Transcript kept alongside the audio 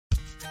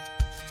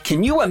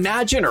Can you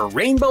imagine a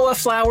rainbow of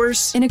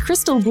flowers? In a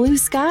crystal blue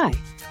sky.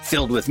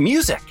 Filled with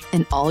music.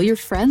 And all your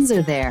friends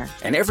are there.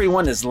 And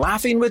everyone is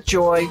laughing with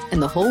joy. And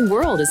the whole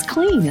world is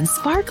clean and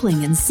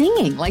sparkling and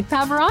singing like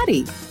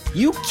Pavarotti.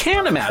 You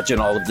can imagine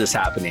all of this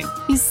happening.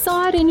 You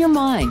saw it in your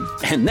mind.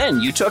 And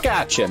then you took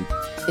action.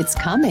 It's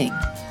coming.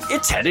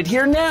 It's headed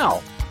here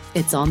now.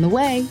 It's on the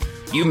way.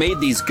 You made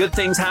these good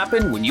things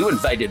happen when you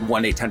invited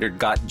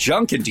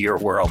 1-800-GOT-JUNK into your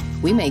world.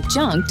 We make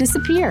junk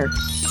disappear.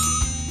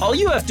 All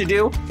you have to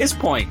do is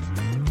point.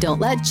 Don't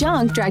let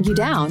junk drag you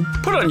down.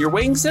 Put on your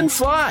wings and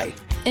fly.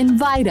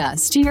 Invite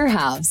us to your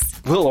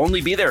house. We'll only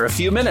be there a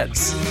few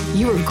minutes.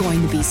 You are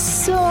going to be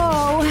so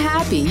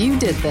happy you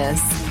did this.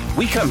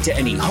 We come to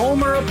any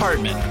home or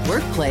apartment,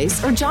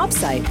 workplace or job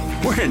site.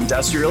 We're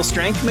industrial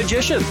strength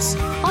magicians.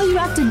 All you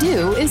have to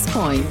do is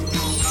point.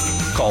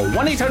 Call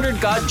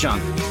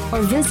 1-800-GOT-JUNK.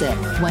 Or visit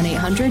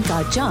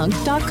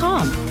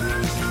 1-800-GOT-JUNK.com.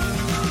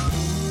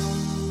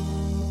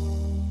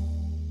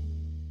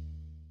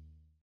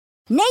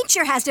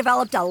 Nature has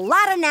developed a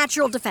lot of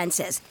natural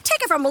defenses.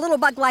 Take it from a little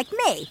bug like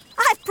me.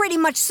 I've pretty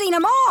much seen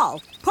them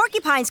all.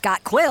 Porcupines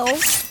got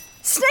quills,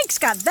 snakes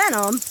got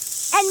venom,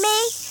 and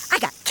me, I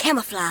got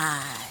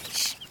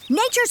camouflage.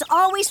 Nature's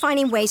always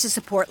finding ways to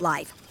support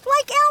life,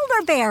 like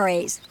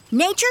elderberries.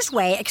 Nature's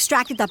Way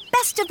extracted the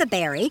best of the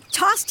berry,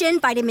 tossed in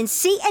vitamin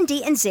C and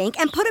D and zinc,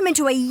 and put them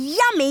into a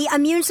yummy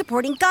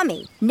immune-supporting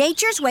gummy.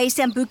 Nature's Way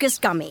Sambucus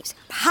Gummies.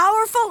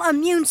 Powerful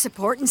immune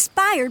support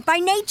inspired by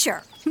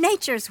nature.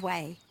 Nature's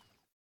Way.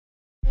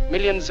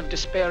 Millions of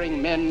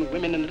despairing men,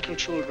 women, and little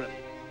children,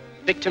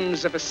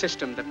 victims of a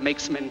system that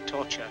makes men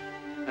torture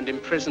and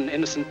imprison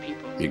innocent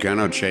people. You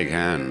cannot shake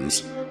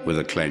hands with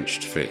a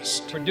clenched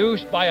fist.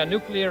 Produced by a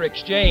nuclear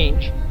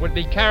exchange would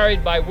be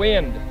carried by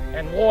wind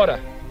and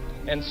water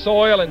and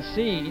soil and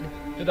seed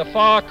to the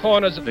far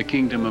corners of the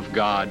kingdom of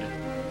God,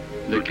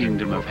 the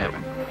kingdom of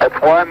heaven.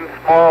 It's one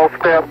small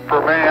step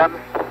for man,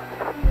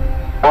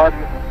 one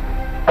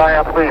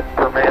giant leap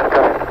for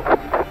mankind.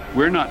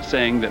 We're not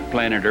saying that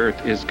planet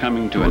Earth is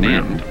coming to an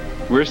end.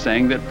 We're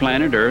saying that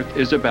planet Earth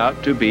is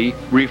about to be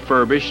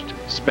refurbished,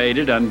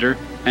 spaded under,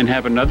 and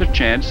have another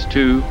chance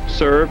to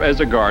serve as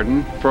a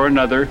garden for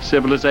another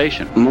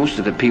civilization. Most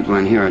of the people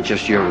in here are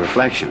just your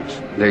reflections.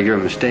 They're your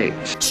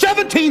mistakes.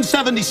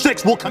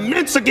 1776 will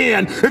commence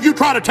again if you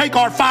try to take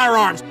our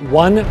firearms.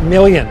 1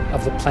 million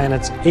of the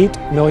planet's 8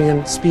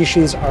 million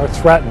species are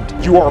threatened.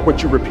 You are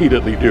what you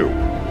repeatedly do.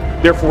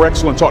 Therefore,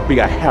 excellence ought to be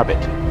a habit,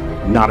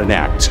 not an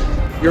act.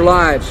 Your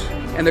lives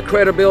and the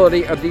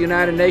credibility of the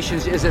United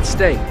Nations is at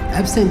stake.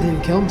 Epstein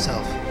didn't kill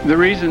himself. The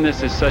reason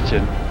this is such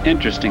an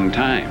interesting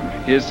time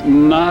is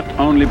not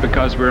only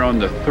because we're on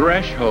the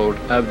threshold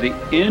of the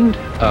end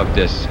of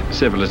this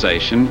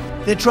civilization.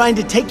 They're trying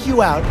to take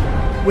you out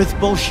with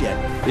bullshit.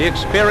 The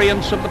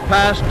experience of the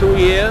past 2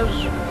 years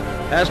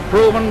has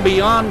proven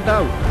beyond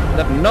doubt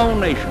that no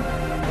nation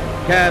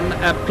can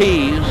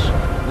appease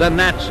the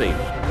Nazis.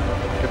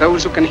 To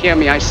those who can hear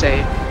me, I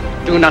say,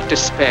 do not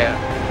despair.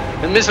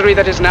 The misery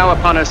that is now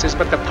upon us is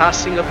but the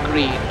passing of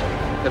greed,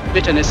 the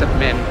bitterness of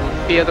men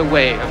who fear the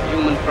way of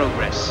human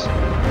progress.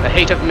 The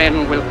hate of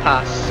men will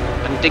pass,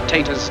 and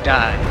dictators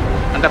die,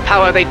 and the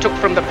power they took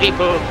from the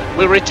people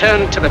will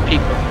return to the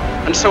people.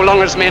 And so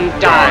long as men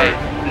die,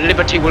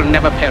 liberty will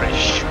never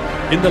perish.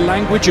 In the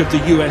language of the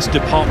U.S.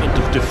 Department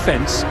of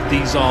Defense,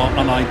 these are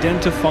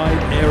unidentified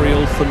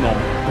aerial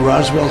phenomena.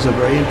 Roswell's a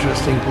very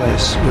interesting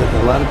place with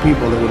a lot of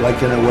people that would like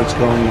to know what's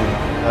going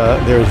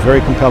on. There is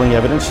very compelling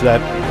evidence that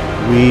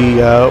we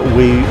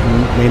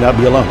may not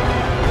be alone.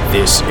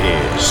 This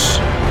is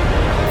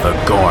the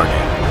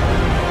Garden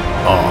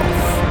of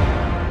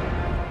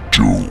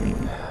Doom.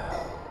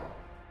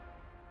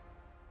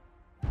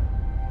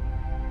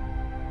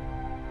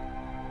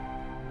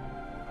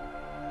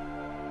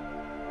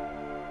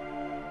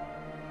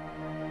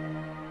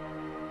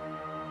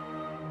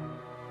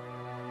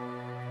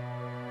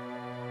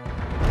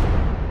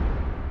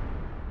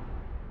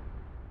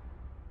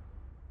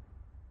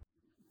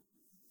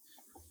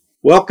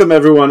 Welcome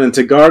everyone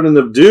into Garden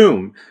of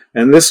Doom,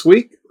 and this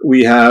week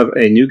we have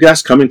a new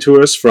guest coming to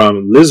us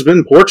from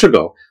Lisbon,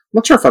 Portugal. I'm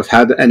not sure if I've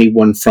had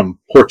anyone from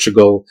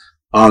Portugal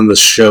on the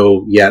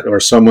show yet, or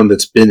someone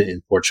that's been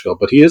in Portugal,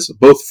 but he is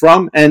both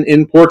from and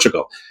in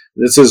Portugal.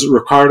 This is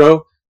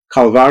Ricardo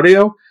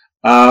Calvario.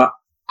 I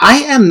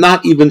am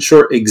not even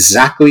sure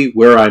exactly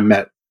where I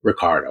met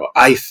Ricardo.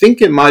 I think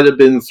it might have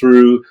been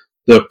through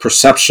the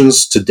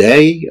Perceptions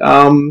Today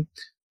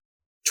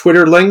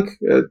Twitter link,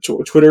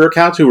 Twitter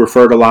account, who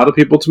referred a lot of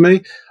people to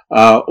me,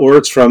 or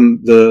it's from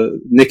the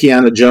Nikki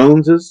Anna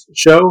Jones's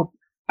show.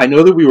 I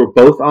know that we were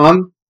both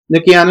on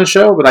Nikki Anna's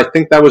show, but I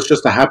think that was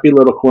just a happy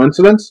little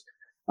coincidence.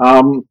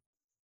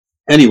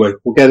 Anyway,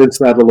 we'll get into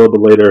that a little bit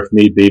later if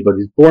need be, but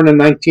he's born in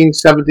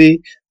 1970.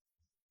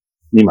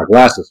 Need my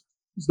glasses.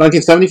 It's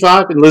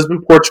 1975 in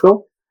Lisbon,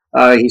 Portugal.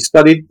 He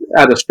studied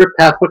at a strict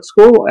Catholic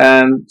school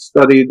and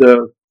studied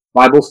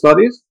Bible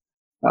studies.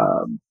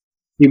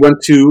 He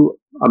went to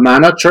a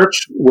Mana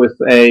church with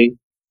a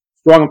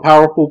strong and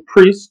powerful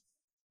priest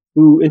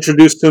who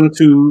introduced him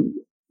to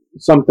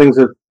some things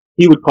that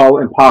he would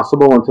call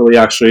impossible until he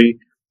actually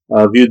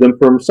viewed them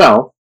for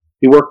himself.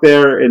 He worked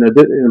there in a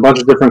bunch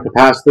of different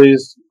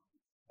capacities,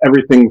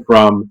 everything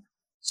from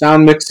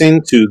sound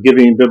mixing to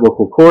giving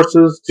biblical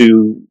courses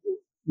to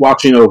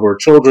watching over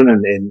children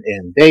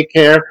in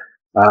daycare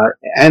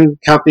and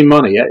counting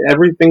money.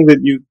 Everything that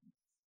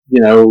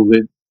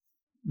that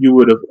you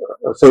would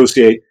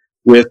associate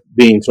with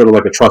being sort of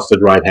like a trusted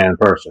right-hand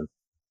person.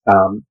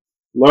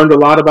 Learned a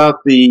lot about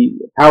the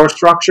power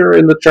structure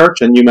in the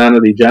church and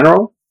humanity in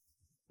general.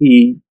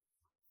 He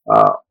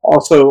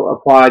also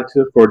applied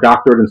for a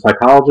doctorate in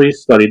psychology,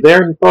 studied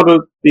there. He thought it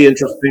would be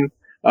interesting,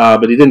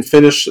 but he didn't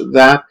finish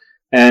that,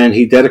 and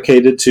he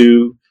dedicated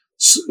to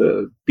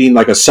being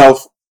like a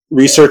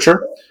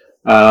self-researcher.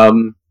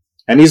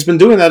 And he's been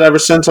doing that ever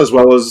since, as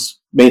well as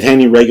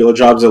maintaining regular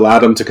jobs that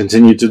allowed him to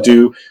continue to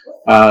do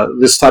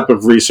this type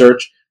of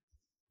research.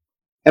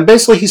 And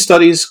basically, he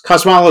studies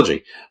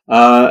cosmology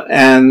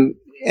and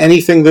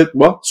anything that,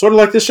 sort of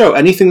like this show,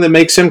 anything that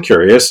makes him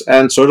curious.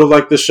 And sort of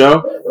like this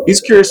show,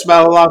 he's curious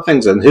about a lot of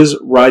things, and his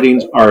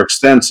writings are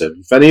extensive.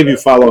 If any of you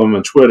follow him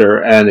on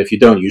Twitter, and if you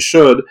don't, you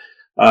should,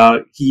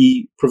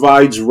 he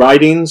provides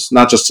writings,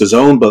 not just his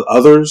own, but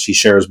others. He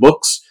shares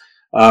books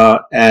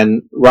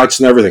and writes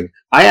and everything.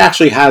 I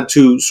actually had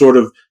to sort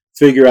of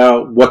figure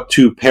out what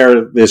to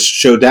pare this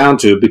show down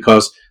to,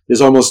 because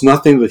there's almost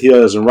nothing that he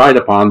doesn't write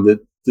upon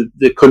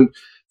that couldn't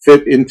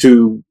fit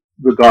into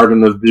the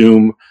Garden of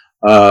Doom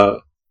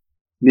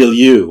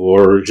milieu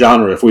or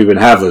genre, if we even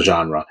have a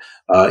genre,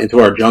 into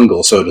our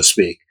jungle, so to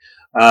speak.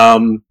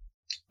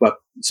 But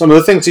some of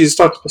the things he's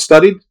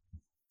studied,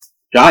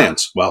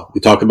 giants. Well, we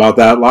talk about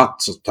that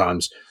lots of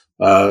times.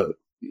 To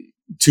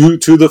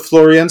the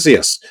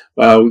Florentius.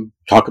 We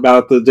talk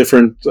about the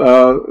different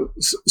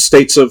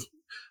states of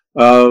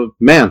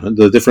man,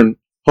 the different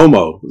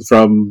Homo,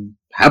 from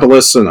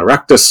habilis and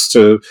erectus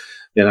to,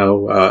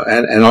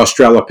 and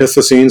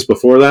Australopithecines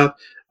before that.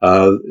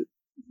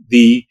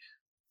 The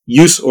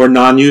use or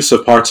non-use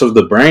of parts of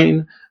the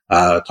brain,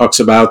 talks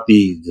about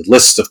the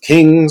list of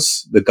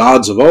kings, the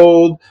gods of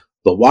old,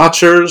 the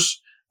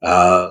watchers,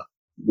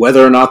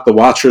 whether or not the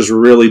watchers were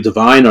really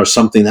divine or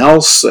something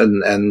else,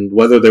 and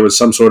whether there was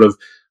some sort of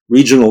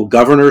regional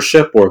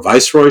governorship or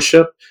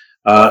viceroyship.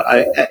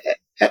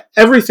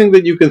 Everything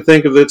that you can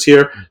think of that's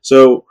here.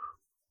 So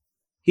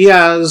he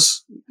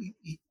has,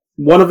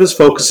 one of his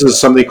focuses is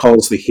something he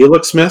calls the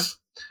Helix Myth.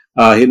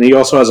 And he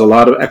also has a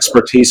lot of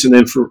expertise and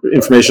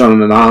information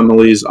on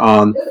anomalies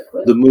on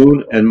the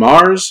Moon and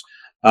Mars.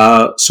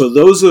 So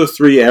those are the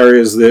three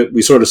areas that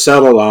we sort of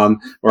settled on,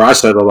 or I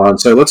settled on.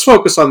 So let's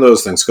focus on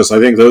those things, because I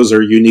think those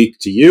are unique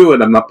to you,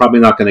 and I'm probably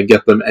not going to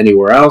get them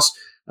anywhere else,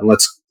 and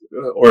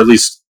or at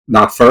least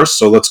not first.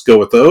 So let's go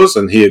with those.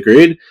 And he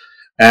agreed.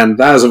 And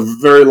that is a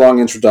very long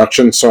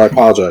introduction, so I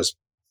apologize.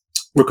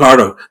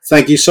 Ricardo,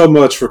 thank you so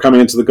much for coming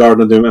into the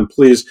Garden of Doom, and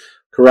please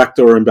correct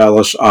or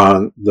embellish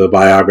on the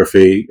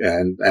biography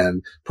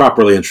and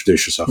properly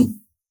introduce yourself.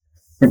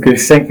 Okay,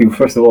 thank you.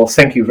 First of all,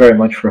 thank you very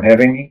much for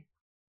having me.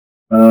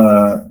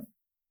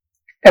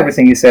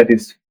 Everything you said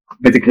is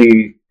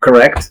basically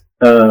correct.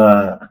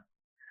 I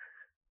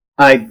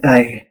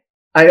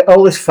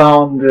always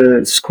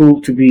found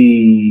school to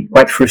be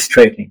quite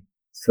frustrating.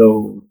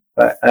 So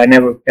I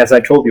never, as I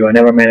told you, I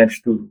never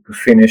managed to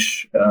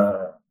finish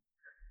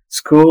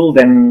school.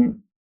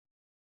 Then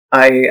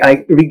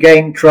I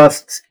regained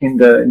trust in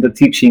the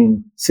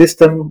teaching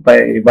system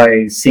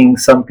by seeing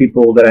some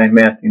people that I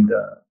met in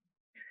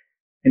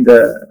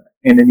the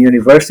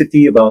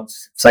university about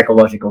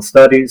psychological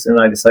studies, and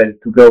I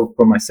decided to go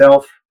for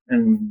myself.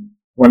 And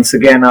once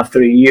again,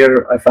 after a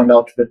year, I found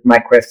out that my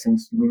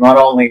questions, not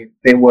only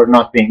they were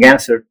not being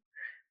answered,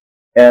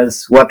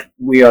 as what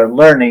we are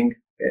learning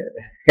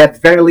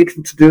had very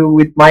little to do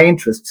with my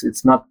interests.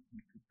 It's not,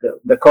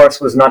 the course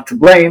was not to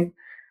blame,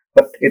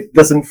 but it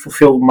doesn't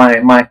fulfill my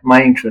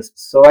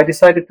interests. So I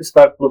decided to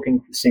start looking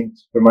for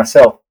things for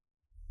myself.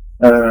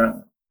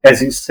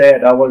 As you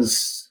said, I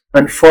was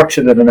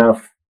unfortunate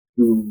enough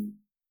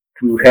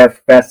to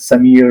have passed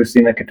some years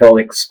in a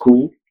Catholic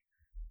school,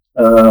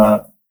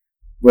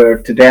 where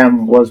to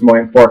them was more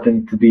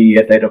important to be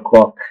at 8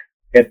 o'clock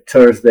at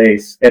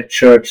Thursdays at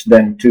church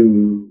than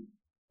to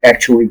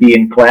actually be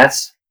in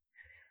class.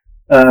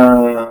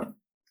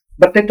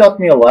 But they taught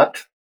me a lot.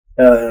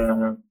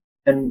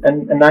 And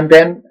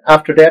then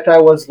after that, I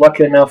was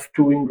lucky enough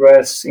to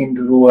ingress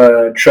into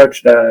a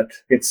church that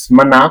it's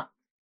Mana.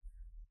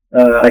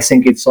 I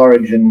think its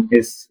origin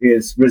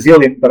is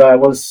Brazilian, but I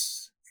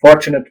was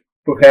fortunate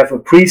to have a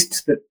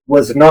priest that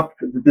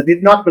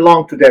did not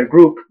belong to their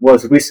group,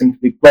 was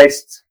recently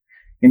placed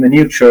in the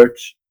new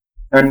church,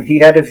 and he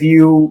had a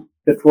view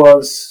that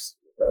was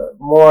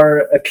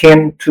more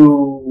akin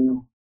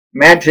to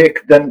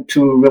magic than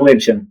to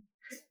religion,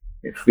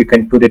 if we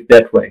can put it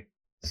that way.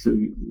 So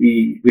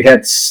we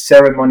had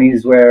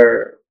ceremonies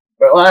where,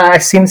 well,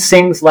 I've seen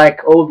things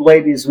like old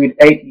ladies with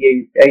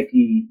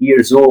 80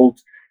 years old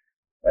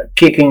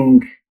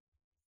kicking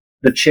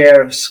the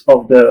chairs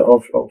of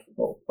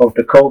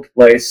the cold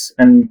place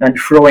and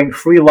throwing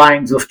 3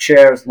 lines of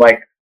chairs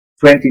like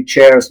 20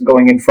 chairs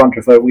going in front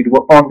of her with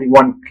only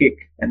one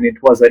kick, and it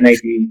was an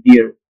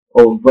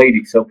 80-year-old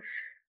lady. So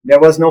there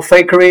was no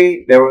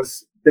fakery. There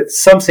was that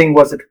something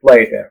was at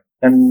play there,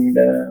 and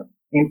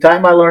in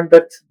time I learned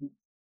that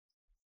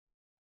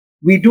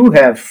we do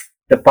have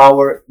the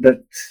power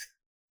that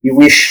you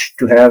wish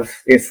to have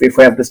if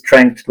we have the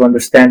strength to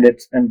understand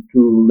it and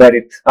to let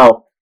it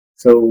out.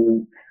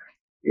 So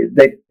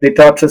they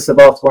taught us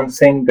about one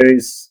thing. There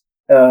is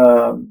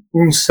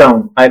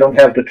unção. I don't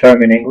have the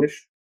term in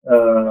English,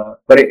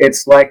 but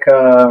it's like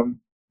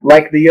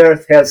the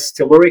Earth has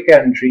telluric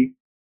energy.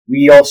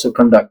 We also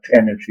conduct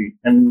energy,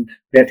 and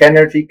that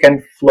energy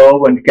can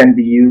flow and can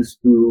be used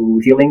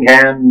to healing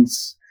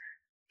hands,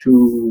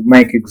 to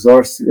make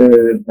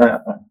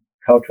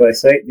how do I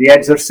say the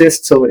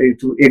exorcist? So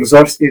to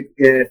exorcist,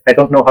 I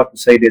don't know how to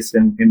say this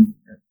in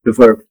the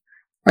verb.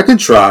 I can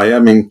try. I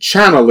mean,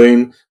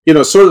 channeling,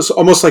 sort of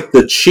almost like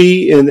the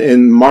chi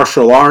in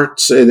martial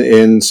arts,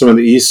 in some of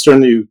the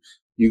Eastern, you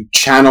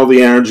channel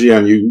the energy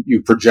and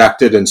you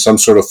project it in some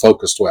sort of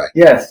focused way.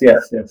 Yes.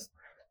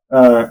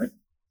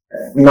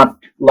 Not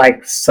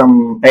like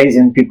some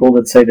Asian people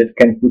that say that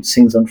can put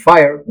things on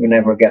fire. We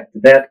never get to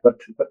that,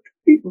 but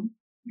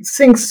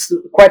things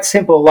quite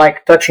simple,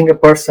 like touching a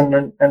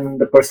person and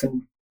the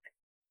person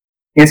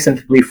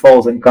instantly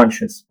falls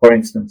unconscious, for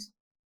instance.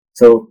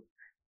 So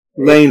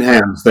laying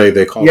hands,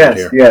 they call it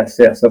here. Yes.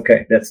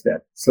 Okay, that's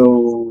that.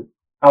 So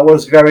I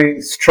was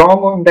very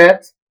strong on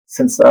that,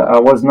 since I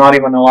was not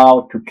even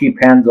allowed to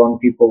keep hands on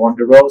people on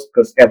the road,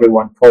 because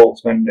everyone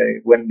falls when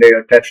they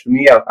attach to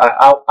me.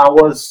 I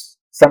was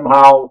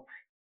somehow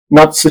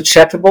not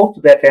susceptible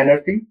to that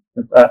energy.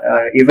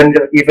 Even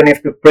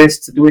if the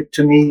priests do it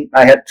to me,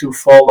 I had to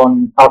fall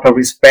on out of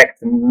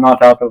respect and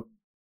not out of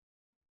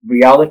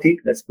reality.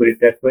 Let's put it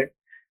that way.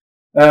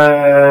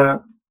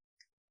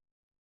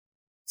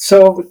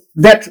 So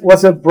that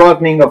was a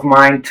broadening of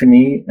mind to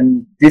me,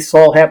 and this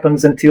all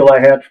happens until I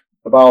had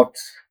about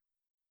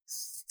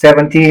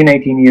 17,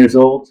 18 years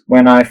old,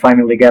 when I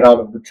finally got out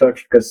of the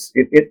church, because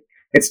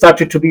it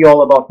started to be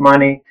all about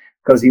money,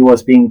 because he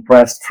was being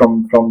pressed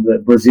from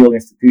the Brazil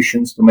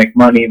institutions to make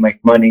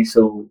money.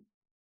 So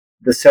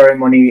the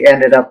ceremony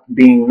ended up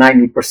being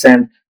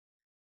 90%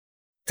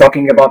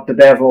 talking about the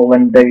devil,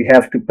 and they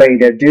have to pay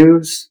their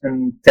dues,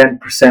 and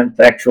 10%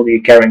 actually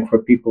caring for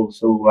people.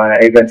 So I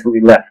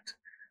eventually left.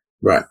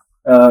 Right.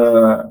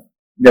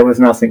 There was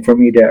nothing for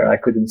me there. I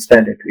couldn't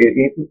stand it,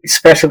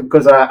 especially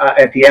because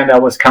at the end I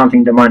was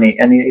counting the money,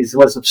 and it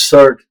was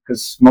absurd,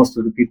 because most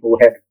of the people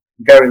had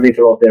very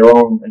little of their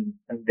own,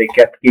 and they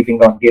kept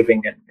giving on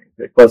giving, and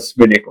it was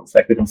ridiculous.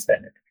 I couldn't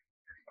stand it.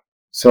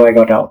 So I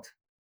got out.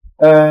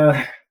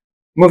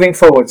 Moving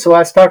forward, so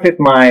I started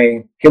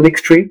my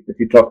Helix tree that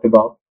you talked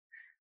about,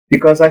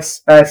 because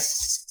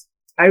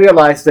I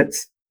realized that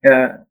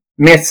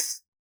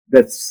myths,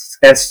 that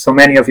as so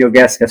many of your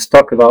guests have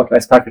talked about, I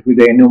started with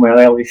the Enuma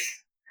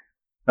Elish.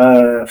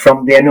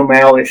 From the Enuma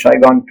Elish, I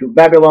gone to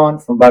Babylon,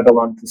 from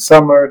Babylon to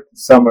Sumer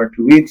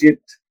to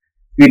Egypt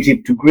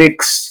to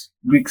Greeks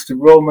to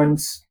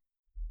Romans,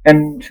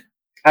 and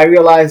I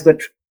realized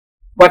that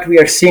what we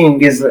are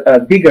seeing is a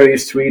bigger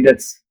history,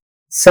 that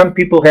some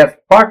people have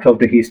part of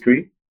the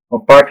history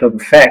or part of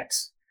the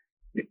facts.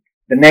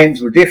 The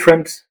names were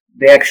different,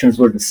 the actions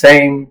were the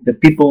same, the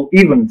people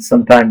even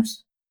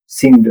sometimes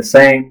seemed the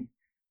same,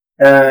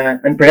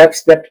 and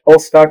perhaps that all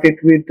started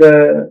with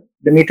the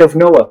myth of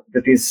Noah.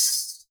 That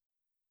is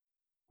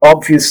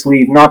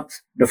obviously not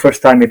the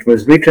first time it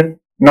was written,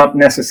 not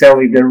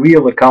necessarily the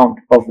real account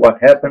of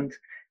what happened.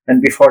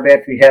 And before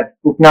that, we had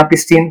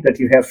Utnapishtim, that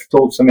you have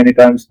told so many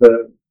times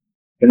the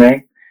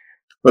name.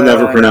 But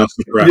never pronounced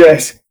it correctly.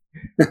 Yes.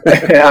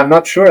 I'm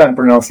not sure I'm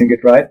pronouncing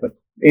it right, but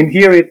in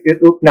here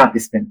it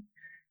Utnapishtim.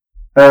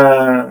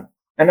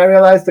 And I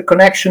realized the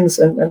connections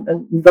and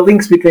the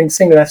links between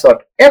things, and I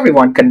thought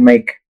everyone can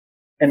make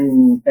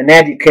an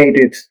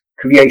educated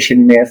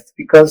creation myth,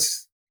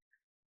 because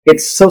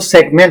it's so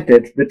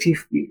segmented that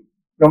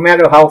no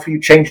matter how you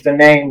change the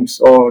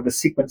names or the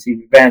sequence of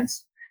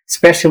events,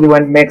 especially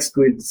when mixed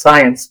with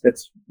science,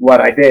 that's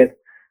what I did,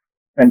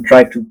 and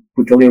tried to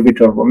put a little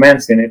bit of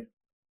romance in it.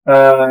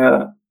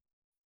 I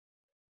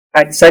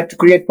decided to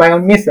create my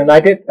own myth, and I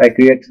did. I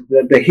created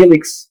the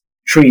Helix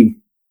tree.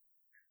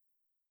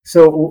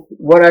 So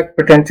what I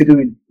pretend to do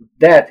with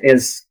that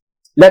is,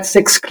 let's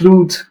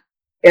exclude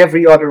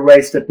every other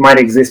race that might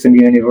exist in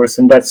the universe,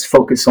 and let's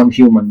focus on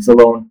humans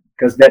alone,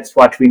 because that's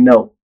what we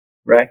know,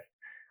 right?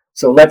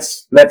 So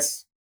let's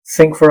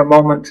think for a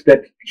moment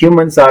that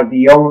humans are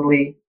the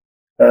only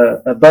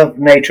above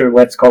nature,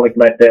 let's call it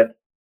like that,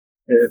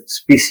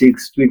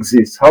 species to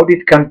exist. How did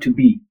it come to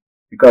be?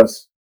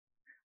 Because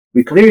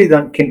we clearly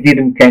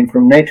didn't came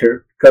from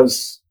nature,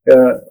 because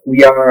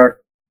we are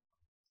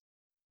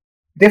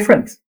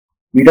different.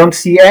 We don't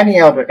see any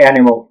other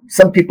animal.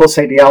 Some people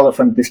say the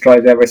elephant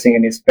destroys everything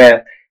in its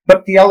path,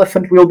 but the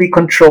elephant will be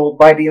controlled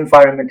by the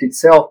environment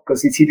itself,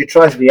 because if he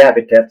destroys the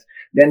habitat,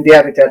 then the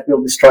habitat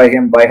will destroy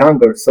him by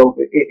hunger. So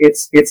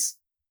it's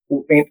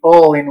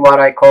all in what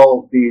I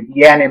call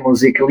the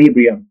animal's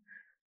equilibrium.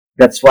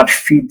 That's what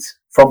feeds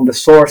from the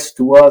source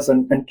to us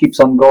and keeps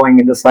on going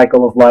in the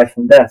cycle of life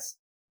and death.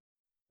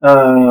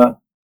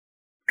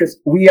 Because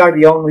we are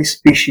the only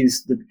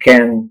species that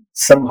can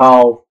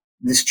somehow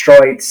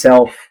destroy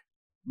itself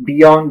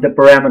beyond the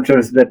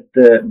parameters that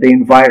the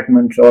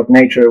environment or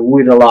nature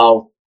would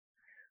allow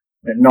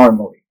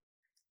normally.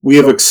 We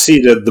have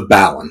exceeded the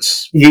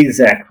balance.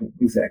 Exactly.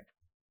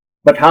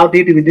 But how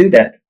did we do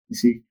that? You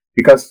see,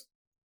 because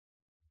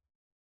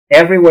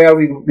everywhere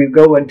we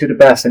go into the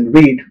past and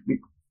read,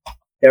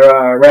 there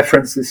are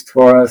references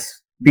for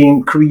us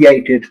being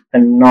created,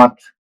 and not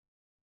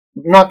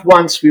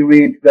once we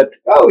read that,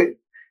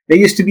 there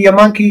used to be a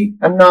monkey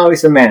and now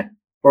it's a man,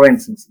 for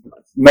instance,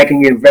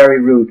 making it very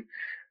rude.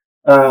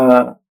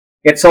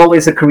 It's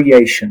always a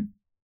creation.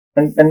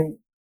 And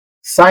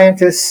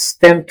scientists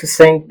tend to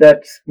think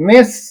that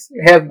myths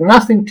have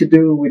nothing to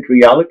do with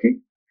reality.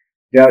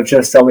 They are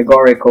just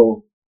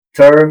allegorical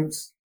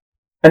terms,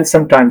 and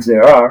sometimes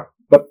there are.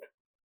 But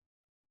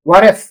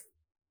what if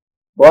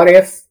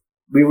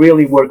we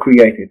really were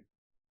created?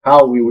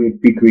 How we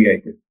would be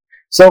created?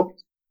 So,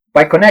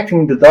 by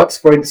connecting the dots,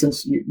 for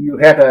instance, you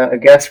had a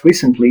guest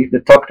recently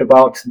that talked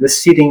about the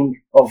seeding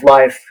of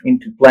life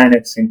into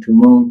planets, into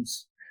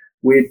moons,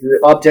 with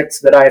objects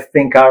that I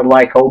think are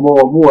like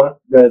Oumuamua,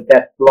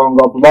 that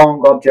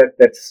long object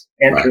that's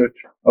entered.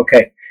 Right.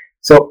 Okay,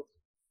 so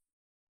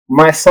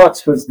my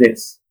thoughts was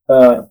this: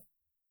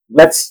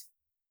 let's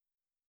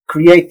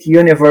create the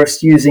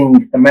universe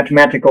using a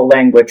mathematical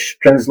language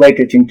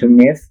translated into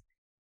myth,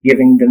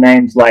 giving the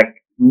names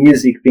like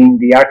music being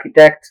the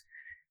architect,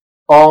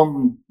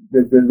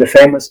 the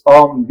famous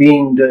Om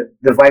being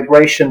the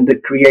vibration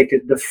that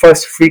created the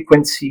first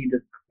frequency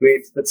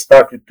that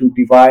started to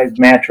devise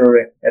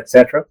matter,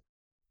 etc.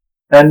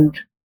 And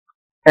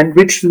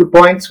reached to the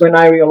points when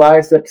I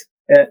realized that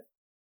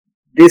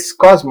this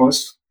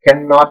cosmos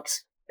cannot,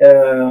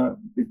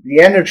 the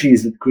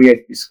energies that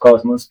create this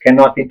cosmos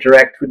cannot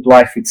interact with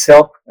life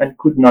itself and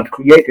could not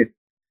create it.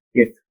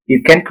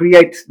 It can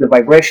create the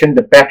vibration,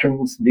 the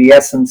patterns, the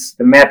essence,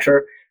 the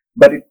matter,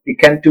 but it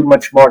can't do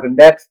much more than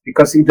that,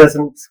 because it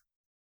doesn't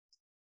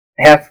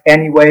have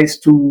any ways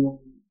to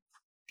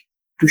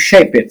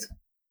shape it.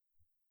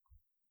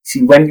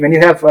 See, when you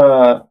have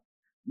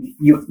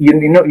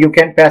you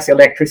can pass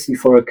electricity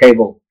for a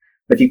cable,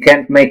 but you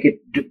can't make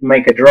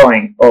a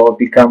drawing or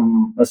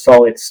become a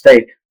solid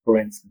state, for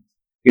instance.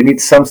 You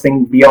need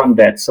something beyond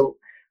that. So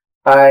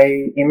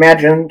I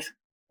imagined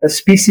a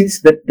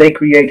species that they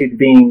created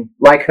being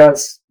like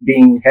us,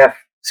 being half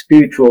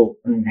spiritual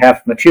and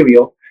half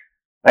material.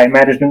 I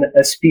imagined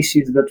a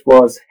species that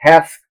was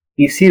half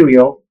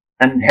ethereal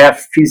and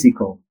half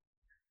physical.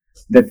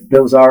 That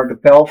those are the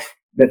pelf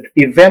that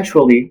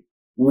eventually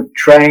would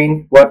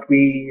train what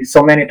we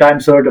so many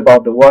times heard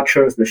about the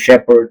watchers, the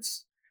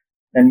shepherds,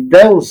 and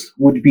those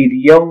would be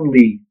the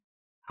only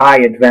high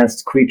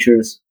advanced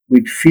creatures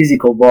with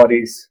physical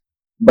bodies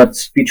but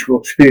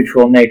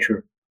spiritual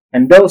nature.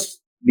 And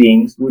those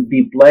beings would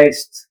be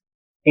placed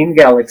in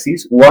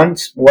galaxies, one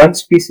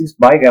species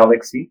by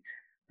galaxy,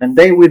 and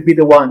they would be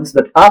the ones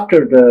that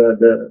after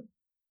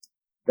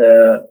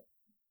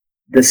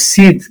the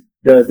seed,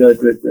 how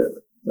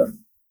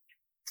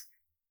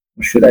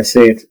should I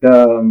say it?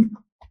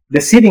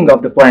 The seeding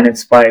of the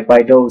planets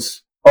by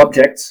those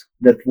objects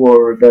that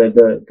were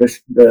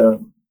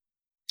the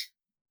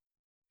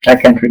I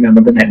can't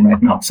remember the name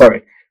right now.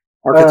 Sorry.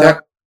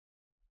 Architect.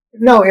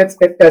 No, it's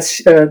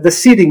the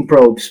seeding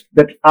probes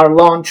that are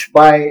launched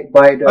by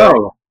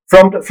the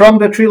from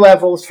the tree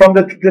levels, from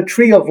the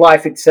tree of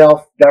life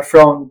itself. They're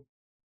from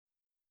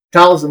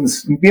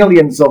thousands,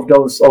 millions of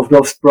those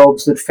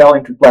probes that fell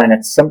into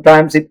planets.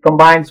 Sometimes it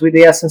combines with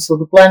the essence of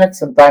the planet,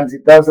 sometimes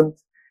it doesn't.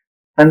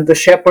 And the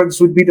shepherds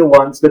would be the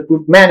ones that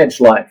would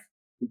manage life,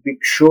 to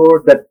make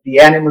sure that the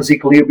animals'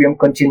 equilibrium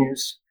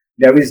continues.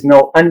 There is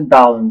no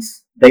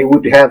unbalance. They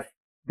would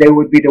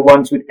be the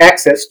ones with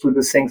access to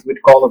the things we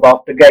call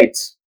about the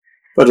gates.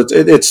 But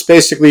it's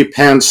basically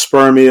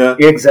panspermia.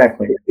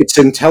 Exactly. It's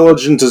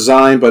intelligent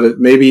design, but it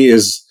maybe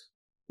is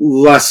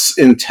less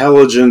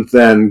intelligent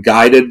than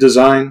guided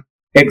design.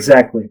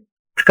 Exactly.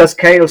 Because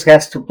chaos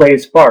has to play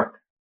its part.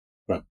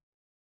 Right.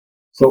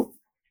 So,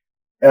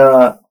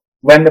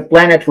 when the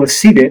planet was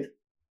seeded,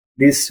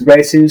 these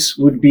races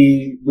would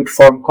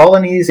form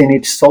colonies in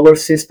each solar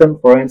system,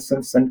 for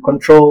instance, and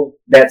control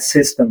that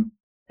system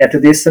at a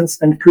distance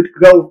and could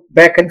go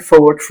back and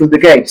forward through the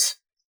gates.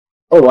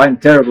 Oh, I'm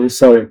terribly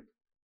sorry.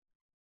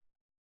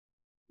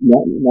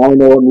 Now I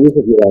know what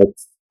music you like.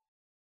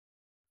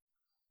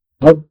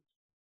 Oh,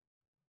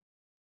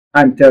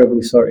 I'm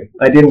terribly sorry.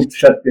 I didn't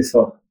shut this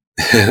off.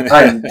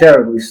 I'm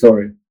terribly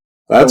sorry.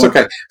 That's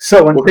okay.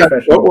 So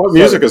unprofessional. What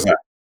music is that?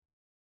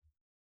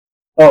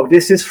 Oh,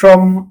 this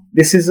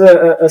is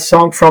a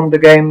song from the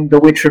game The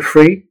Witcher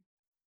 3.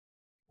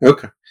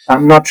 Okay.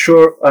 I'm not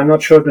sure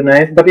the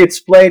name, but it's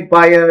played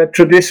by a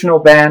traditional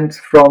band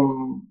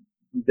from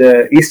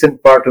the eastern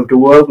part of the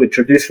world with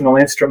traditional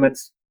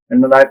instruments,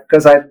 and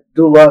because I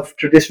do love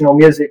traditional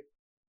music.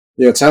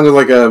 Yeah, it sounded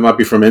like it might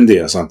be from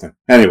India or something.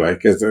 Anyway,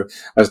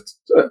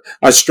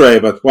 I stray,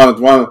 but want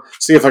to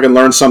see if I can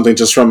learn something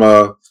just from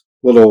a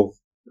little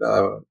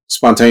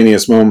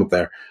spontaneous moment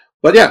there.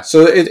 But yeah,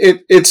 so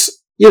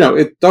it's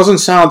it doesn't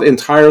sound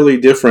entirely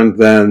different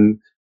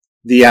than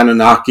the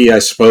Anunnaki, I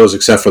suppose,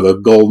 except for the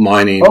gold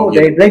mining. Oh,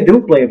 they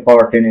do play a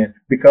part in it,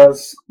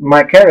 because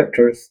my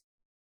characters,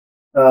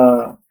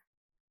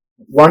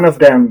 one of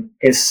them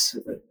is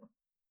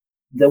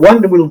the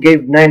one that will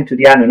give name to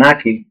the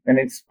Anunnaki, and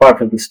it's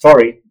part of the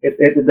story.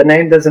 The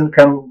name doesn't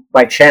come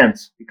by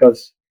chance,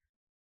 because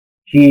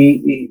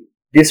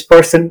this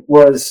person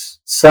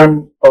was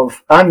son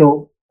of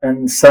Anu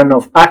and son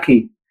of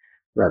Aki.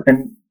 Right.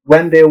 And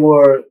when they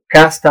were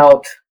cast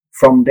out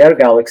from their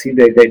galaxy,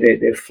 they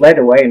fled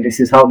away, and this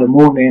is how the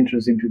moon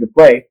enters into the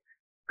play,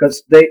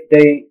 because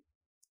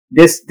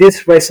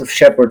this race of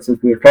shepherds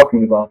that we're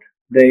talking about,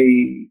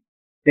 they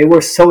were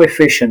so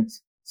efficient,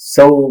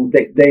 so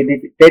they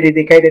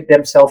dedicated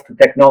themselves to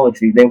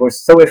technology. They were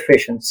so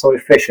efficient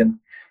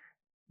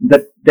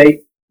that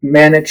they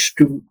managed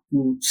to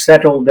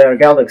settle their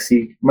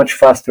galaxy much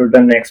faster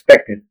than they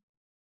expected.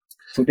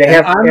 So they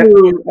have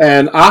Anu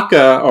and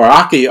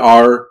Aki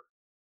are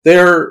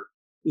their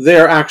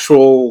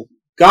actual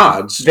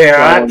gods. They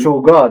are actual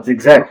gods,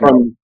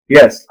 exactly.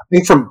 Yes, I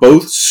think from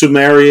both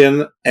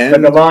Sumerian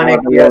and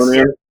Babylonic. Yes,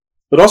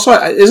 but also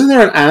isn't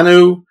there an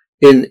Anu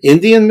in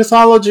Indian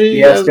mythology?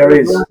 Yes, there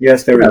is.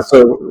 Yes, there is.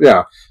 So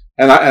yeah,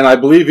 and I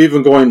believe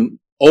even going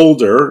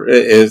older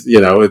is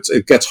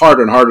it gets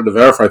harder and harder to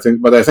verify.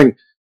 But I think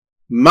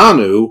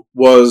Manu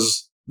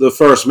was the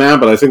first man,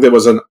 but I think there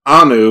was an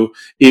Anu.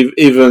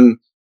 Even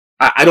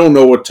I don't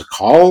know what to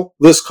call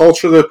this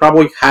culture that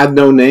probably had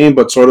no name,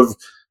 but sort of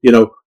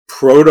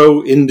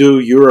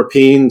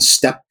proto-Indo-European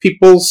steppe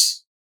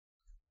peoples.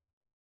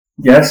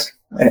 Yes,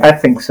 I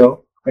think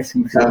so. I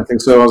think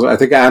so. I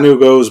think Anu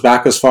goes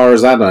back as far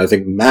as that, and I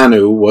think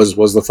Manu was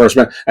the first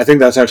man. I think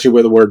that's actually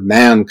where the word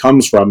man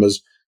comes from,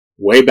 is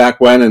way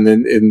back when, and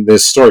in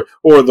this story,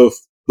 or the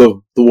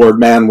word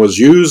man was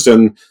used,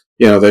 and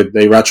they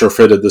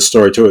retrofitted the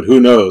story to it. Who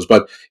knows?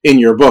 But in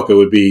your book, it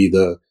would be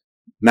the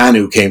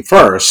Manu came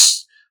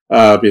first,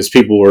 because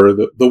people were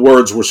the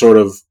words were sort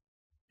of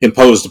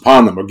imposed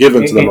upon them or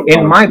given to them.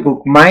 In my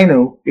book,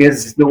 Manu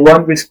is the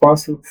one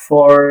responsible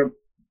for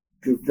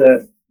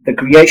the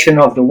creation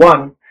of the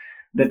one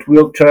that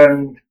will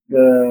turn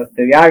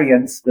the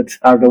Aryans, that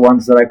are the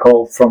ones that I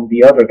call from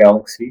the other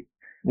galaxy.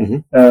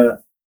 Mm-hmm.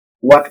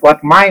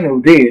 What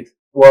Manu did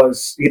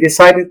was he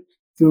decided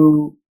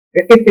to,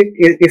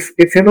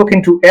 if you look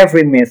into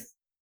every myth,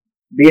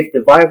 be it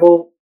the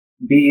Bible,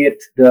 be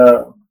it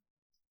the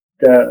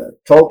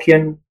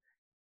Tolkien,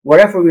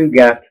 wherever we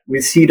get,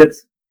 we see that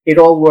it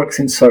all works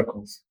in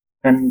circles.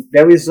 And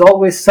there is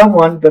always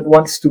someone that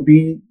wants to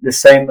be the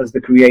same as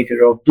the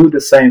Creator, or do the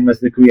same as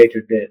the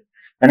Creator did.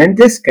 And in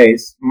this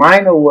case,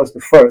 Mino was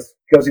the first,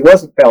 because he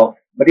was a Pelf,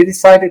 but he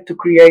decided to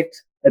create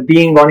a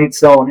being on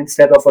its own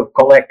instead of a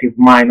collective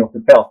mind of the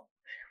Pelf.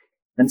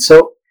 And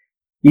so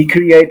he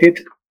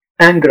created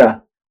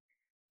Angra.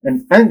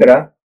 And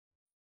Angra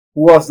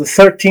was the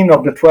 13th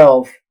of the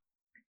 12.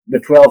 The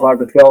 12 are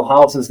the 12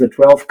 houses, the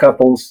 12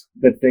 couples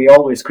that they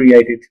always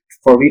created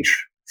for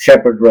each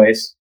shepherd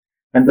race.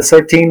 And the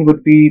 13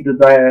 would be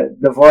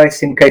the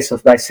voice in case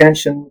of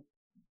dissension.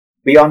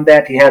 Beyond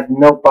that, he had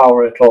no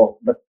power at all.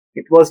 But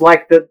it was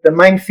like the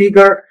main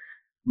figure,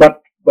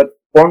 but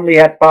only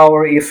had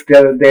power if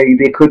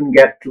they couldn't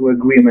get to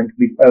agreement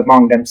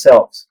among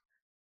themselves.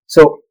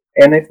 So,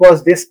 and it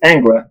was this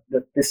Angra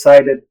that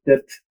decided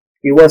that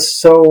it was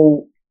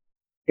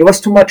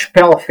too much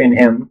Pelf in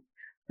him,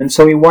 and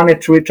so he wanted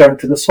to return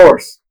to the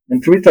source.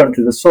 And to return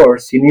to the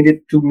source, he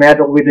needed to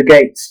meddle with the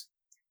gates.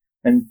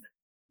 And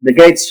the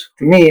gates,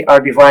 to me, are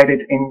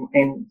divided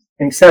in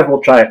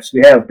several types. We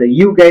have the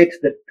U gate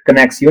that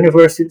connects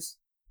universes.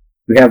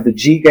 We have the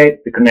G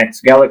gate that connects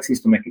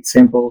galaxies, to make it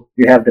simple.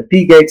 We have the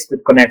P gates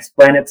that connects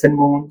planets and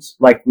moons,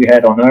 like we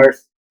had on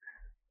Earth.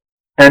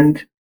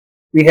 And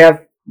we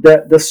have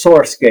the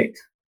source gate.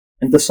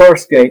 And the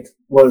source gate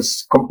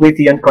was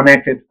completely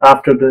unconnected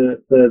after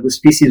the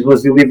species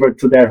was delivered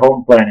to their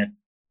home planet.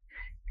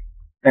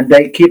 And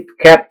they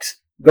kept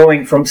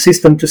going from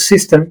system to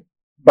system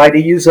by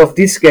the use of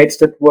these gates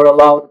that were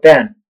allowed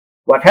then.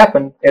 What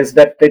happened is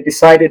that they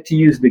decided to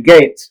use the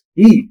gate.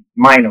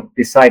 Mino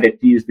decided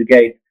to use the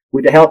gate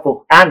with the help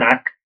of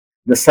Anak,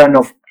 the son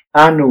of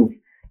Anu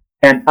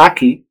and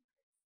Aki.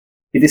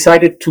 He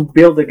decided to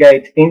build the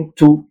gate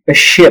into a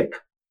ship.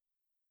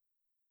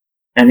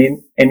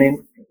 And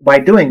by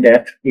doing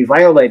that, he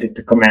violated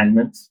the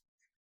commandments,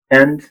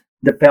 and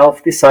the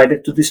Pelf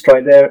decided to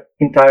destroy their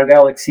entire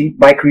galaxy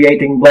by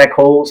creating black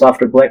holes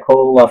after black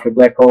hole after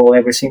black hole.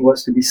 Everything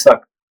was to be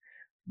sucked.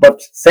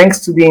 But thanks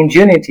to the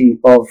ingenuity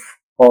of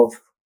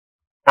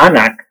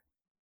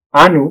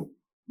Anu,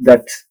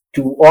 that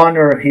to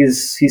honor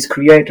his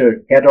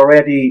creator, had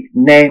already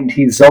named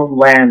his own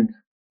land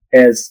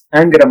as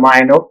Angra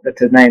Mainyu.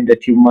 That's a name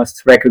that you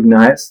must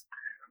recognize.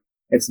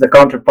 It's the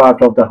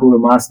counterpart of the Ahura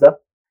Mazda.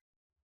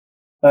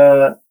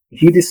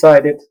 He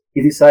decided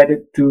he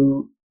decided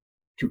to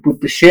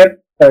put the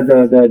ship,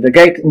 the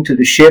gate into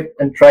the ship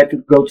and try to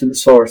go to the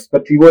source.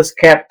 But he was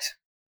kept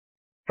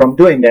from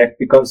doing that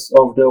because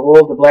of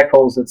all the black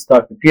holes that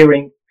start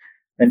appearing.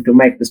 And to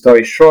make the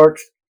story short,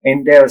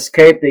 in their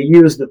escape, they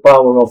used the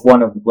power of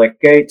one of the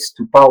black gates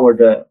to power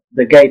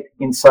the gate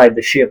inside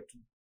the ship,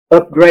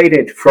 upgrade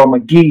it from a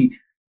G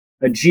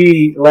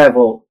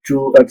level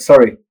to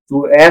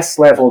S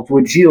level to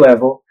a G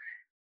level,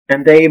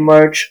 and they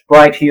emerge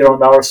right here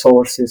on our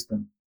solar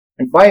system.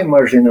 And by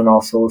emerging on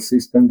our solar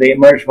system, they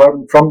emerged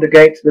from the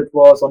gate that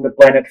was on the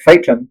planet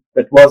Phaeton,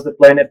 that was the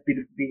planet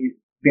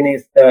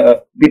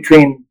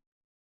between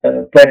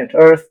planet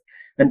Earth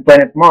and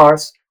planet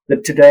Mars,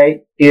 that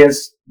today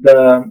is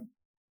the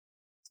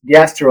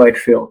asteroid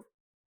field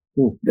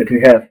that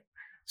we have.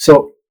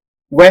 So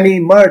when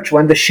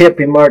the ship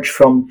emerged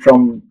from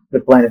the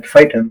planet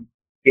Phaeton,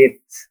 the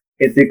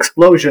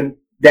explosion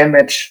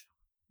damaged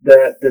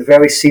the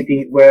very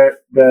city where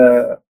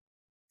the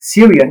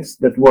Syrians,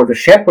 that were the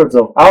shepherds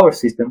of our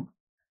system,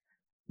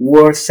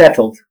 were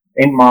settled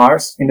in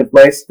Mars, in the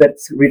place that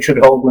Richard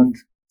Hoagland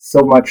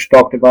so much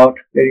talked about.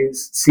 There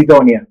is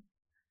Sidonia,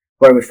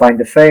 where we find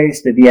the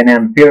face, the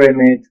DNM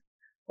pyramid,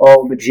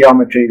 all the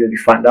geometry that we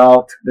find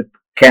out that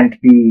can't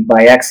be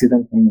by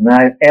accident. And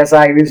as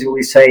I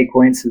usually say,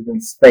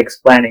 coincidence takes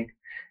planning.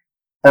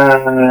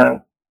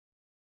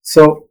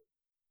 So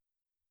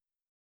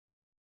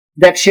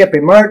that ship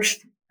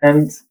emerged,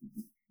 and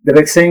the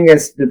big thing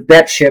is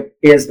that ship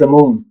is the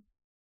moon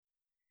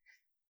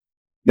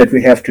that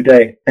we have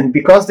today. And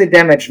because they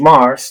damaged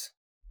Mars,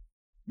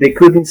 they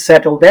couldn't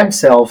settle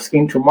themselves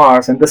into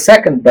Mars, and the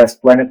second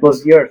best planet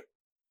was the Earth.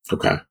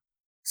 Okay.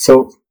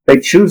 So they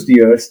choose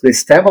the Earth, they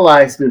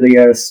stabilize the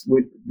Earth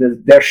with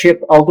their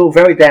ship, although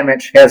very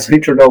damaged, as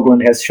Richard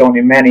Hoagland has shown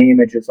in many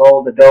images.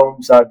 All the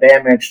domes are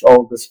damaged,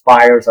 all the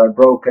spires are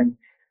broken,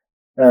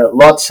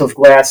 lots of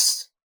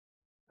glass.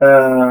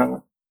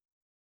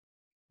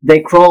 They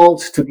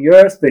crawled to the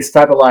Earth, they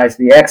stabilized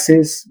the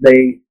axis,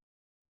 they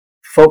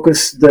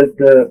focused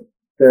the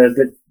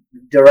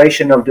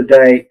duration of the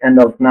day and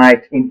of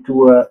night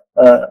into a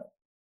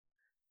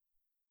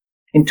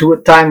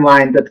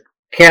timeline that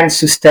can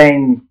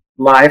sustain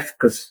life,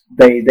 because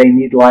they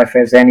need life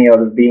as any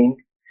other being.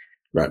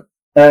 Right.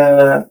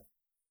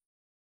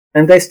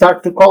 And they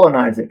start to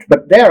colonize it.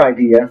 But their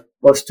idea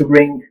was to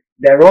bring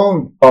their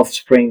own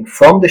offspring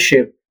from the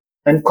ship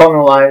and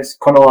colonize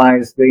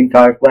the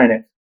entire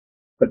planet.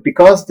 But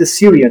because the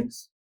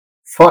Syrians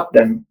fought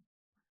them.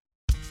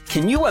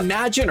 Can you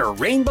imagine a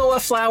rainbow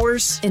of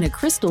flowers? In a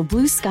crystal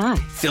blue sky.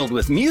 Filled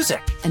with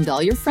music. And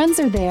all your friends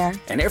are there.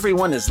 And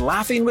everyone is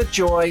laughing with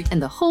joy.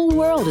 And the whole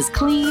world is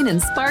clean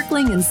and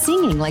sparkling and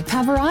singing like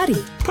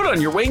Pavarotti. Put on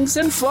your wings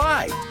and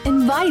fly.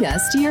 Invite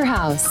us to your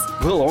house.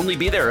 We'll only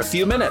be there a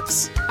few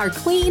minutes. Our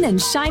clean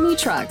and shiny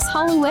trucks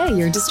haul away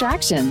your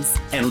distractions.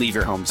 And leave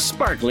your home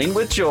sparkling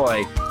with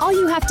joy. All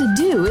you have to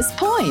do is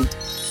point.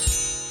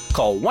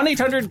 Call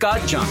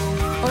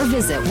 1-800-GOT-JUNK. Or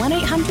visit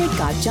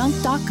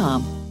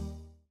 1-800-GOT-JUNK.com.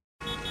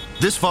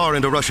 This far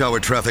into rush hour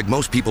traffic,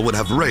 most people would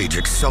have rage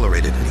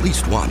accelerated at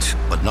least once.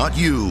 But not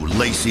you,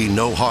 Lacey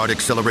No Hard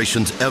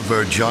Accelerations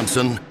Ever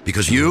Johnson,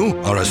 because you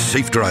are a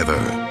safe driver.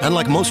 And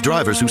like most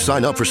drivers who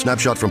sign up for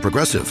Snapshot from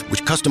Progressive,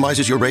 which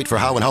customizes your rate for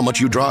how and how much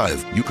you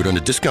drive, you could earn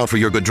a discount for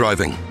your good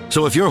driving.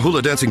 So if your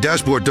hula dancing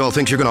dashboard doll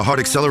thinks you're going to hard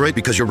accelerate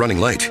because you're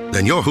running late,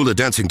 then your hula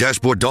dancing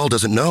dashboard doll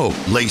doesn't know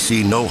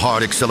Lacey No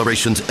Hard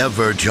Accelerations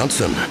Ever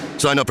Johnson.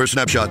 Sign up for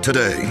Snapshot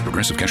today.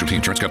 Progressive Casualty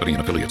Insurance Company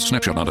and affiliates.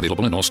 Snapshot not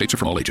available in all states or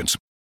from all agents.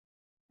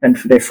 And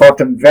they fought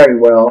them very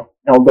well,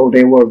 although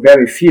they were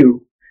very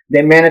few.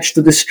 They managed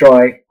to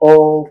destroy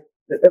all,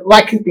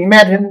 like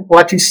imagine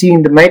what you see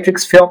in the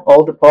Matrix film,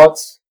 all the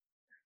pods.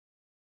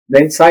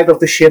 The inside of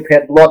the ship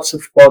had lots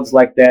of pods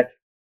like that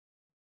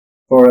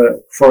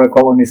for a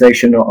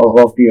colonization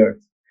of the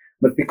Earth.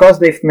 But because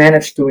they've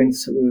managed to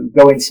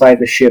go inside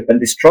the ship and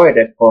destroy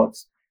that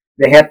pods,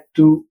 they had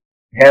to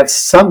have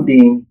some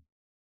being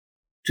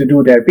to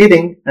do their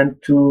bidding and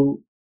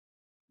to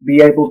be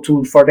able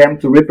for them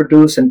to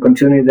reproduce and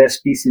continue their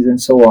species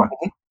and so on.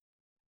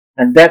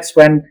 And that's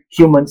when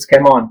humans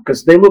came on,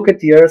 because they look at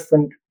the Earth,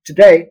 and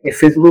today,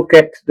 if you look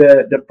at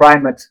the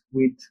primate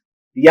with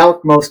the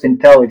utmost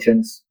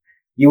intelligence,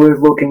 you are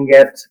looking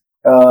at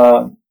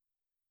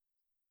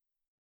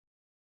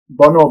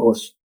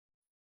bonobos.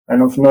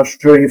 And I'm not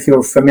sure if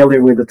you're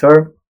familiar with the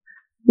term.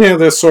 Yeah,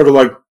 they're sort of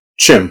like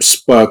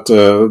chimps, but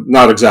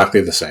not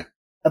exactly the same.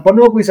 A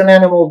bonobo is an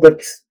animal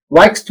that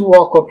likes to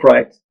walk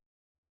upright,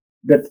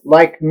 that,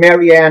 like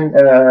Marianne,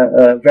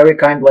 a very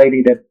kind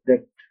lady that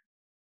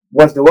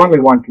was the only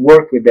one to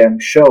work with them,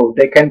 showed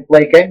they can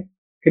play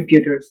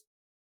computers,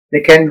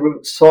 they can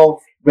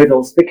solve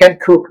riddles, they can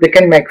cook, they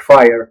can make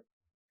fire.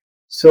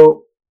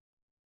 So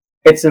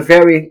it's a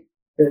very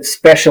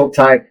special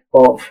type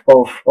of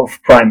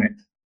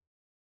primate.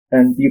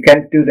 And you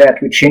can't do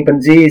that with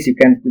chimpanzees, you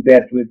can't do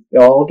that with,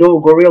 although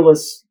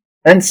gorillas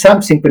and some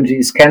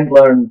chimpanzees can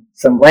learn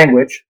some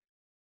language,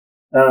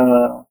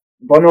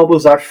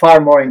 bonobos are far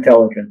more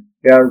intelligent.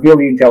 They are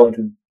really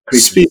intelligent.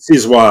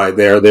 species-wide.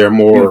 They're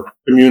more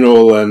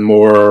communal and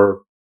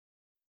more,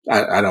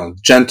 I don't know,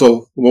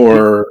 gentle,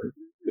 more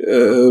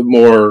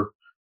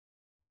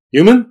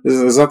human.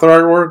 Is that the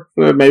right word?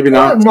 Maybe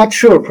not. I'm not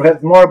sure.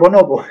 Perhaps more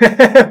bonobo.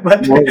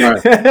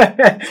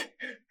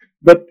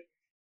 But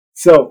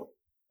so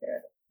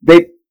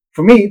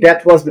for me,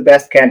 that was the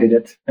best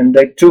candidate, and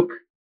they took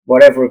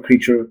whatever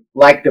creature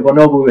like the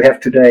bonobo we have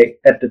today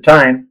at the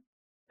time,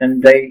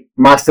 and they,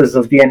 masters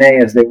of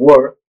DNA as they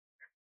were,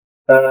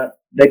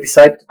 they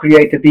decided to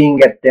create a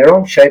being at their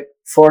own shape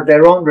for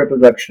their own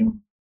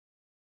reproduction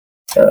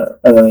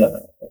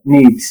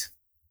needs.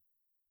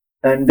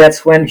 And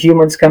that's when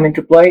humans come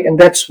into play, and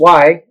that's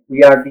why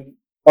we are the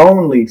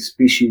only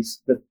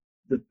species that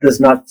does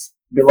not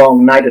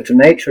belong neither to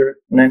nature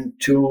nor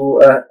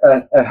to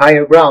a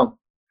higher ground.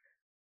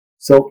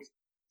 So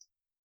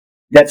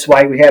that's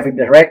why we have in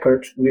the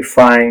record, we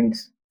find,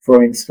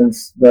 for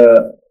instance,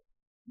 the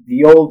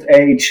old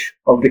age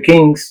of the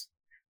kings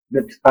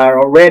that are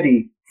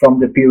already from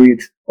the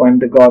period when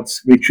the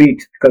gods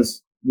retreat,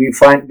 because we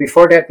find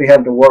before that we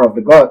have the War of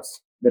the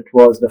Gods, that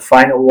was the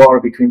final war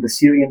between the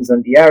Syrians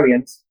and the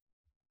Aryans,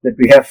 that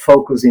we have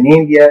focus in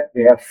India,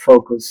 we have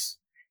focus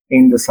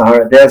in the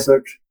Sahara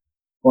Desert,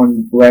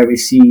 where we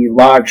see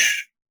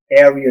large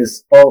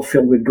areas all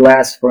filled with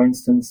glass, for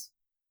instance.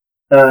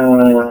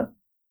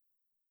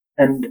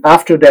 And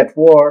after that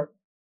war,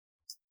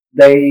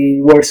 they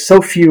were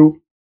so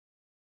few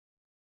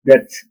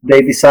that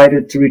they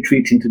decided to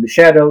retreat into the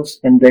shadows,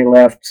 and they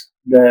left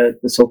the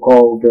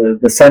so-called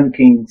the sun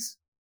kings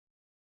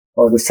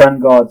or the sun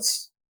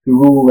gods to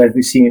rule, as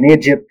we see in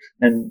Egypt,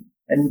 and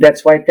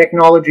that's why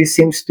technology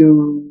seems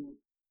to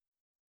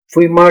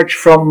emerge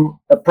from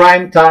a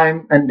prime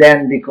time and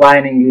then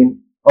declining in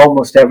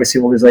almost every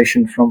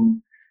civilization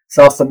from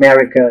South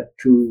America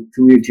to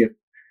Egypt.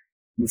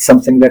 It's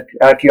something that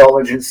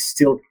archaeologists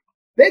still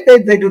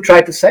they do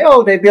try to say,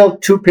 oh, they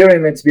built 2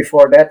 pyramids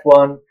before that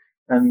one,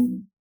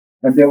 and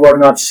they were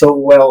not so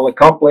well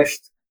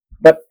accomplished.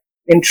 But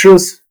in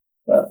truth,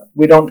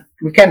 we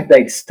can't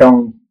date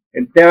stone.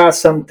 There are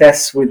some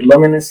tests with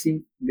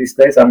luminosity these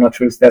days. I'm not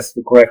sure if that's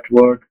the correct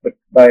word, but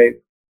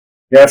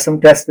there are some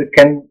tests that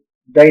can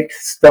date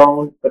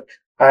stone. But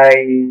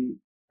I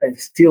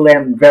still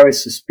am very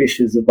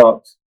suspicious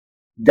about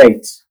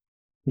dates,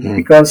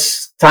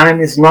 because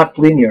time is not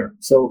linear.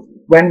 So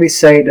when we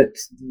say that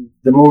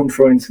the moon,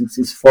 for instance,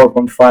 is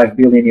 4.5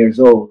 billion years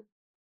old,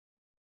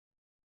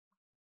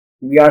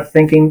 we are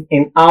thinking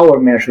in our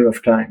measure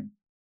of time.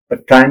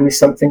 But time is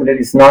something that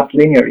is not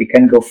linear. It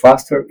can go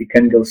faster, it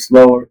can go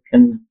slower,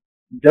 and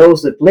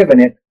those that live in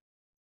it,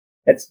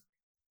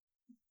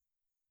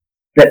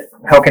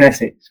 how can I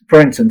say? For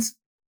instance,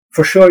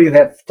 for sure you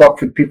have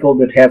talked with people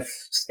that have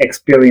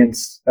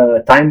experienced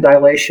time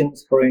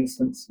dilations, for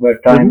instance, where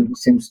time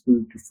seems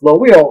to flow.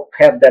 We all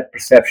have that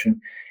perception.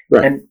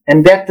 Right.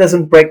 And that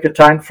doesn't break the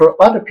time for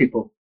other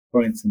people,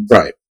 for instance.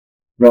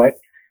 Right?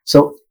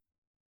 So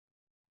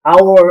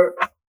our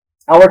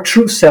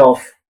true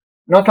self,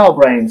 not our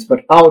brains,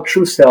 but our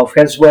true self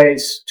has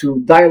ways to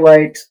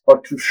dilate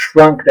or to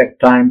shrunk that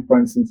time, for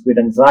instance, with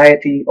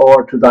anxiety,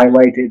 or to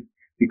dilate it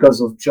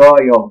because of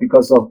joy or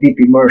because of deep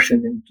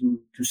immersion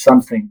into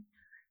something.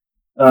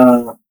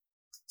 So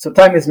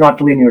time is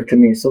not linear to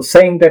me. So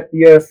saying that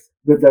the Earth,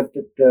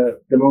 the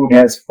moon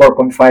has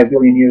 4.5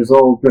 billion years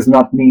old does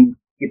not mean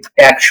it's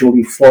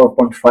actually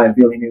 4.5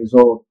 billion years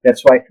old.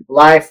 That's why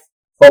life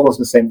follows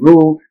the same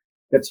rule.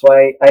 That's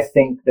why I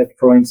think that,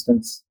 for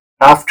instance,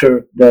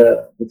 after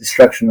the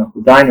destruction of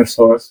the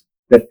dinosaurs,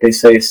 that they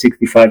say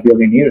 65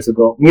 million years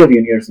ago, there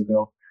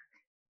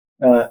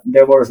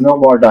was no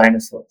more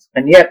dinosaurs.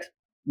 And yet,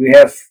 we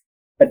have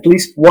at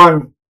least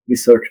one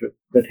researcher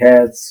that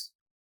has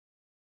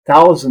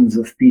thousands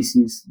of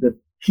species that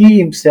he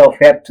himself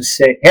had to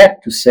say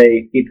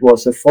it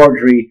was a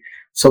forgery,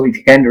 so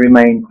it can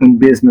remain in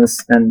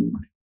business and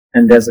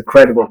as a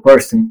credible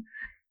person.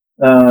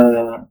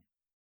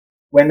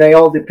 When they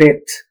all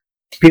depict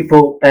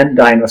people and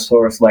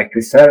dinosaurs, like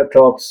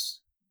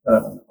Triceratops,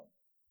 the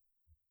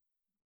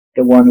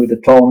one with the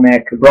tall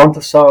neck,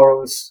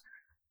 Brontosaurus,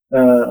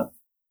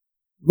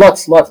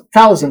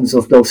 thousands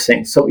of those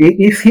things. So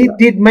if he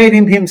did made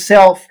him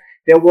himself,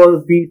 there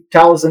will be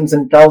thousands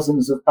and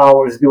thousands of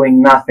hours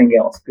doing nothing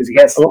else, because he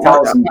has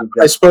thousands of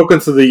them. I've spoken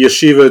to the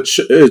yeshiva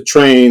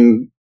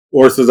trained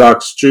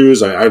Orthodox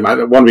Jews. I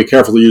want to be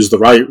careful to use the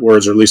right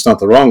words, or at least not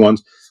the wrong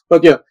ones.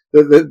 But yeah,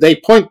 they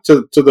point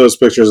to those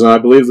pictures, and I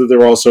believe that there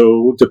were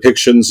also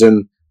depictions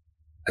in,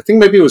 I think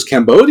maybe it was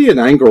Cambodia, and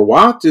Angkor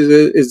Wat.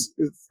 Is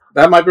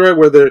that might be right?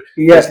 Where there?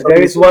 Yes,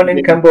 there is one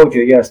in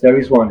Cambodia. Yes, there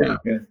is one. Yeah.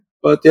 Yeah.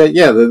 But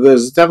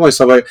there's definitely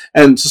stuff like,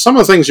 and to some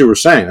of the things you were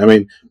saying, I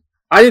mean,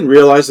 I didn't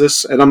realize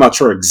this, and I'm not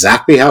sure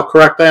exactly how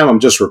correct I am. I'm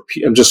just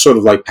sort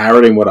of like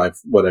parroting what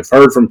I've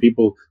heard from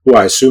people who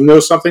I assume know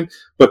something.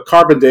 But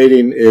carbon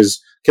dating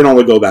can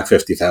only go back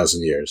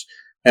 50,000 years,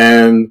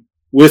 and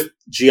with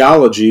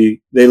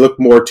geology, they look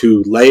more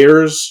to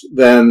layers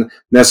than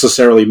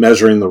necessarily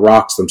measuring the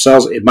rocks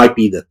themselves. It might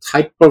be the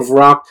type of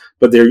rock,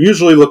 but they're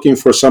usually looking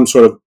for some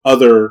sort of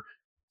other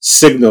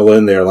signal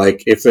in there.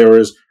 Like if there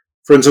was,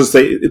 for instance,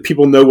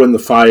 people know when the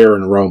fire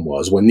in Rome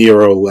was, when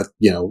Nero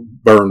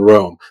burned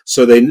Rome.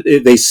 So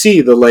they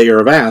see the layer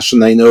of ash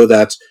and they know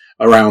that's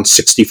around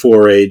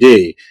 64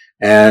 AD.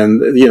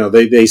 And,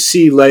 they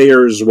see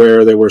layers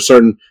where there were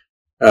certain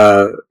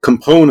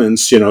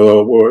components,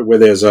 where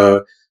there's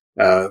a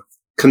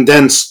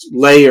condensed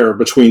layer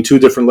between two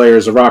different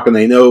layers of rock, and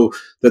they know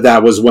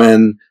that was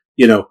when,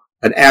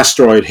 an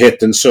asteroid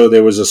hit, and so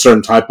there was a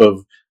certain type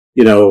of,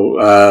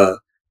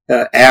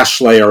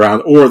 ash layer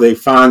around, or they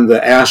find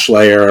the ash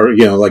layer,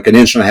 like an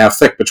inch and a half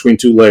thick between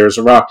two layers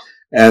of rock,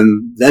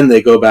 and then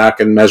they go back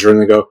and measure and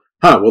they go,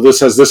 well,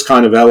 this has this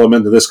kind of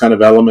element and this kind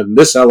of element, and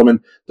this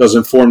element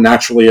doesn't form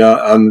naturally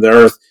on the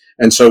Earth,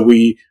 and so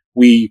we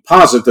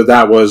posit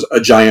that was a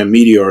giant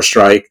meteor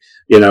strike,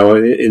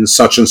 in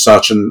such and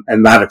such,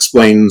 and that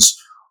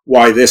explains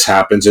why this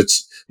happens.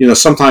 It's,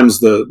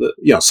 sometimes the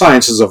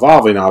science is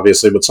evolving,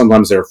 obviously, but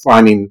sometimes they're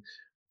finding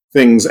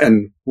things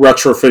and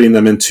retrofitting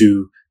them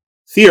into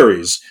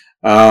theories.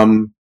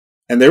 And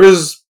there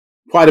is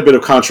quite a bit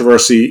of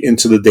controversy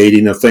into the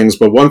dating of things,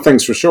 but one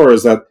thing's for sure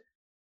is that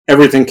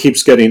everything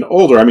keeps getting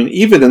older. I mean,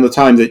 even in the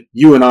time that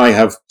you and I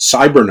have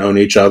cyber known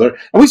each other,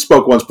 and we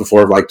spoke once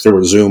before, like through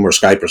a Zoom or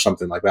Skype or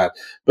something like that,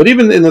 but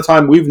even in the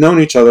time we've known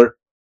each other,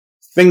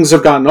 things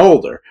have gotten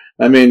older.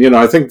 I mean,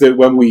 I think that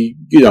when we,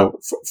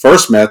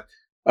 first met,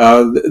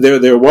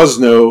 there was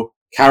no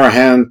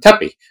Karahan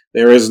Tepe.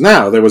 There is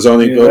now. There was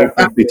only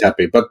Gobekli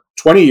Tepe. But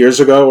 20 years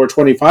ago or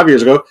 25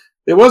 years ago,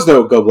 there was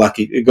no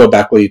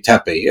Gobekli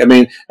Tepe. I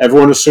mean,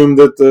 everyone assumed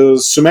that the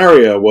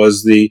Sumeria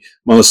was the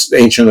most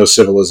ancient of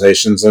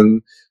civilizations,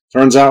 and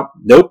turns out,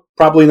 nope,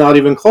 probably not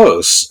even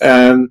close.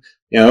 And,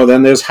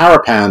 then there's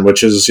Harappan,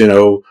 which is,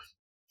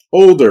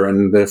 older,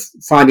 and they're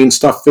finding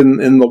stuff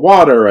in the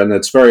water, and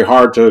it's very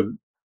hard to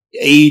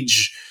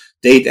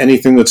date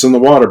anything that's in the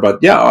water. But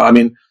yeah, I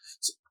mean,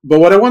 but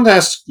what I want to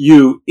ask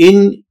you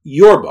in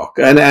your book,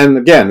 and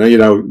again,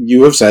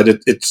 you have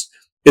said it's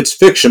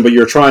fiction, but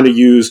you're trying to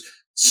use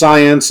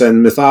science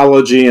and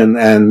mythology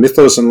and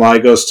mythos and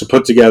logos to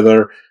put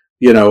together,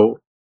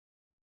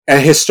 a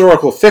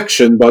historical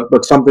fiction,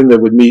 but something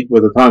that would meet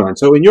with a timeline.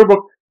 So in your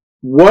book,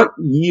 what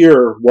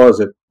year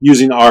was it,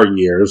 using our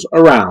years,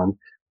 around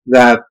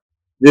that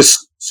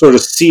this sort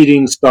of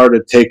seeding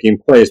started taking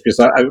place? Because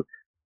I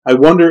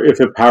wonder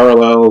if it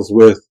parallels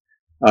with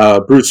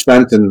Bruce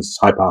Fenton's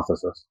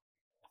hypothesis.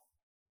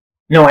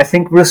 No, I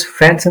think Bruce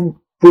Fenton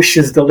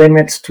pushes the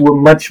limits to a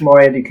much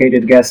more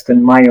educated guess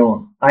than my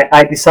own.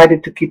 I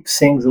decided to keep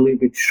things a little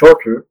bit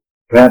shorter,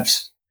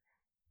 perhaps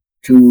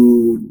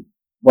to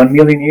 1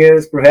 million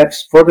years,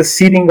 perhaps for the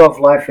seeding of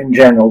life in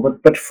general.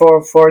 But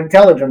for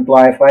intelligent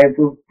life, I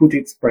will put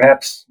it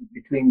perhaps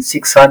between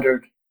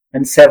 600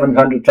 and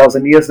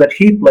 700,000 years that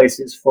he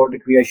places for the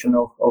creation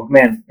of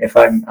man, if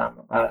I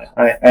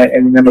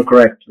remember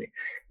correctly.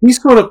 He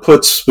sort of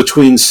puts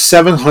between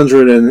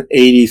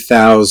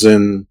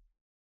 780,000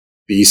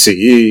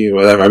 BCE,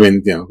 whatever. I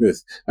mean,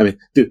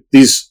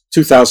 these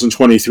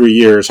 2023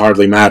 years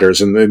hardly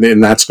matters in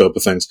that scope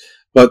of things.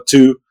 But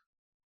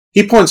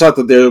he points out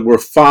that there were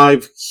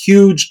 5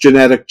 huge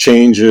genetic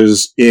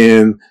changes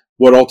in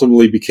what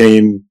ultimately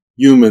became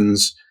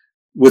humans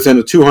within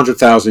a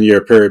 200,000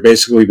 year period,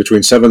 basically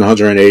between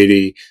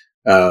 780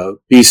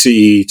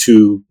 BCE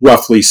to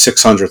roughly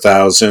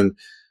 600,000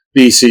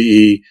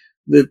 BCE.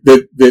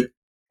 That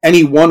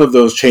any one of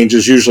those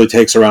changes usually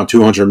takes around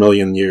 200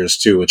 million years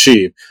to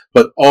achieve,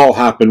 but all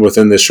happened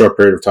within this short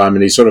period of time.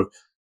 And he sort of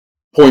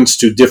points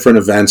to different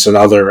events and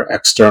other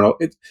external.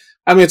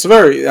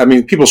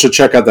 People should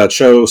check out that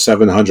show,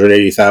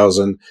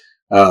 780,000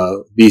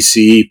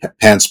 BCE,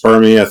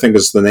 panspermia, I think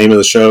is the name of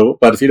the show.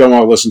 But if you don't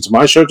want to listen to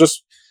my show,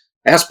 just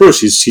ask Bruce.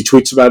 He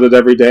tweets about it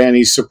every day, and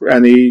he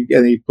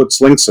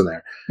puts links in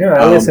there. Yeah,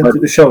 I listened to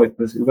the show. It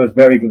was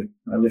very good.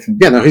 I listened.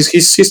 Yeah, no,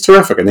 he's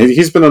terrific, and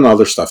he's been on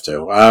other stuff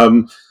too.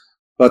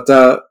 But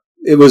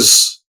it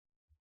was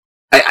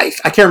I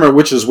can't remember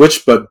which is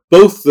which, but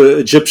both the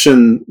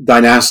Egyptian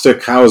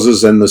dynastic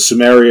houses and the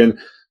Sumerian,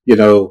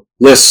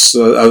 lists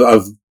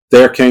of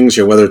their kings,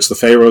 whether it's the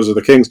pharaohs or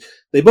the kings,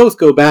 they both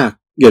go back.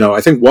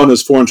 I think one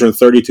is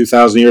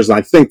 432,000 years, and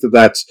I think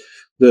that's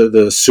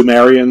the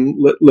Sumerian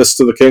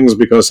list of the kings,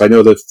 because I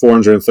know that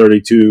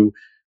 432,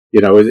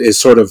 is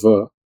sort of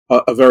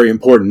a very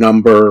important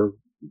number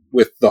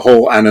with the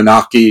whole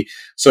Anunnaki.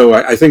 So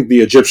I think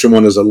the Egyptian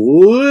one is a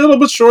little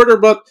bit shorter,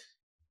 but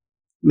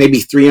maybe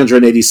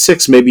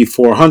 386, maybe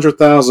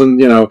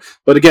 400,000,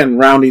 but again,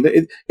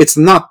 rounding, it's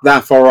not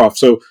that far off.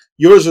 So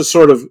yours is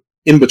sort of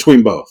in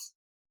between both.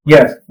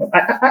 Yes.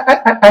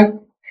 I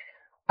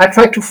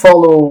try to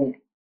follow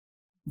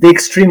the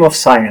extreme of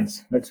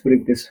science, let's put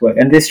it this way.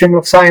 And the extreme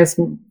of science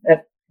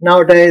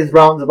nowadays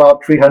rounds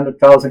about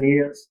 300,000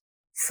 years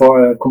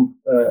for a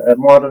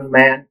modern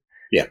man.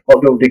 Yeah.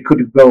 Although they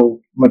could go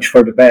much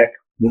further back.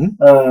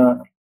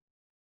 Mm-hmm.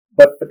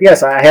 But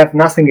yes, I have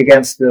nothing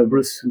against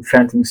Bruce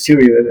Fenton's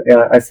theory.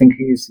 I think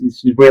he's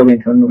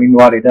brilliant in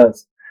what he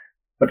does.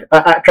 But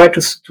I try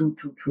to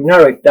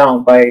narrow it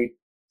down by,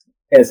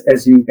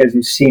 as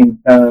you've seen,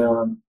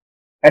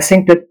 I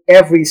think that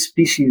every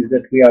species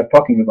that we are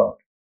talking about,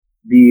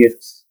 be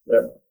it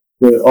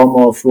the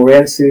Homo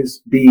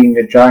florensis, being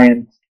a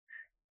giant,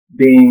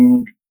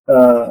 being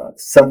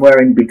somewhere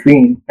in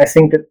between, I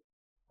think that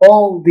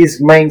all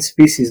these main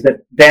species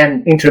that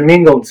then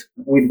intermingled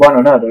with one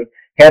another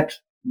had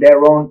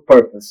their own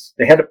purpose.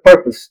 They had a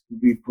purpose to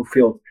be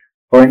fulfilled.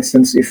 For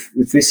instance, if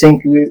we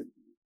think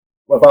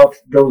about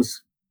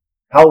those,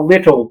 how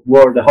little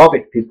were the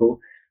Hobbit people,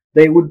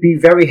 they would be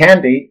very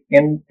handy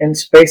in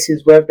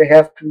spaces where they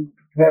have to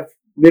have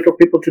little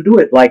people to do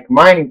it, like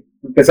mining.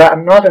 Because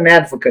I'm not an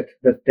advocate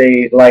that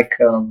they like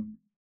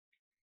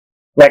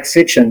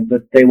Sitchin,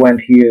 that they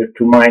went here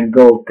to mine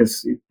gold,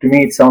 because to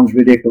me it sounds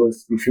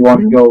ridiculous. If you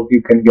want gold,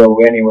 you can go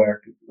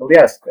anywhere. Well,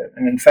 yes,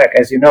 and in fact,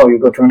 as you know, you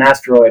go to an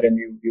asteroid and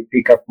you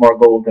pick up more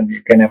gold than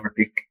you can ever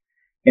pick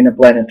in a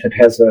planet that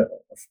has a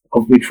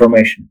complete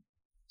formation.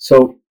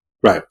 So,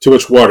 right, too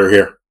much water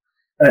here.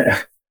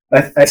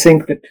 I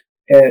think that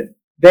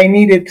they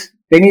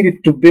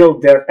needed to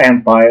build their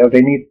empire.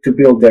 They need to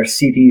build their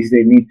cities.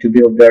 They need to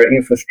build their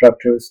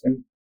infrastructures,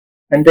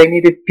 and they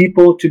needed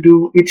people to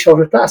do each of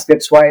the tasks.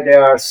 That's why they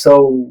are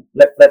so.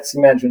 Let's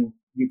imagine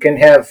you can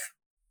have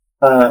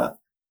an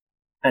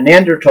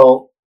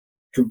Neanderthal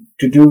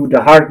to do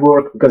the hard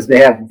work because they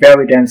have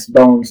very dense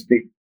bones.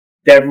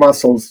 Their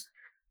muscles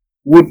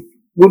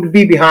would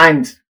be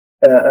behind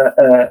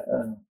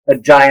a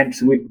giant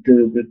with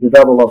the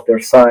double of their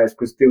size,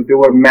 because they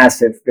were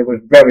massive. They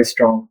were very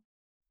strong.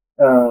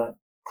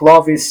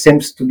 Clovis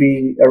seems to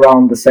be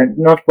around the same.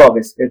 Not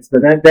Clovis. It's the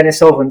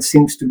Denisovans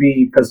seems to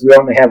be, because we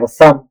only have a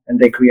thumb, and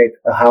they create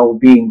a whole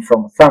being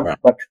from a thumb. Right.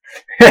 But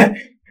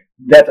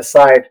that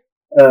aside,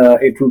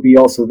 it will be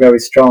also very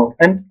strong.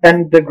 And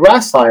the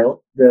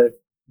gracile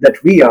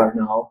that we are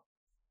now,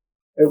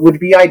 it would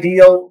be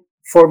ideal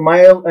for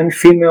male and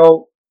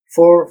female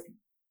for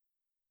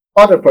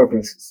other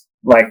purposes,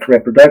 like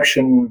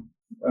reproduction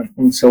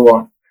and so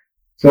on.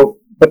 So,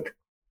 but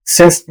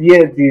since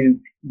the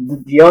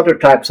other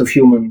types of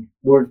human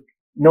were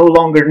no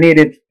longer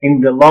needed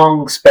in the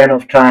long span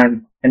of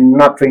time, and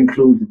not to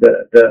include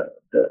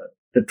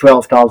the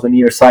 12,000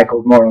 year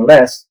cycle, more or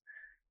less,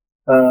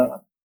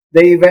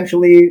 they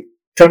eventually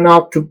turn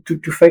out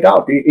to fade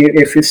out.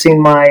 If you've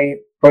seen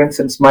for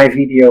instance, my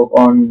video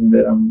on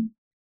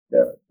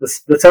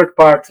the third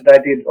part that I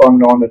did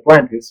on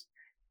Atlantis,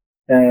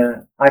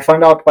 I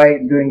found out by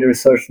doing the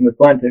research on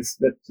Atlantis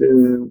that,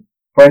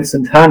 for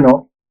instance,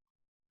 Hanno,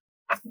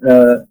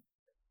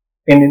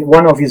 in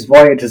one of his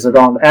voyages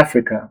around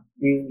Africa,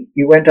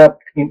 he went up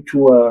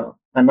into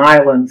an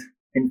island,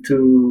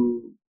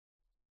 into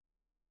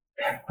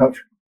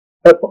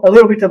a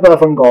little bit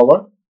above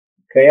Angola.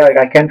 Okay,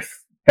 I can't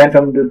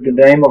fathom the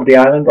name of the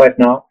island right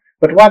now.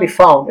 But what he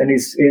found, and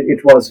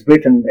it was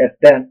written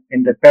then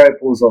in the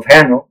Periples of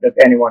Hanno, that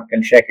anyone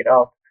can check it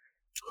out.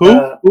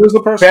 Who is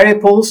the person?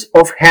 Periples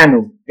of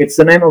Hanno. It's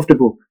the name of the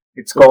book.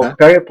 It's called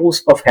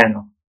Periples of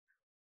Hanno.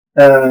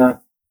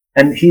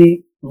 And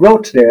he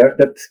wrote there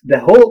that the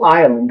whole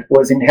island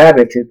was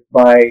inhabited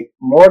by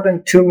more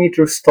than 2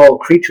 meters tall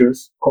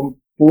creatures,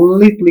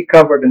 completely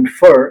covered in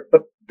fur,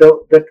 but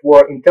that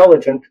were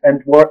intelligent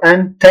and were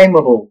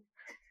untamable.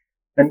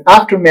 And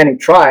after many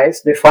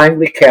tries, they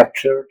finally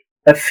captured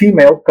a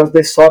female, because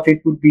they thought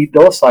it would be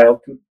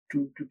docile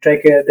to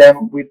take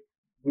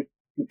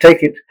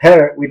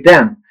her with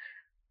them.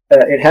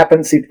 It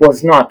happens it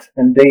was not,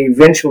 and they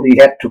eventually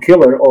had to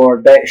kill her,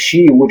 or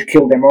she would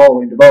kill them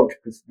all in the boat,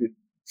 because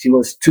she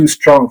was too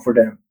strong for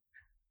them.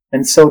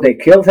 And so they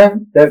killed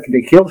him.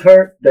 They killed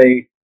her.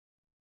 They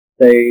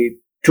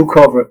took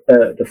over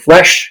the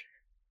flesh,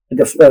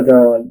 the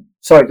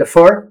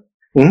fur,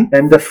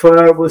 and the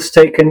fur was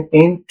taken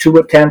into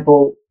a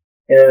temple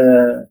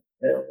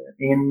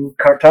in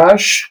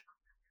Carthage,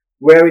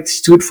 where it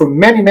stood for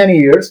many, many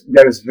years.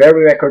 There's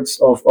very records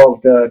of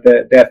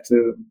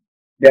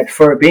that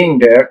fur being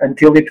there,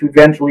 until it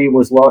eventually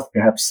was lost,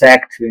 perhaps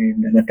sacked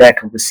in an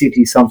attack of the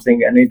city,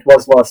 something, and it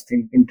was lost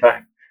in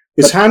time.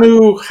 Is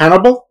Hanno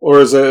Hannibal, or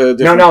is it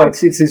different? No,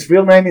 it's his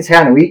real name is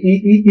Hanno.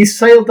 He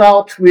sailed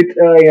out with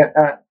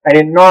an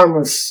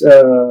enormous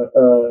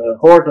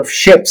horde of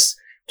ships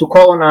to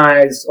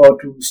colonize or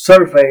to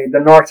survey the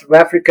north of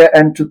Africa,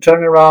 and to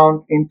turn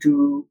around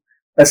into,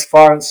 as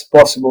far as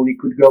possible, he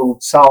could go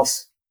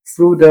south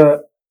through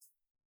the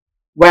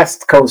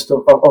west coast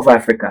of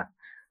Africa.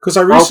 Because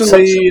I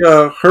recently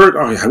heard,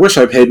 I wish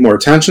I paid more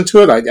attention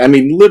to it. I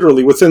mean,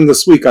 literally within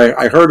this week,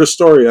 I heard a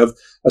story of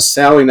a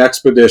sailing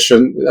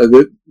expedition,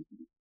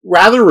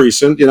 rather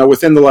recent,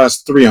 within the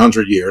last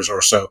 300 years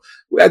or so.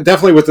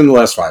 Definitely within the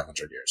last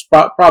 500 years.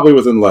 Probably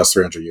within the last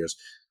 300 years.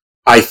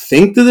 I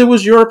think that it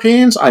was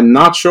Europeans. I'm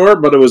not sure,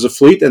 but it was a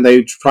fleet, and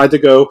they tried to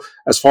go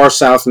as far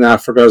south in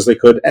Africa as they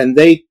could. And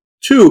they,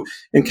 too,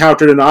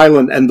 encountered an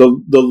island, and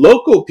the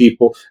local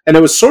people, and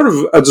it was sort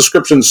of a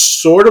description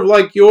sort of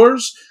like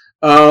yours,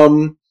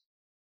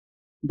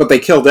 but they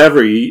killed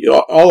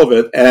all of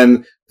it,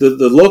 and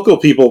the local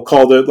people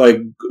called it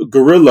like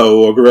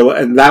gorilla,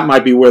 and that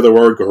might be where the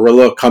word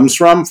gorilla comes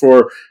from,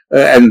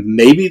 and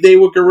maybe they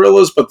were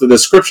gorillas, but the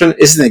description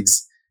isn't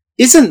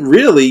isn't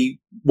really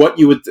what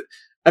you would.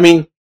 I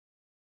mean,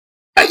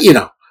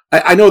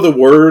 I know the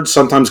words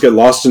sometimes get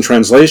lost in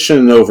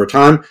translation over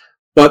time,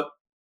 but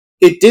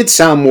it did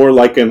sound more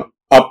like an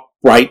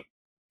upright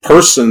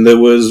person that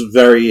was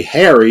very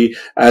hairy,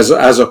 as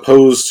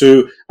opposed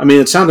to. I mean,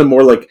 it sounded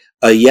more like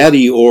a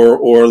yeti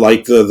or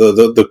like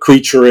the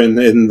creature in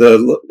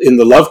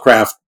the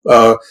Lovecraft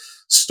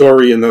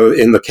story in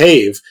the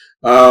cave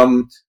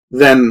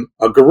than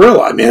a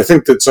gorilla. I mean, I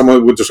think that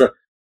someone would describe,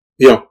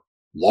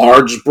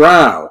 large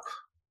brow,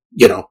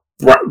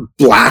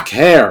 black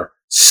hair,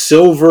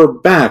 silver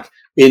back,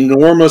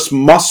 enormous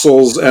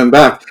muscles and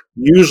back,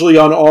 usually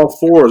on all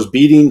fours,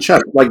 beating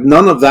chest. Like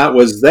none of that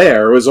was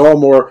there. It was all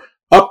more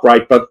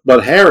upright,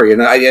 but hairy.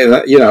 And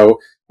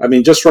I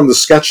mean, just from the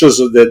sketches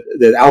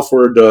that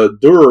Alfred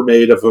Durer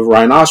made of a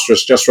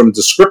rhinoceros, just from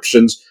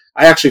descriptions,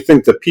 I actually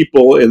think that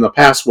people in the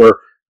past were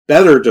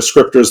better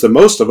descriptors than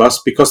most of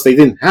us because they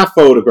didn't have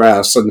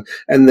photographs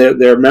and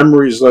their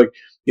memories. Like,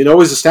 it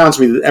always astounds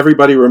me that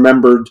everybody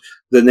remembered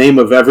the name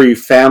of every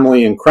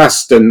family and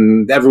crest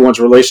and everyone's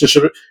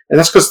relationship, and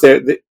that's because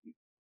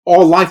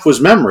all life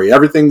was memory.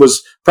 Everything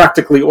was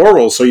practically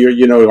oral, so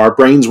our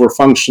brains were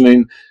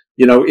functioning,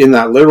 in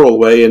that literal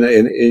way and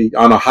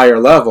on a higher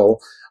level,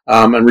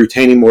 and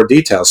retaining more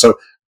detail. So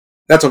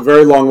that's a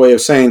very long way of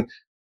saying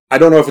I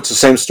don't know if it's the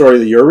same story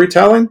that you're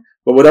retelling,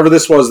 but whatever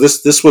this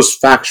was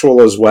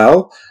factual as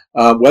well.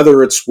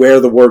 Whether it's where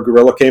the word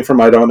gorilla came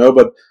from, I don't know,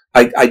 but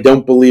I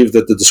don't believe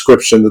that the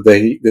description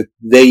that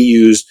they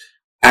used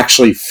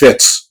actually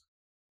fits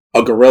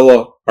a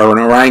gorilla or an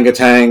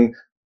orangutan.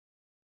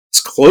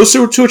 It's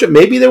closer to it.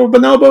 Maybe they were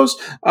bonobos,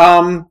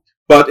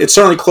 but it's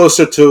certainly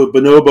closer to a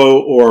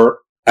bonobo or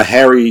a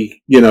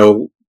hairy,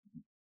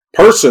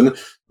 person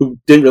who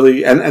didn't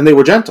really, and they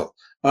were gentle.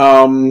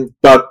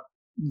 But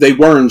they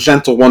weren't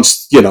gentle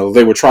once,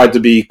 they were tried to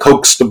be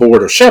coaxed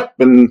aboard a ship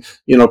and,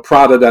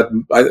 prodded at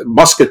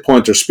musket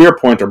point or spear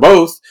point or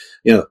both.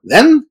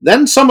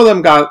 Then some of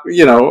them got,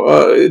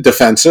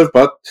 defensive,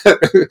 but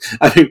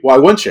I mean, why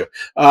wouldn't you?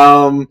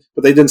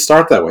 But they didn't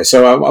start that way.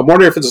 So I'm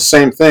wondering if it's the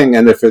same thing,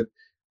 and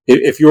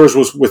if yours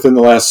was within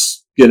the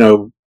last,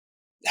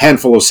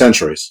 handful of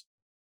centuries.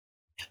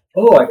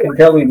 Oh, I can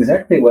tell you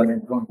exactly when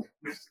it went.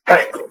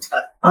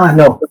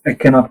 No, I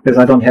cannot because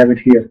I don't have it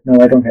here.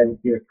 No, I don't have it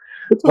here.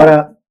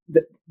 But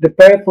the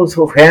Pericles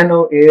of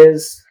Hanu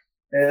is.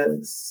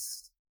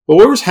 Well,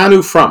 where was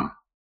Hanu from?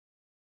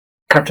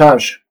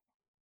 Carthage.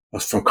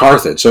 From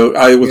Carthage. So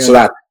so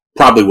that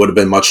probably would have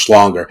been much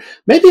longer.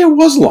 Maybe it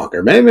was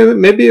longer.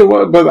 Maybe it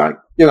was. But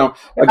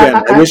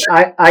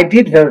I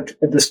did hear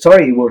the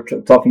story you were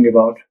talking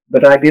about,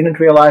 but I didn't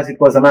realize it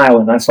was an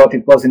island. I thought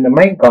it was in the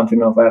main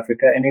continent of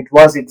Africa, and it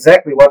was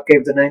exactly what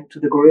gave the name to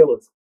the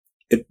gorillas.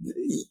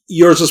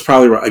 Yours is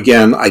probably right.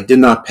 Again, I did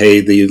not pay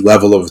the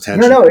level of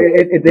attention. No,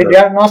 they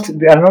are not.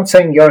 I'm not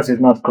saying yours is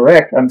not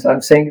correct. I'm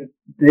saying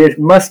there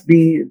must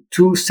be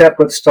two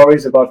separate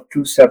stories about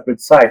two separate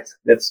sites.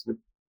 That's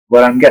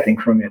what I'm getting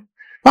from it.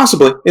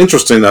 Possibly.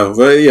 Interesting, though.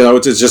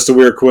 It's just a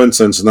weird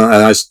coincidence. And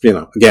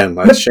again,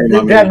 that's shame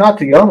on me. They're not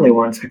the only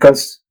ones,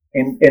 because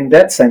in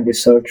that same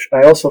research,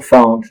 I also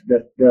found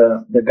that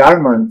the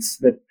Garmants,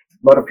 that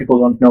a lot of people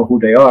don't know who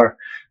they are,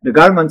 the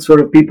Garmants were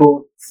the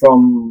people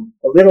from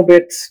a little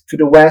bit to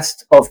the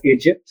west of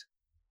Egypt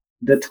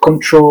that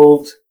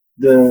controlled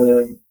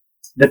the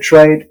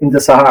trade in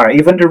the Sahara.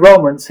 Even the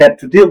Romans had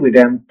to deal with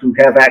them to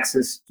have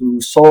access to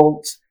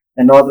salt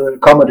and other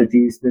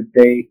commodities that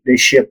they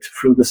shipped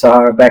through the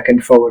Sahara back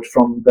and forward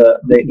from the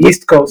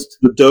east coast.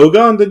 The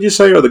Dogon, did you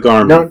say, or the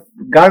Garmant? No,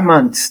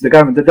 Garmants. The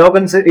Garmant. The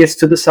Dogon is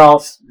to the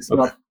south. It's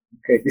not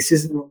okay. This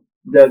is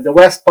the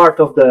west part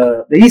of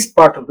the east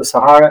part of the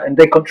Sahara, and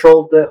they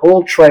controlled the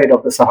whole trade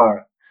of the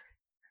Sahara.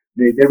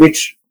 They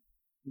reached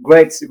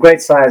great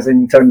size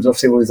in terms of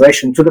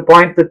civilization, to the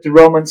point that the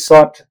Romans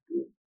thought,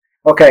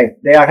 okay,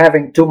 they are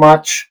having too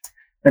much,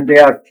 and they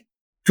are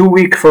too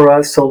weak for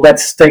us, so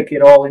let's take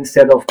it all.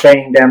 Instead of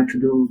paying them to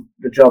do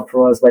the job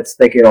for us, let's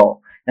take it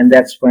all. And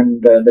that's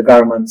when the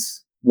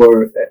Garmants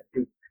were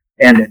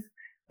ended.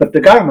 But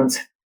the Garmants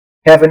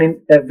have a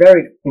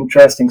very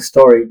interesting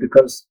story,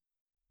 because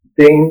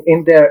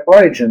in their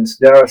origins,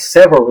 there are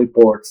several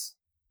reports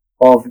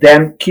of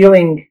them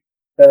killing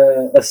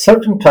a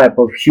certain type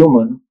of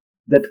human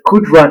that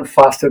could run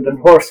faster than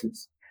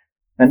horses.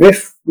 And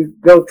if we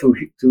go to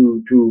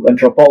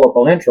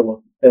anthropology,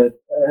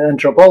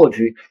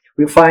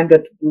 we find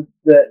that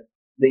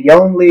the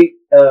only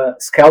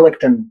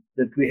skeleton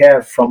that we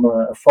have from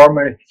a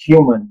former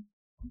human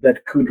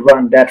that could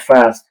run that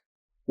fast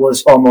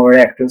was Homo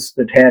erectus,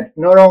 that had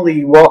not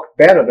only walked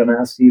better than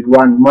us, he'd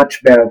run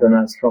much better than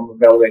us from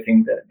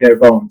evaluating their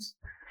bones.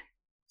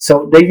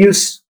 So they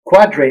use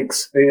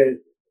quadrics,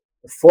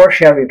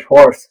 4-chariot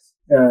horse,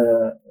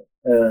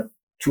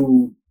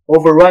 to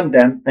overrun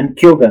them and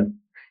kill them.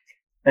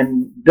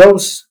 And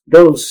those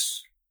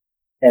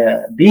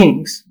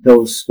beings,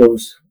 those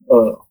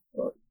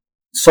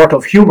sort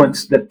of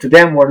humans that to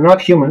them were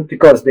not human,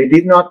 because they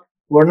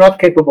were not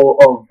capable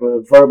of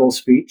verbal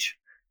speech.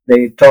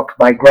 They talk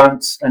by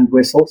grunts and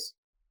whistles.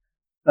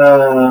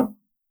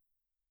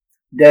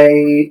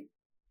 They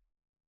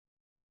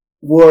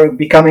were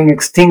becoming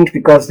extinct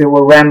because they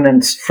were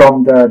remnants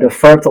from the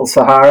fertile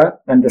Sahara,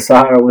 and the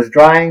Sahara was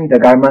drying. The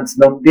garments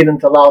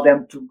didn't allow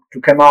them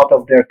to come out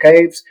of their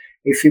caves.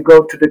 If you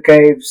go to the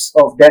caves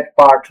of that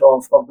part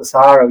of the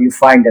Sahara, you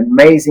find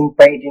amazing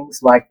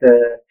paintings like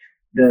the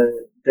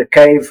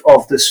cave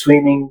of the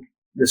swimming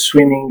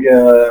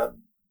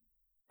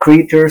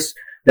creatures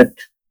that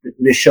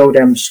they show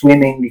them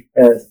swimming.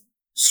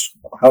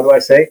 How do I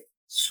say?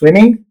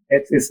 Swimming?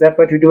 Is that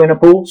what you do in a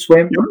pool?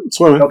 Swim? Yeah,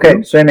 swimming. Okay,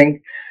 Yeah.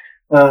 swimming.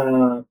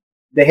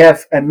 They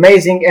have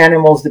amazing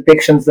animals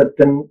depictions that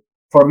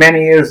for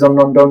many years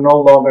don't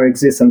no longer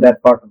exist in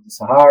that part of the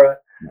Sahara.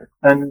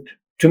 And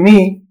to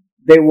me,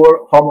 they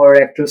were Homo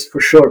erectus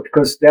for sure,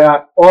 because there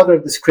are other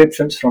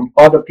descriptions from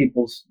other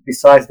peoples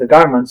besides the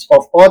garments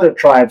of other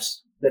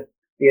tribes that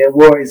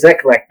were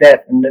exactly like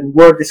that, and then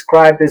were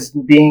described as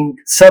being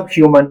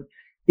subhuman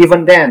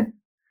even then,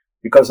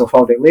 because of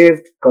how they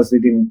lived, because they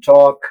didn't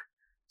talk.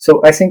 So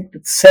I think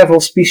that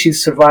several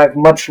species survive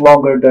much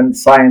longer than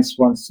science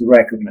wants to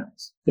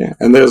recognize. Yeah,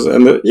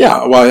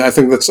 well, I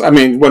think that's, I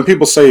mean, when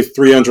people say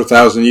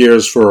 300,000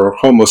 years for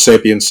Homo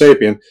sapiens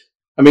sapien,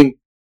 I mean,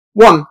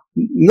 one,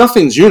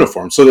 nothing's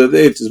uniform. So that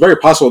it's very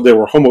possible there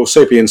were Homo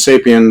sapiens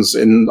sapiens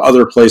in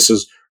other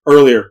places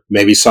earlier.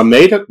 Maybe some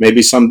made it,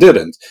 maybe some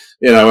didn't,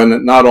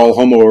 and not all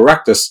Homo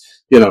erectus,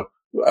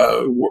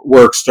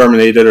 were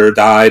exterminated or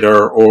died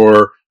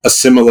or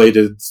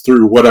assimilated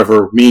through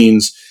whatever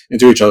means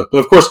into each other. But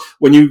of course,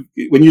 when you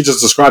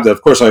just described that,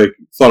 of course, I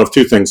thought of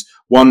two things: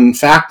 one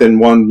fact and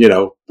one,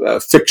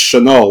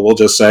 fictional, we'll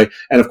just say.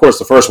 And of course,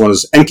 the first one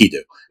is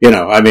Enkidu.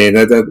 I mean,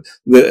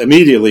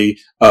 immediately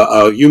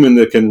a human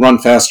that can run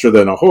faster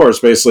than a horse,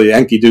 basically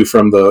Enkidu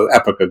from the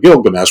Epic of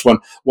Gilgamesh.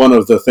 One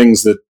of the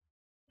things that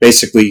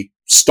basically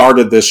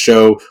started this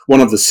show,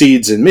 one of the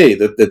seeds in me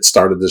that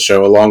started this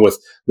show, along with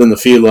the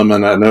Nephilim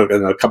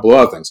and a couple of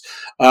other things.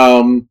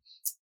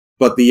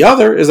 But the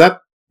other is that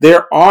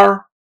there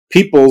are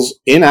peoples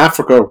in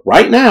Africa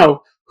right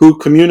now who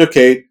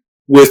communicate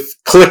with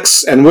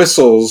clicks and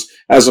whistles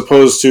as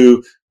opposed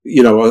to,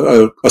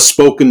 a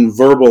spoken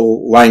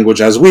verbal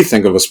language as we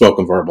think of a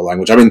spoken verbal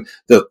language. I mean,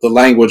 the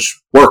language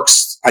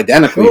works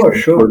identically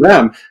for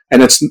them.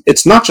 And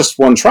it's not just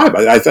one tribe.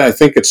 I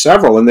think it's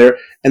several, and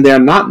they're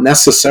not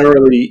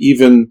necessarily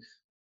even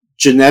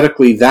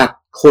genetically that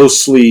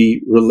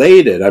closely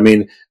related. I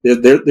mean,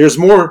 there's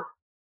more.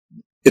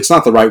 It's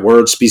not the right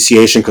word,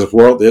 speciation, because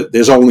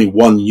there's only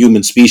one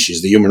human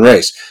species, the human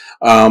race.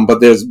 But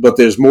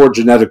there's more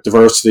genetic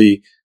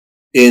diversity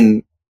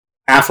in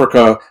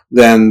Africa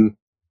than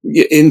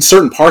in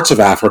certain parts of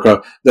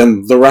Africa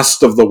than the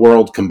rest of the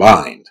world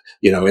combined,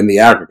 in the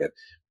aggregate.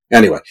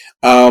 Anyway,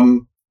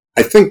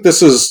 I think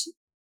this is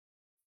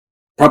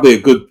probably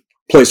a good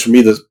place for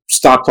me to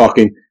stop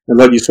talking and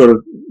let you sort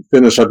of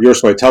finish up your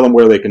story. Tell them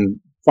where they can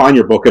find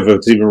your book if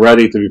it's even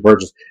ready to be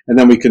purchased, and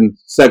then we can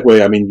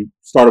segue. I mean, you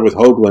started with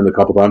Hoagland a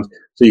couple times,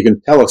 so you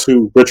can tell us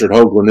who Richard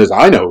Hoagland is.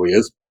 I know who he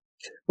is,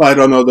 but I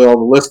don't know that all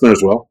the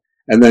listeners will.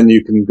 And then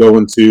you can go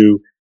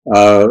into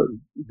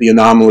the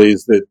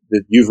anomalies that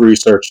you've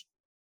researched.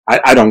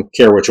 I don't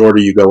care which order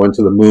you go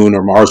into, the moon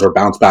or Mars, or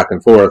bounce back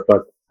and forth,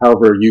 but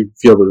however you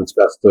feel that it's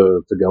best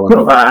to go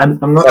into. Well,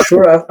 I'm not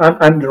sure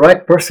I'm the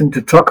right person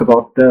to talk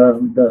about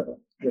the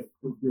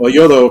well,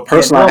 you're the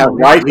person I have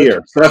right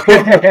here.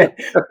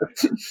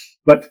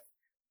 But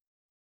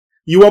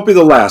you won't be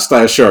the last,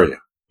 I assure you.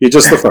 You're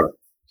just the first.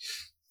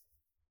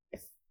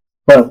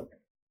 Well,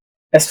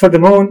 as for the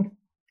moon,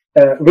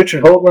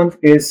 Richard Hoagland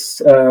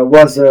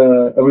was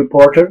a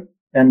reporter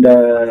and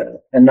a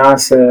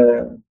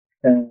NASA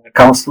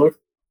counselor.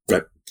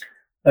 Right.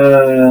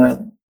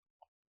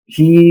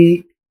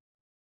 He,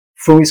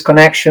 through his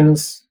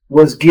connections,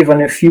 was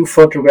given a few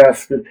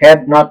photographs that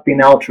had not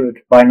been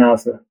altered by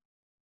NASA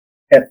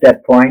at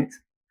that point,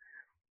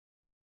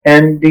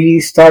 and he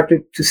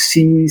started to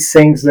see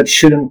things that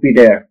shouldn't be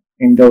there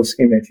in those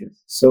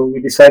images. So we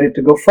decided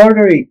to go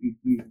further. He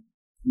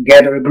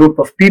gathered a group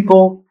of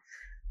people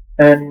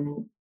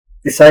and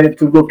decided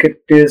to look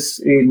at this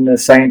in a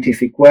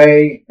scientific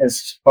way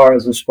as far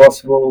as was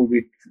possible,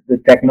 with the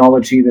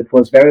technology that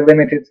was very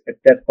limited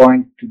at that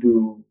point to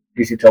do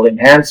digital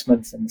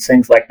enhancements and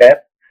things like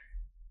that.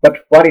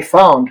 But what he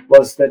found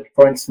was that,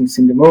 for instance,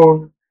 in the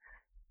moon,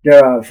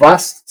 there are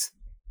vast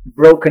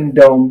broken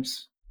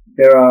domes.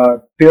 There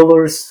are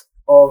pillars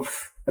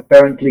of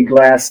apparently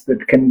glass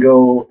that can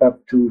go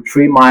up to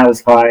 3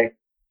 miles high.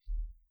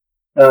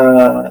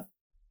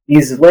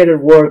 His later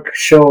work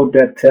showed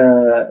that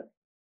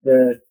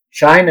the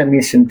China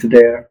mission to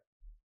there.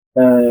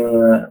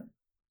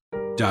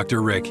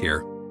 Dr. Rick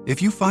here.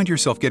 If you find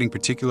yourself getting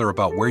particular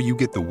about where you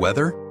get the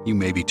weather, you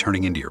may be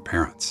turning into your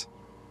parents.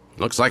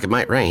 Looks like it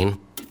might rain.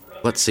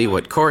 Let's see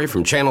what Corey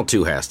from Channel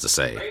 2 has to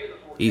say.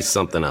 He's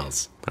something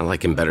else. I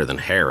like him better than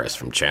Harris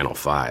from Channel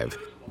 5.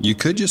 You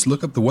could just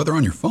look up the weather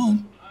on your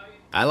phone.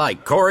 I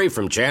like Corey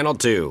from Channel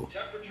 2.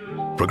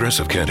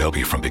 Progressive can't help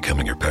you from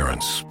becoming your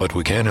parents, but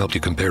we can help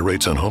you compare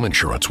rates on home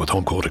insurance with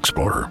Home Quote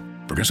Explorer.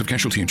 Progressive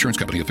Casualty Insurance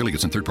Company,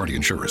 affiliates, and third-party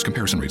insurers.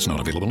 Comparison rates not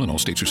available in all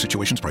states or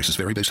situations. Prices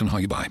vary based on how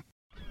you buy.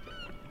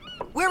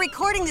 We're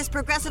recording this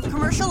Progressive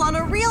commercial on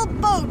a real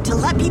boat to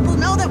let people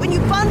know that when you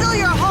bundle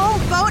your home,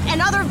 boat,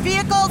 and other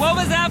vehicles... What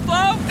was that,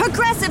 Flo?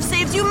 Progressive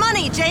saves you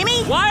money,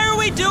 Jamie. Why are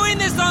we doing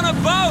this on a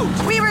boat?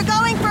 We were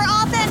going for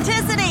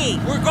authenticity.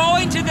 We're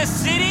going to the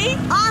city?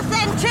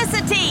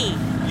 Authenticity.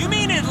 You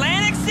mean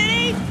Atlantic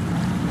City?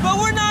 But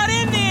we're not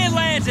in the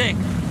Atlantic.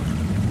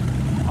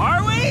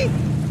 Are we?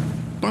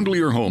 Bundle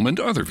your home and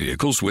other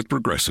vehicles with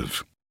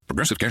Progressive.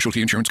 Progressive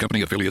Casualty Insurance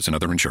Company, affiliates, and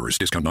other insurers.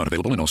 Discount not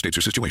available in all states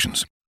or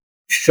situations.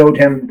 Showed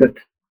him that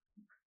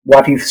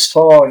what he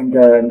saw in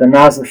the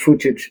NASA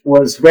footage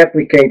was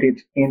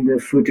replicated in the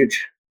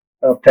footage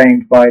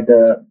obtained by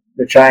the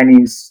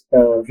Chinese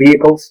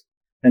vehicles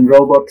and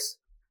robots.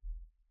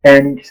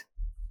 And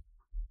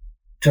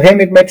to him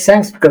it makes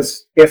sense,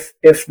 because if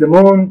the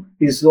moon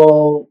is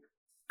all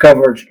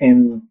covered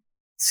in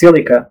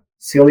silica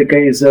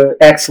is an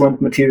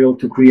excellent material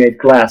to create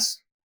glass.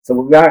 So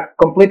we are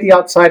completely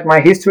outside my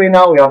history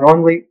now. We are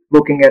only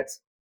looking at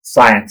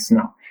science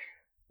now.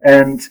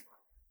 And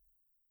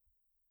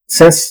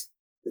since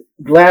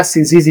glass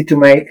is easy to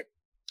make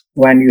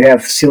when you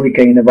have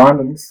silica in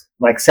abundance,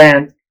 like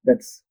sand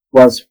that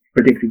was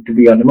predicted to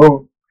be on the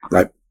moon,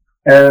 right?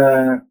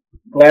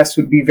 Glass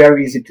would be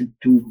very easy to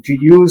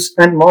use,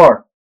 and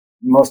more.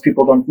 Most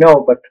people don't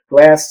know, but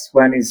glass,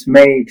 when it's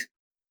made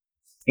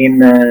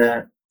in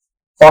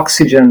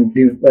oxygen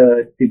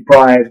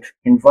deprived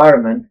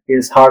environment,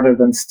 is harder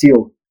than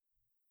steel.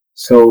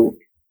 So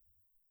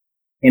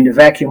in the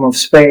vacuum of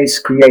space,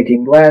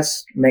 creating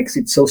glass makes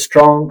it so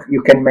strong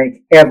you can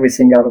make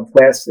everything out of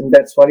glass, and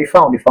that's what he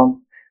found. He found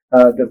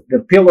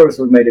the pillars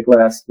were made of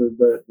glass,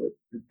 the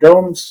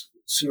domes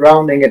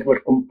surrounding it were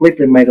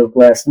completely made of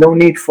glass. No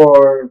need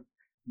for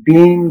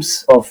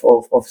beams of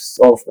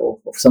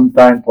some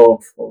type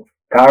of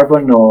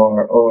carbon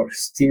or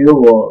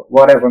steel or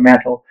whatever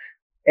metal.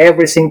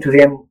 Everything to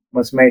him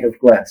was made of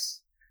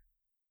glass.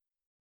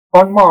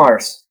 On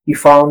Mars, he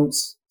found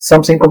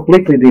something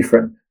completely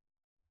different.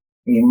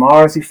 In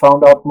Mars, he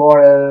found out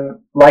more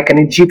like an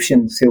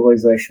Egyptian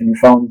civilization. He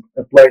found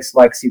a place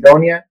like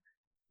Sidonia,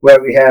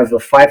 where we have a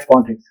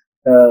 5-pointed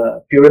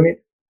pyramid.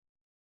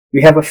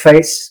 We have a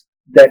face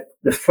that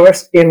the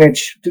first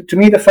image, to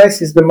me, the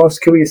face is the most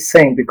curious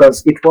thing,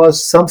 because it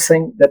was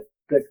something that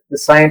the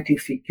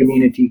scientific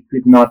community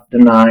could not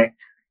deny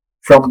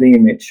from the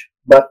image.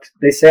 But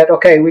they said,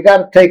 okay, we got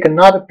to take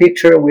another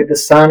picture with the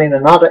sun in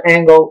another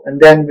angle, and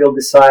then we'll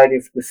decide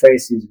if the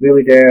face is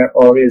really there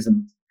or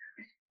isn't.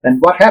 And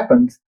what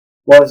happened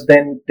was,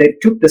 then they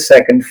took the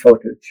second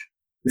image,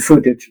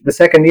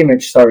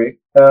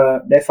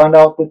 they found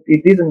out that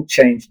it didn't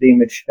change the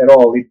image at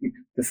all.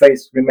 The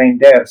face remained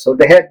there. So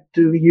they had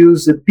to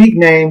use a big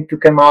name to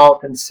come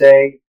out and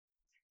say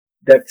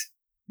that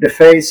the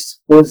face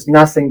was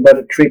nothing but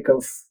a trick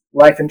of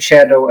light and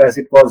shadow, as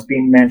it was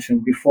being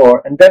mentioned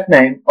before. And that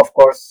name, of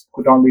course,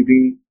 could only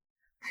be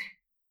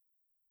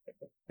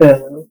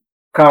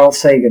Carl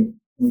Sagan.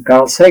 And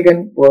Carl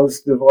Sagan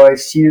was the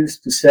voice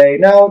used to say,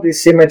 no,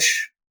 this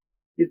image,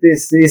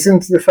 this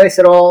isn't the face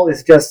at all,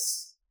 it's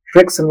just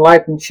tricks and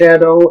light and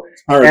shadow.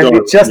 And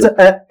it's just,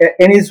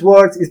 in his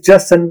words, it's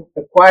just a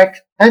quite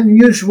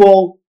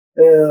unusual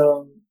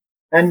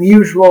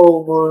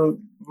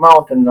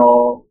mountain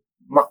or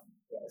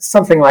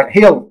something like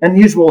hill,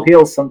 unusual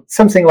hill,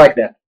 something like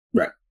that.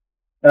 Right.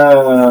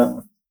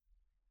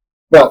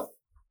 Well,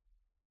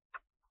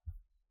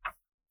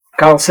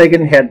 Carl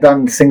Sagan had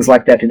done things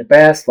like that in the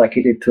past, like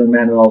he did to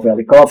Immanuel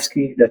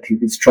Velikovsky, that he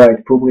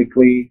destroyed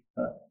publicly.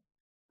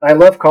 I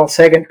love Carl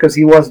Sagan because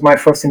he was my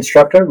first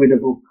instructor with the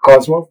book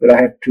Cosmos, that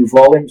I had 2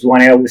 volumes,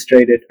 one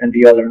illustrated and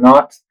the other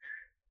not.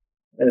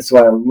 That's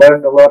why I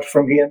learned a lot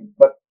from him,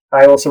 but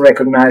I also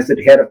recognized that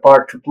he had a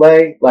part to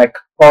play, like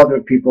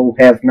other people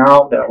have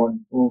now. That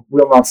one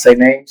will not say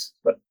names,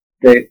 but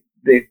the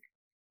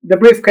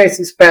briefcase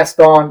is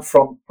passed on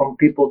from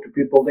people to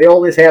people. They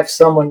always have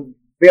someone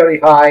very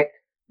high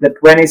that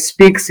when he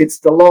speaks, it's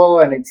the law,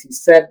 and he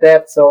said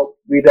that, so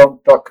we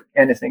don't talk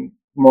anything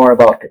more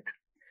about it.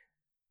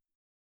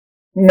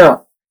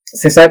 No,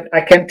 since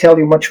I can't tell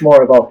you much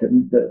more about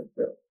the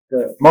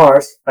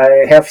Mars,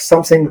 I have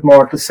something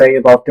more to say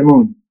about the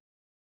moon.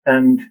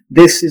 And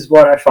this is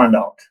what I found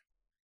out.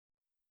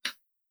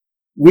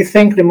 We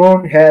think the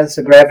moon has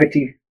a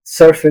gravity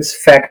surface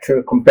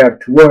factor compared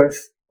to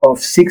Earth of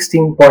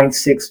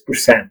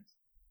 16.6%.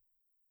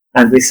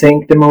 And we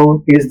think the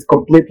moon is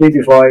completely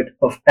devoid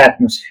of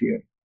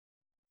atmosphere.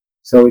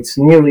 So it's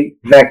nearly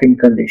vacuum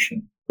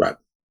condition. Right.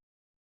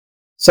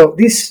 So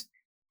this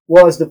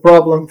was the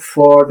problem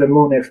for the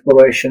moon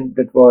exploration.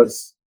 That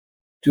was,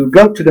 to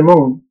go to the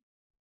moon,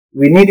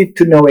 we needed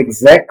to know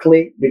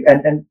exactly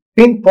and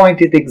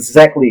pinpoint it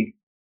exactly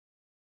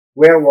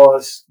where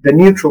was the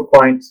neutral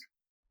point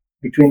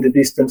between the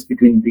distance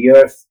between the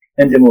Earth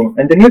and the moon.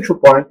 And the neutral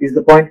point is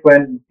the point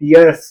when the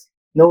Earth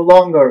no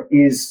longer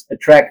is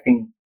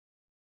attracting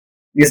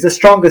is the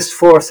strongest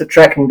force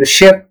attracting the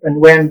ship,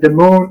 and when the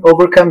moon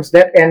overcomes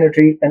that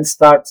energy and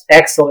starts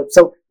accelerating,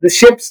 so the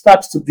ship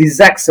starts to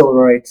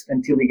decelerate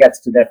until it gets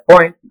to that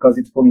point because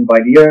it's pulling by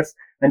the Earth,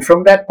 and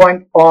from that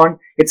point on,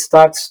 it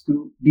starts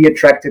to be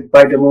attracted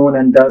by the moon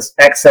and thus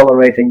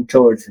accelerating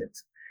towards it.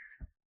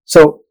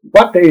 So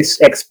what they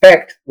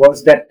expect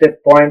was that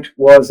point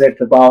was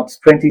at about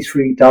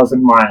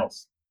 23,000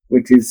 miles,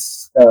 which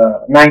is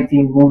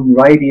 19 moon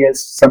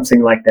radius,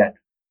 something like that.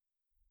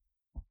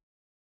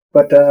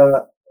 But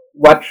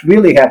what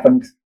really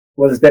happened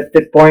was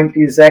that point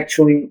is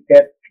actually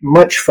at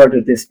much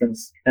further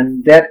distance,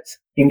 and that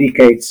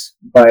indicates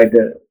by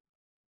the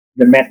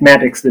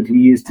mathematics that we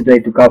use today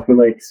to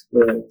calculate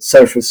the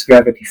surface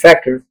gravity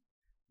factor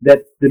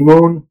that the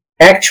moon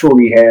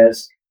actually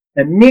has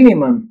a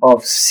minimum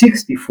of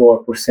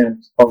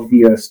 64% of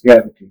the Earth's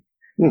gravity.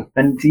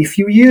 And if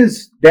you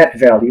use that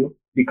value,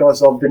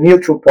 because of the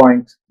neutral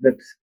point that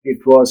it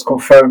was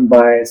confirmed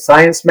by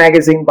Science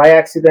magazine by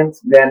accident,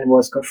 then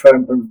was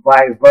confirmed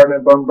by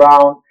Werner von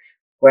Braun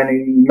when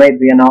he made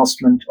the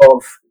announcement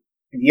of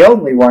the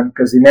only one,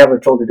 because he never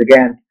told it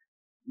again,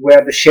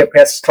 where the ship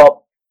has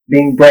stopped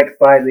being braked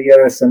by the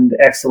Earth and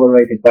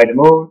accelerated by the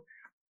moon.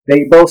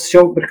 They both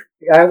show, but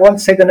I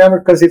won't say the number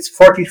because it's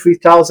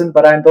 43,000,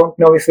 but I don't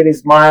know if it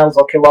is miles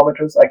or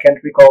kilometers. I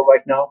can't recall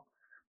right now.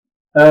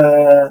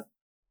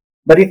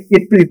 But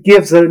it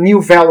gives a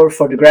new value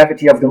for the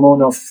gravity of the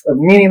moon of a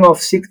minimum of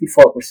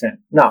 64%.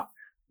 Now,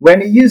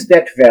 when you use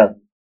that value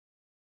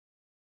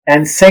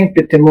and think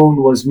that the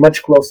moon was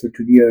much closer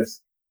to the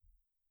Earth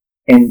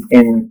in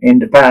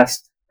the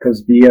past,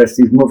 because the Earth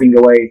is moving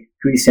away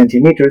 3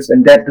 centimeters,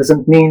 and that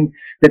doesn't mean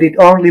that it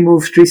only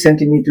moves 3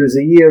 centimeters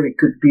a year. It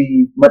could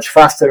be much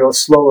faster or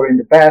slower in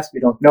the past. We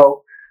don't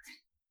know.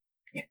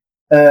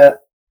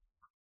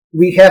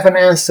 We have an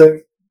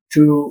answer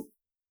to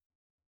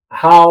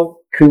how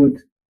could,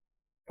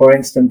 for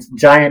instance,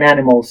 giant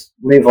animals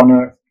live on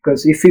Earth.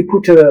 Because if we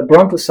put a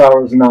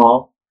brontosaurus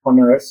now on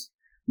Earth,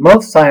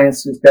 most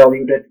science will tell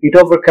you that it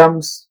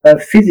overcomes a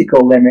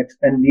physical limit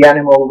and the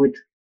animal would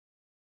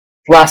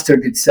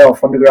plastered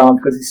itself on the ground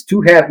because it's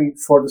too heavy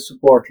for the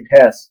support it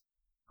has.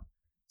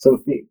 So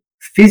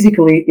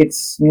physically,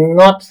 it's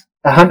not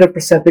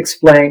 100%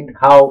 explained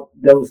how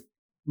those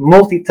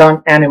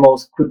multi-ton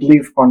animals could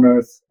live on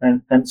Earth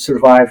and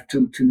survive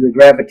to the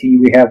gravity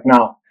we have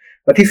now.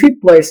 But if we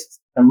placed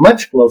a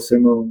much closer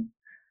moon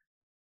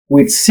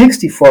with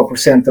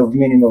 64% of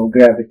minimal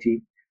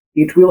gravity,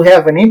 it will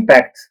have an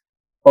impact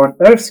on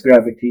Earth's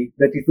gravity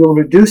that it will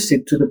reduce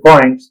it to the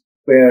point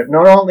where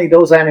not only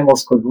those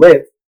animals could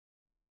live,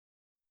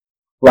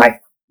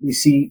 like we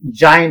see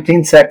giant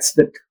insects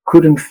that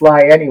couldn't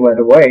fly anywhere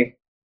away.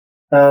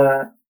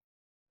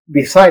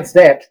 Besides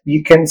that,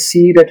 you can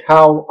see that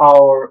how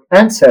our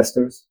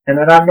ancestors, and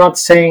I'm not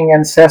saying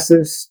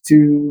ancestors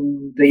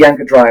to the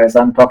younger dryas,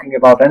 I'm talking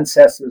about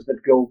ancestors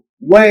that go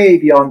way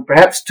beyond,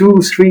 perhaps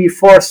 2, 3,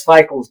 4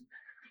 cycles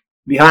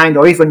behind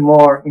or even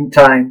more in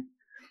time.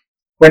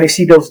 When you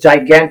see those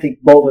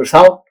gigantic boulders,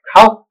 how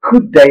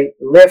could they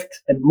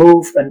lift and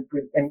move and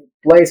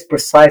place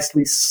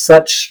precisely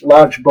such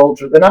large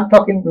boulders? And I'm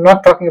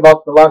not talking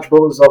about the large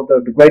boulders of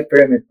the Great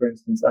Pyramid, for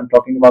instance. I'm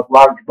talking about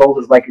large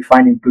boulders like you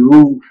find in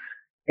Peru,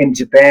 in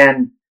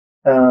Japan,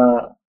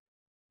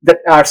 that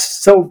are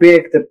so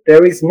big that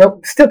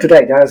still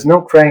today, there is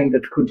no crane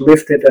that could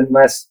lift it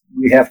unless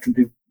we have to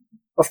do.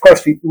 Of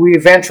course, we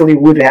eventually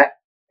would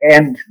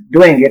end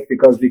doing it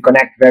because we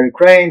connect very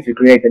cranes, we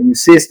create a new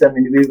system,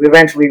 and we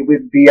eventually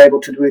would be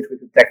able to do it with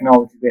the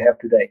technology we have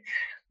today.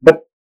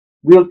 But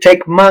we'll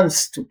take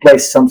months to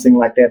place something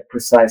like that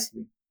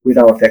precisely with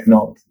our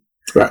technology.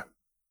 Right.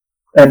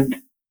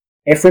 And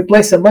if we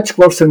place a much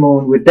closer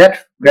moon with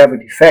that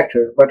gravity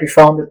factor, what we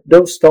found that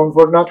those stones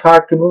were not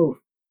hard to move.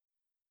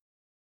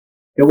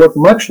 They were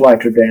much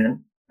lighter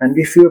than, and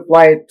if you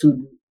apply it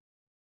to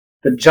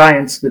the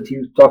giants that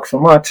you talk so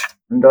much,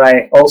 and that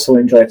I also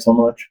enjoyed so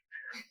much,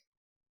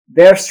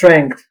 their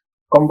strength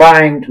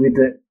combined with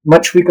the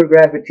much weaker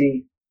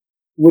gravity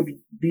would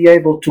be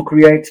able to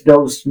create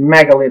those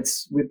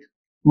megaliths with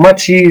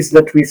much ease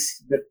that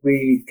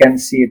we can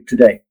see it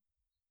today.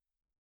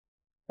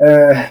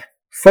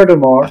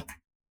 Furthermore,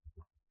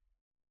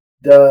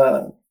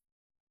 that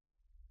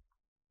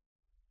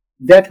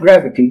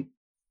gravity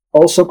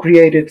also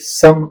created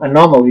some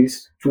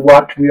anomalies to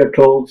what we are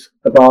told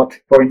about,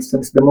 for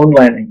instance, the moon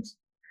landings,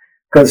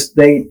 because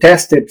they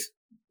tested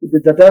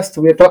with the dust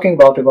we are talking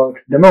about the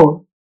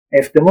moon.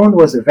 If the moon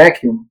was a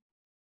vacuum,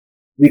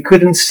 we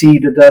couldn't see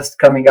the dust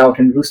coming out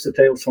in rooster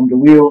tails from the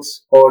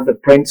wheels or the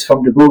prints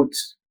from the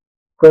boots,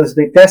 because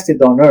they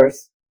tested on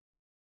Earth.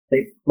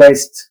 They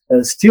placed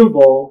a steel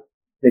ball,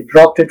 they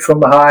dropped it from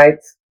the height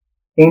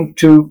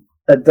into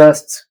a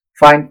dust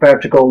fine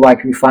particle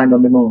like we find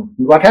on the moon.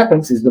 And what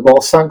happens is the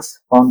ball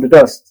sinks on the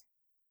dust,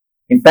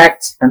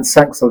 impacts and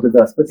sinks on the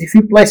dust. But if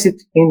you place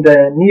it in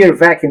the near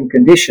vacuum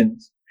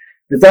conditions,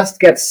 the dust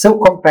gets so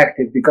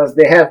compacted because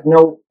they have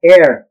no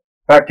air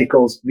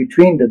particles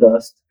between the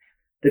dust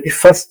that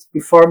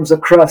it forms a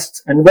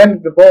crust. And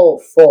when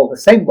the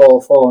same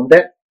ball fall on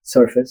that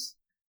surface.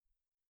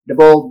 The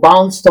ball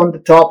bounced on the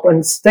top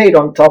and stayed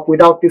on top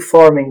without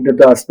deforming the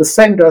dust, the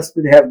same dust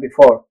we had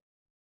before.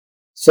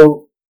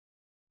 So,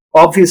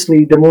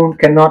 obviously, the moon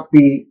cannot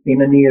be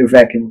in a near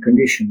vacuum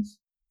conditions.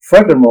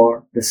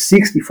 Furthermore, the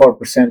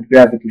 64%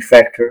 gravity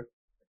factor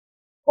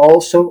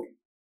also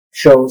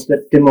shows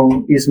that the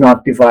moon is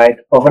not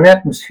devoid of an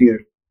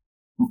atmosphere.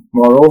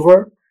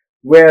 Moreover,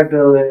 where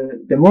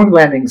the moon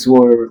landings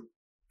were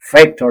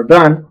faked or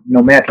done,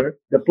 no matter,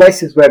 the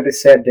places where they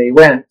said they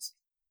went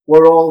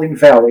were all in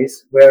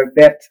valleys where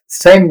that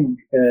same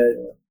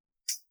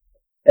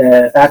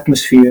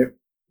atmosphere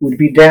would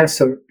be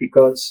denser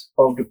because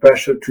of the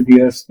pressure to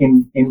the earth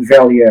in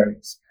valley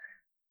areas.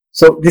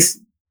 So this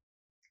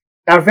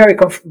are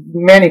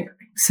many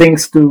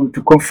things to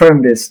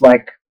confirm this.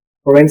 Like,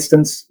 for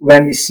instance,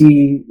 when we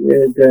see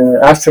the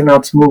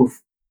astronauts move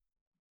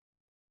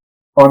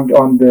on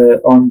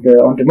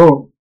the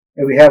moon,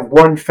 and we have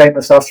one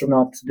famous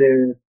astronaut,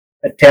 the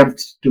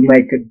attempt to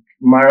make a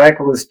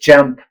miraculous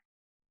jump,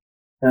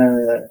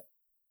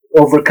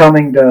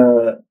 overcoming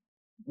the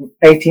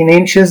 18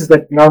 inches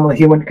that normal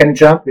human can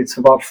jump. It's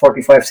about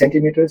 45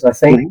 centimeters, I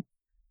think.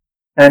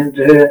 Mm-hmm. And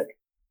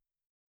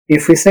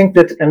if we think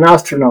that an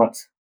astronaut,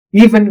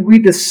 even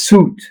with a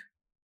suit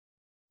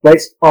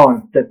placed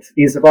on that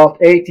is about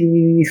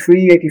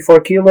 84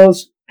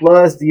 kilos,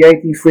 plus the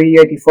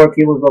 84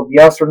 kilos of the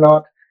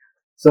astronaut,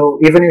 so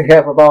even if you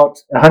have about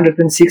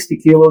 160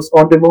 kilos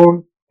on the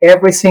moon,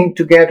 everything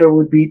together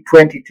would be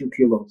 22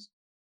 kilos.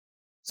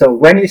 So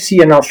when you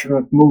see an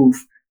astronaut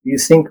move, you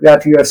think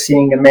that you are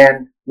seeing a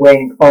man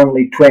weighing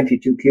only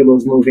 22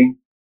 kilos moving.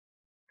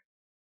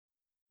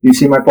 You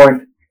see my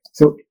point?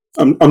 So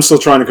I'm still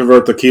trying to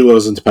convert the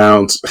kilos into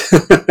pounds.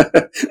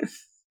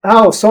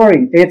 Oh,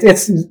 sorry.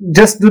 It's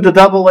just do the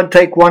double and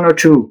take 1 or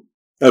 2.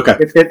 Okay.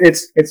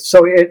 It's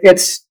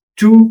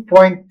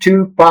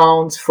 2.2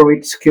 pounds for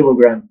each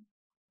kilogram,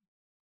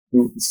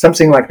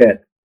 something like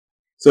that.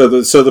 So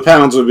the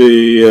pounds would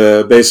be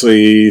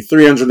basically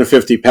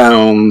 350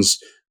 pounds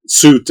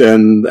suit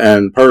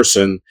and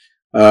person,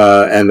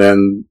 and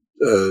then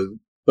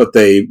but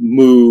they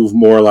move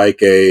more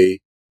like a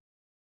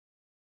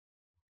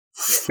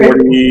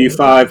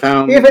 45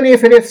 pounds. Even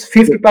if it is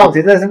 50 pounds,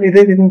 it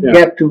didn't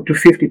get to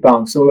 50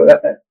 pounds. So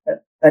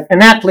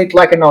an athlete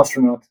like an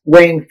astronaut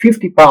weighing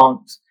 50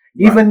 pounds,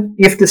 even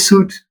if the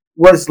suit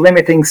was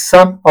limiting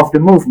some of the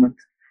movement,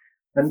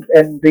 and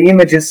the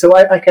images. So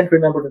I can't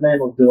remember the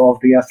name of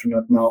the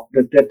astronaut now.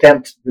 The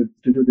attempt to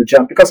do the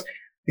jump, because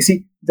you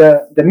see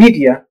the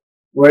media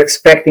were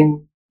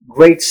expecting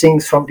great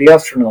things from the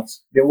astronauts.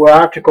 There were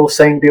articles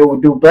saying they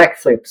would do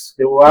backflips.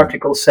 There were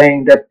articles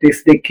saying that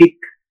if they kick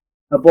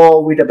a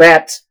ball with a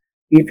bat,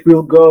 it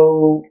will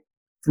go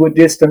to a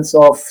distance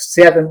of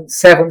seven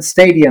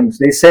stadiums.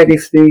 They said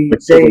if they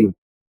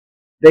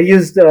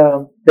used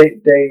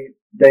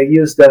they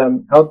used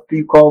how do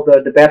you call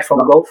the bat from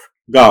golf?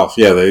 Golf,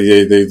 yeah.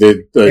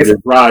 The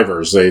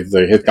drivers they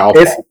hit golf.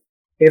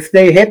 If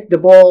they hit the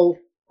ball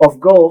of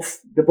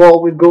golf, the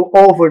ball will go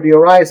over the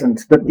horizon,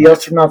 but the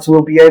astronauts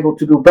will be able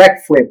to do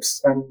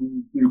backflips and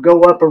will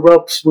go up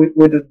ropes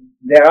with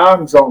their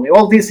arms only.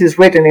 All this is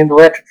written in the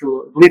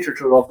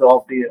literature of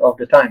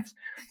the times.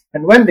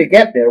 And when they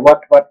get there,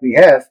 what we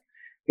have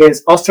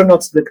is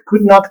astronauts that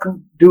could not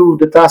do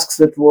the tasks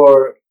that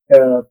were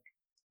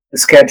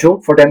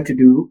scheduled for them to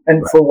do,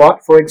 and for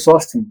what? For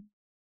exhaustion.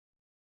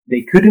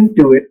 They couldn't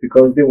do it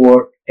because they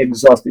were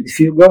exhausted. If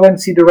you go and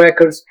see the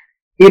records,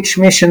 each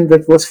mission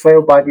that was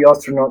failed by the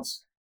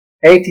astronauts,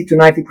 80 to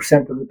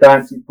 90% of the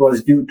times it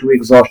was due to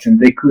exhaustion.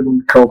 They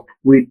couldn't cope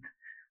with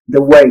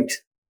the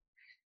weight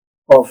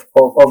of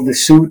the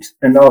suit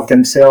and of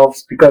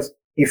themselves, because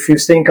if you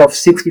think of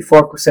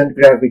 64%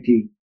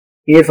 gravity,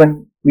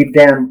 even with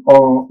them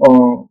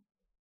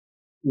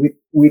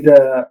with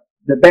the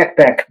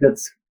backpack,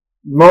 that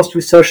most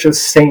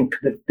researchers think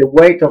that the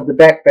weight of the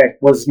backpack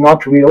was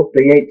not real.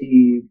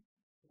 The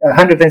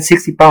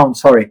 160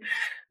 pounds, sorry.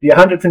 The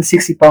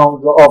 160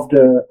 pounds of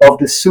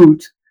the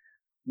suit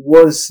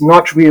was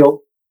not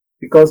real,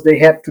 because they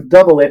had to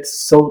double it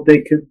so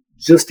they could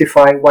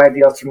justify why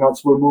the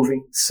astronauts were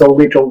moving so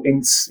little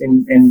in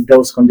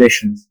those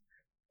conditions.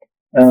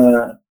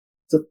 So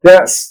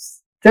there are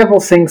several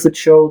things that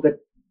show that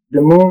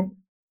the moon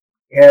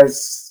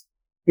is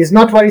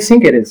not what you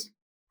think it is,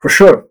 for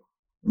sure.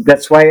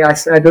 That's why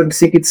I don't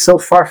think it's so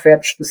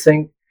far-fetched to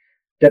think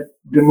that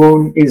the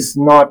moon is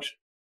not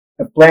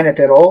a planet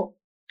at all.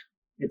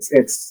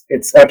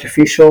 It's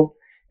artificial.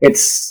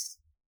 It's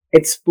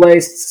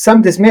placed,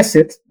 some dismiss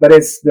it, but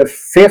it's the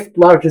 5th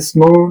largest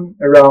moon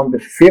around the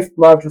 5th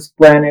largest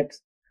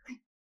planet.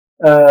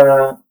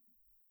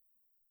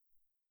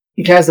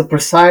 It has a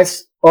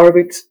precise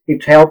orbit.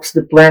 It helps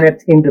the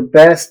planet in the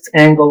best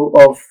angle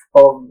of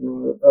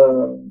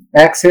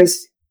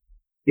axis.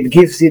 It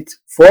gives it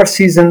 4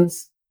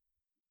 seasons,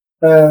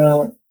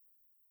 and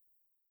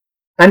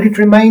it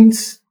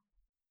remains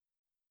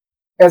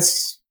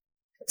as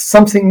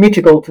something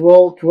mythical to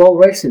all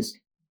races.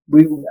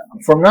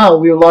 From now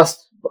we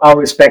lost our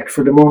respect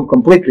for the moon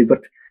completely,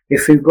 but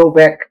if we go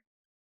back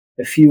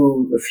a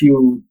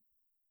few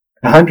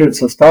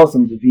hundreds of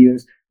thousands of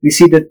years, we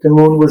see that the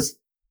moon was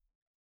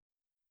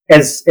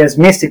as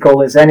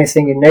mystical as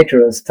anything in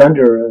nature, as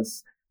thunder,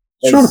 as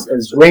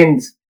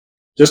wind.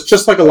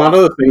 Just like a lot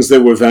of the things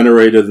that were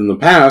venerated in the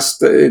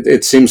past,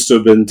 it seems to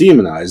have been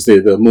demonized.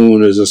 The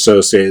moon is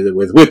associated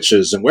with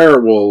witches and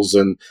werewolves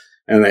and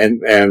sort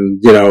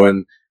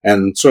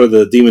of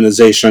the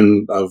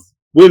demonization of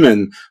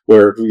women,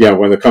 where,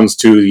 when it comes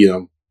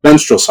to,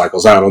 menstrual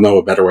cycles. I don't know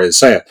a better way to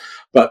say it.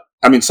 But,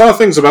 I mean, some of the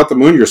things about the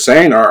moon you're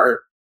saying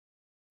are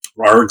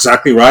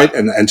exactly right.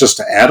 And just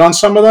to add on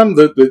some of them,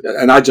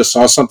 and I just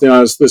saw something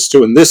on this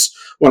too, and this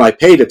one I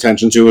paid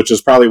attention to, which is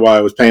probably why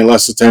I was paying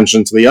less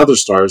attention to the other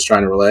stars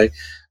trying to relay,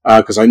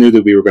 because I knew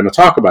that we were going to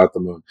talk about the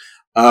moon.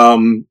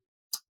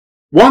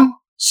 One,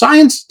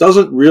 science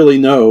doesn't really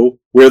know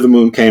where the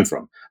moon came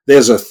from.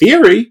 There's a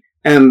theory,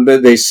 and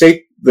they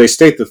state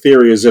the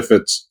theory as if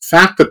it's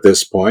fact at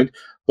this point,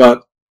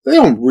 but they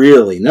don't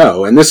really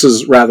know. And this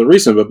is rather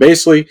recent, but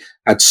basically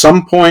at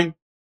some point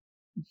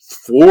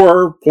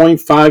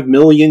 4.5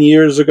 million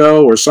years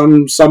ago, or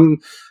some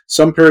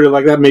period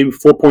like that, maybe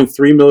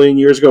 4.3 million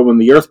years ago, when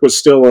the Earth was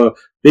still a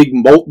big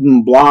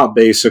molten blob,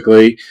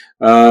 basically,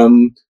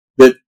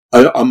 that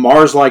a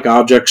Mars-like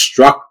object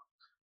struck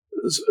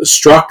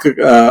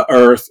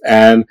Earth,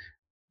 and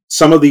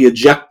some of the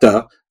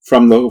ejecta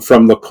from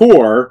the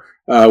core,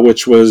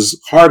 which was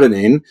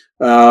hardening,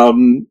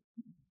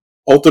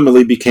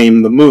 ultimately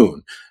became the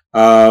moon.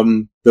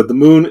 That the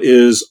moon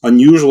is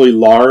unusually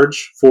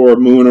large for a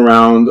moon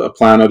around a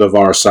planet of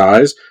our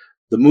size.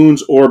 The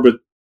moon's orbit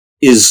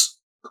is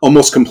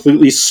almost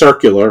completely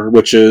circular,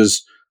 which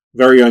is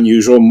very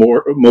unusual.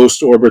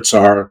 Most orbits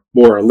are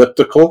more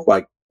elliptical,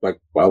 like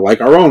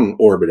our own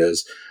orbit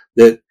is.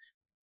 That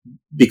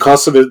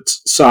because of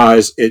its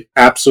size, it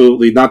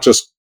absolutely not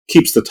just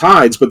keeps the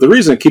tides, but the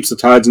reason it keeps the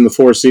tides in the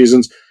four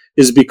seasons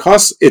is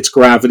because its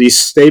gravity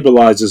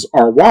stabilizes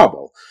our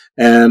wobble.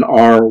 And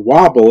our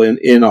wobble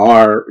in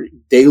our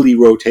daily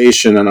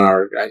rotation and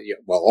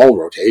all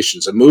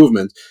rotations and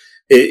movement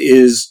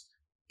is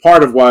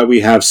part of why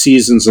we have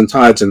seasons and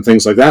tides and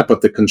things like that.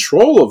 But the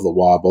control of the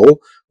wobble,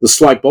 the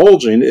slight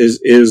bulging,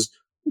 is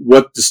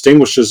what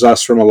distinguishes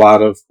us from a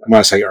lot of, when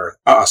I say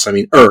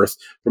Earth,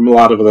 from a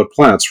lot of other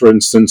planets. For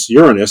instance,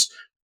 Uranus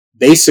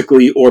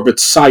basically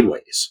orbits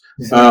sideways.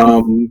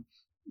 If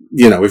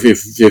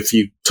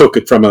you took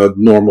it from a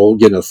normal,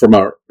 from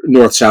a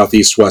north, south,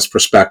 east, west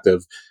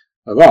perspective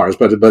of ours,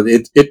 but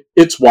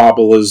its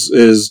wobble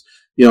is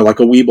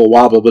like a Weeble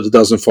wobble, but it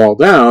doesn't fall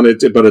down.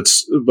 But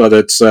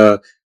it's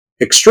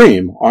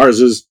extreme. Ours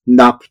is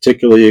not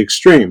particularly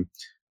extreme.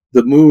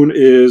 The moon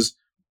is,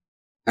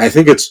 I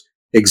think it's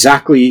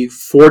exactly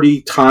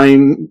 40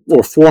 times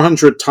or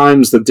 400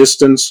 times the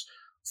distance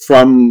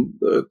from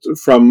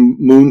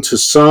moon to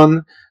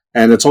sun,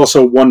 and it's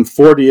also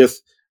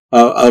 1/40th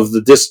of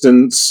the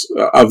distance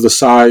of the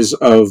size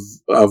of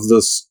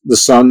the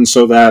sun,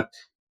 so that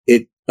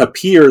it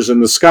appears in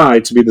the sky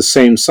to be the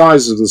same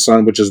size as the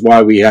sun, which is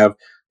why we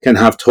can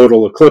have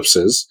total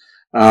eclipses,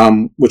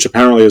 which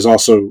apparently is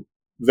also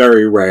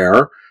very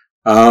rare.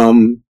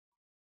 And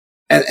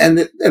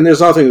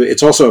there's other thing.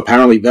 It's also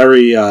apparently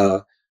very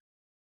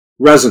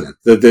resonant.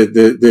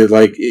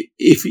 Like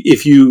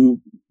if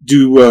you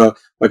do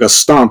like a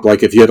stomp,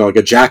 like if you had like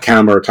a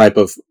jackhammer type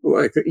of,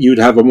 like, you'd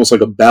have almost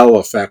like a bell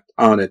effect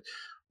on it,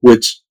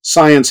 which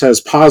science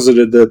has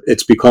posited that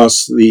it's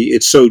because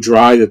it's so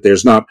dry that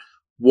there's not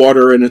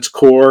water in its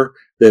core,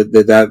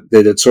 that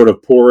it's sort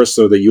of porous,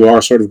 so that you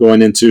are sort of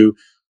going into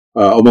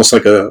almost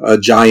like a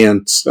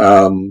giant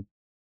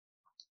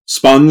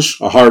sponge,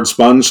 a hard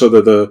sponge, so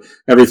that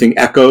everything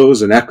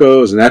echoes and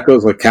echoes and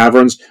echoes like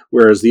caverns.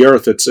 Whereas the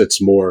Earth,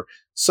 it's more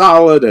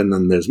solid, and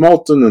then there's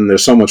molten, and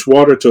there's so much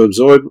water to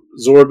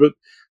absorb it.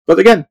 But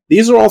again,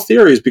 these are all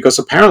theories, because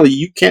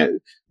apparently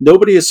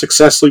nobody has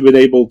successfully been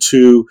able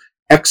to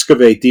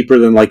excavate deeper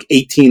than like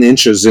 18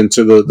 inches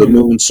into the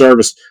moon's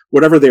surface,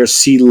 whatever their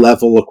sea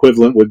level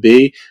equivalent would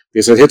be,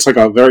 because it hits like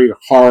a very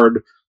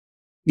hard,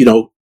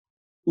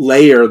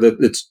 layer that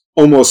it's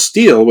almost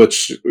steel,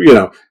 which,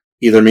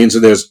 either means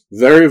that there's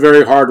very,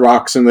 very hard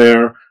rocks in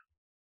there,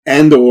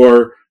 and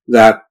or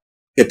that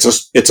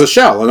it's a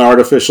shell, an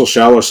artificial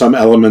shell, or some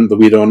element that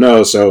we don't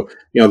know. So,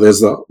 there's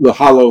the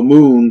hollow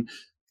moon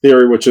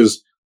theory, which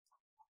is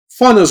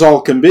fun as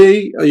all can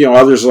be.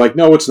 Others are like,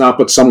 no, it's not,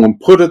 but someone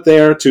put it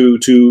there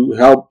to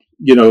help,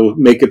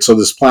 make it so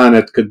this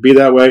planet could be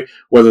that way.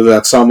 Whether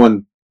that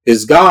someone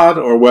is God,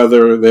 or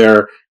whether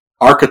they're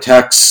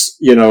architects,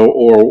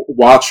 or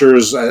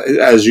watchers,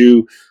 as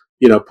you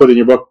put in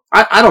your book.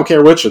 I don't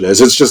care which it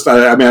is. It's just,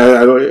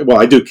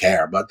 I do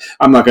care, but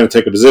I'm not going to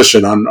take a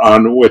position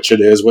on which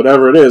it is.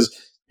 Whatever it is,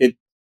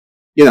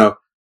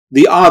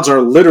 the odds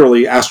are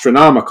literally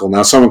astronomical.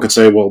 Now, someone could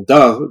say, well,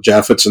 duh,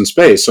 Jeff, it's in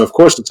space, so of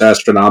course it's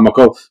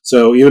astronomical.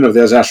 So even if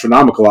there's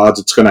astronomical odds,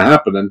 it's going to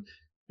happen.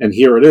 And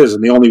here it is.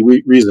 And the only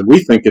reason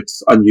we think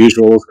it's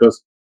unusual is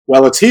because,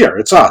 well, it's here.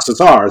 It's us.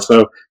 It's ours.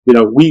 So,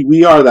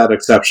 we are that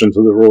exception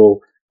to the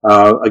rule.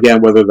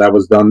 Again, whether that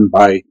was done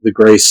by the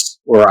grace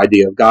or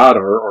idea of God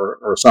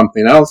or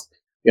something else,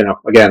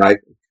 again,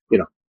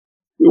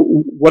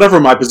 whatever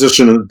my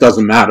position, it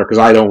doesn't matter because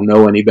I don't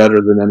know any better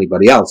than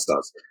anybody else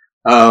does.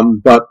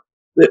 But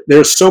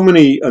there's so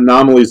many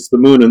anomalies to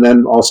the moon, and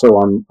then also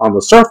on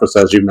the surface,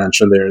 as you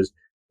mentioned, there's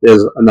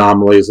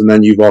anomalies, and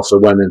then you've also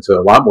went into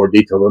a lot more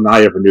detail than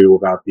I ever knew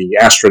about the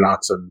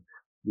astronauts and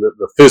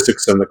the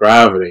physics and the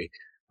gravity.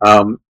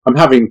 I'm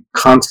having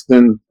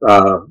Constance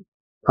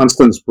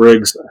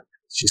Briggs.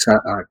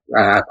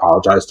 I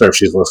apologize to her if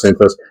she's listening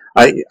to this.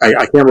 I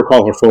can't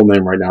recall her full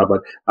name right now,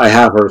 but I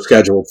have her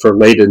scheduled for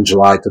late in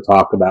July to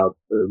talk about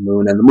the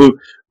moon. And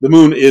the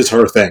moon is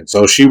her thing,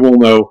 so she will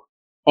know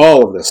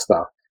all of this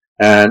stuff,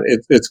 and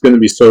it's going to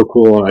be so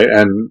cool.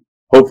 And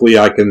hopefully,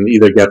 I can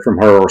either get from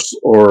her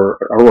or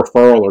a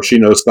referral, or she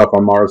knows stuff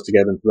on Mars to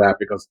get into that,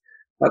 because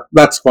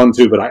that's fun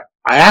too. But I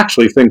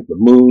actually think the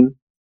moon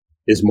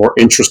is more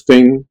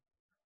interesting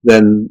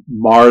than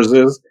Mars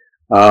is,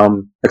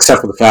 except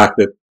for the fact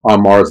that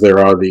on Mars there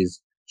are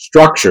these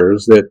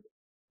structures that,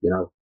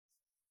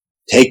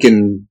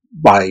 taken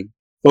by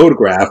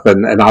photograph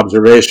and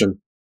observation,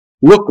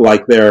 look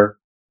like they're,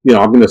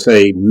 I'm going to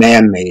say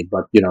man-made,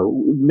 but,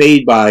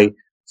 made by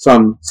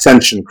some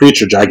sentient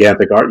creature,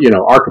 gigantic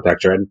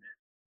architecture. And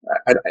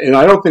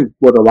I don't think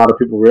what a lot of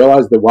people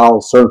realize, that while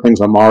certain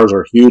things on Mars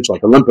are huge,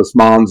 like Olympus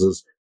Mons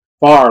is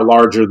far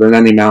larger than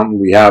any mountain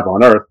we have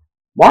on Earth,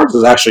 Mars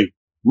is actually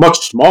much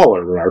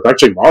smaller than Earth.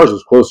 Actually, Mars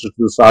is closer to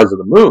the size of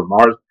the moon.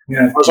 Mars,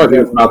 I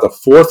think, is about the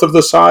fourth of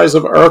the size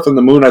of Earth, and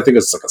the moon, I think,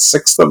 is like a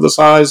sixth of the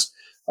size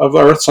of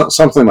Earth,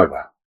 something like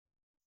that.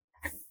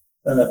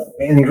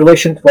 In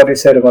relation to what I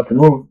said about the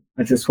moon,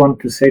 I just want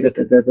to say that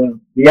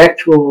the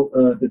actual,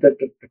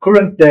 the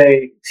current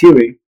day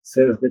theory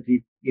says that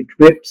it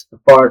rips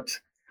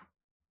apart,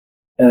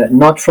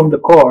 not from the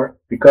core,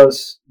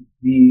 because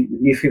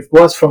if it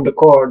was from the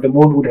core, the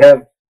moon would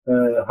have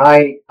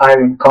high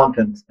iron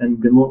content,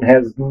 and the moon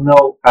has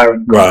no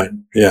iron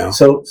content. Right. Yeah.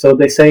 So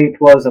they say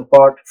it was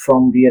apart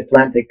from the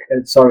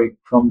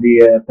from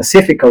the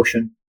Pacific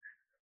Ocean,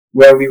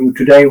 where we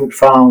would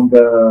found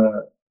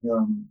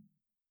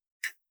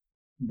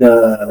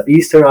the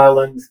Easter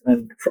Islands,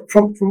 and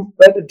from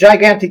the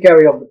gigantic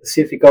area of the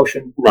Pacific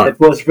Ocean, right, that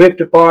was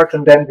ripped apart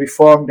and then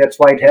reformed. That's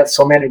why it has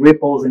so many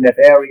ripples in that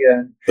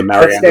area. And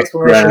that's the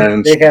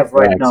explanation they have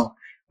right now.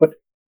 But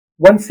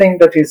one thing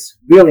that is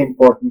really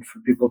important for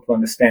people to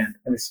understand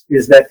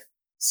is that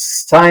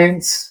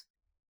science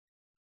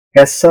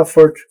has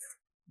suffered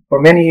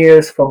for many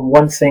years from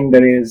one thing,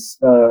 that is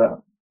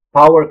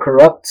power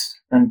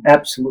corrupts, and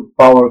absolute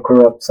power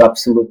corrupts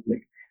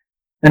absolutely.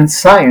 And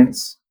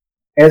science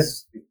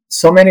has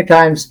so many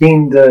times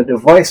been the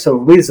voice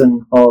of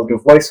reason, or the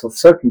voice of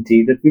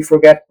certainty, that we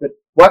forget that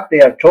what they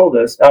have told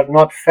us are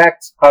not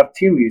facts, are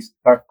theories,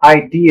 are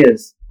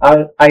ideas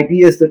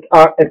that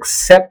are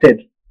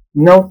accepted,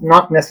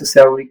 not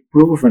necessarily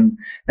proven.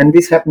 And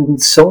this happens in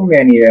so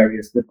many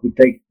areas that we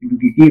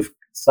give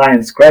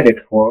science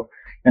credit for,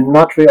 and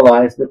not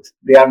realize that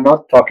they are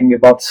not talking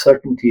about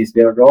certainties.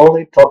 They are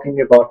only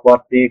talking about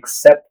what they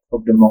accept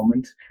of the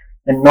moment,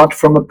 and not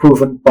from a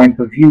proven point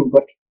of view,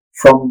 but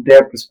from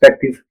their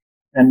perspective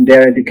and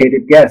their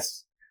educated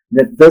guess.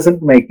 That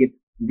doesn't make it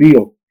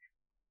real.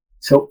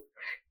 So,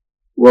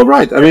 well,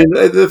 right. I mean,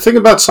 the thing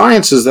about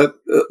science is that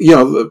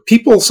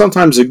people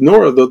sometimes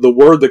ignore the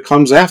word that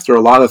comes after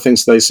a lot of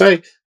things they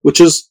say, which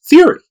is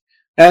theory.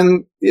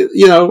 And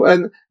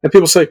and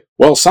people say,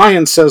 well,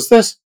 science says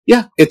this.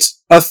 Yeah,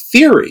 it's a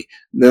theory.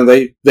 Now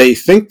they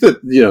think that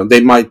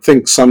they might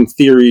think some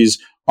theories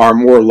are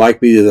more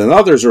likely than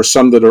others, or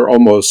some that are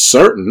almost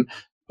certain,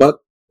 but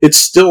it's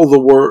still the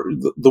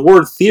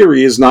word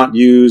theory is not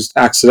used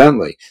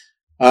accidentally.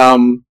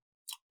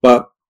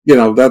 But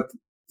that,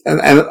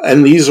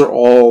 and these are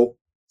all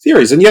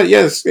theories. And yet,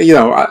 yes,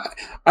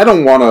 I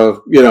don't want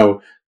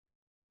to,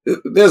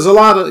 there's a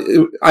lot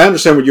of, I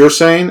understand what you're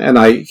saying, and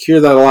I hear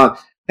that a lot.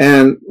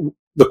 And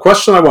the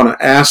question I want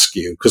to ask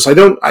you, because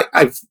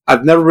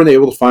I've never been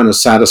able to find a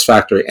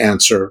satisfactory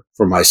answer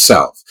for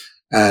myself.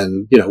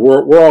 And,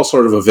 we're all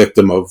sort of a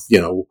victim of,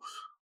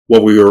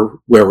 where we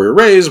were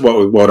raised,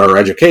 what our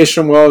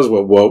education was,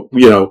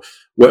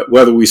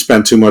 whether we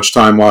spent too much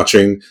time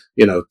watching,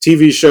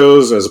 TV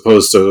shows as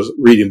opposed to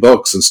reading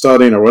books and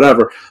studying or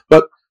whatever.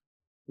 But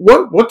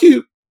what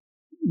do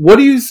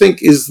you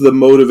think is the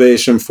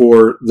motivation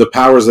for the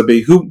powers that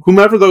be,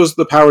 whomever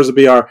the powers that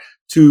be are,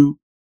 to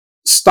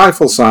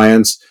stifle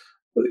science?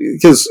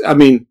 Because, I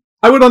mean,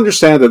 I would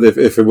understand that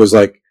if it was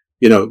like,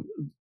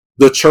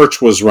 the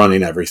church was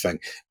running everything,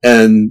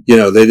 and,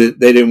 they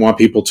didn't want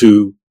people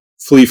to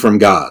flee from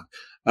God.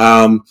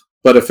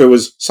 But if it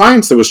was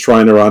science that was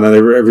trying to run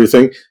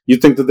everything,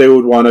 you'd think that they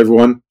would want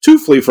everyone to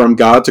flee from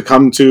God, to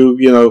come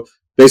to,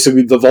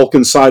 basically the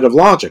Vulcan side of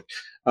logic.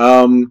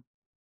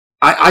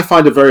 I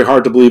find it very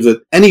hard to believe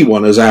that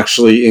anyone is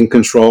actually in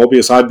control,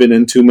 because I've been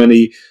in too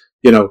many,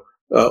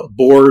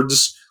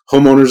 boards,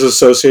 homeowners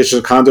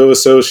associations, condo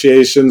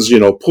associations,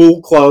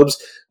 pool clubs,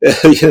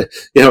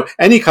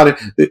 any kind of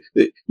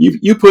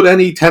you put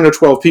any 10 or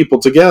 12 people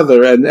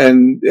together,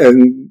 and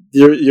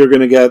you're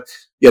going to get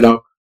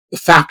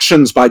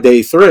factions by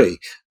day 3.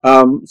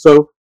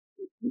 So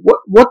what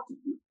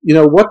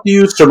do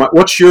you surmise?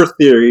 What's your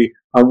theory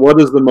on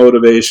what is the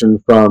motivation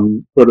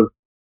from sort of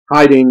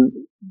hiding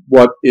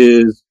what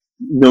is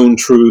known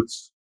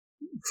truths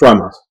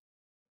from us?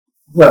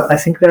 Well, I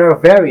think there are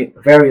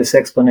various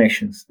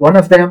explanations. One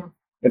of them,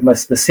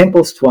 the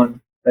simplest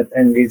one,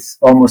 and is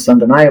almost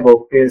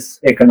undeniable, is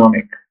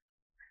economic.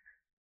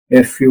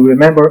 If you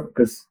remember,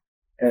 because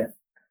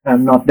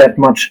I'm not that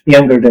much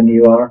younger than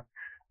you are,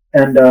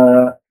 and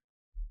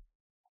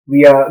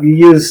we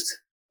used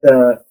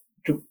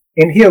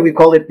in here we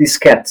call it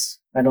diskettes.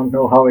 I don't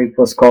know how it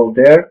was called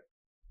there.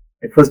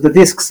 It was the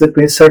disks that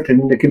we inserted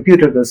in the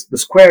computer, the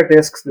square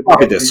disks that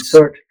we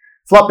insert.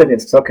 Floppy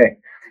disks, okay.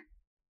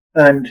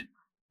 And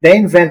they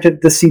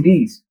invented the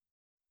CDs.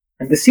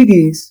 And the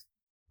CDs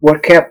were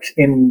kept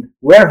in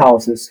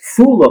warehouses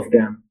full of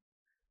them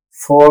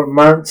for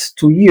months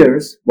to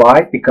years.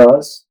 Why?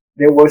 Because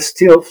there were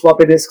still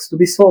floppy disks to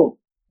be sold.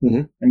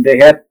 Mm-hmm. And they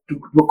had to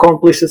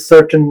accomplish a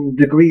certain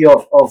degree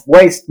of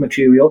waste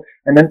material.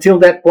 And until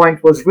that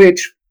point was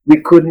reached, we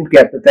couldn't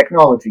get the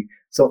technology.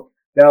 So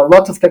there are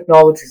lots of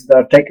technologies that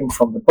are taken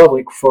from the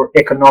public for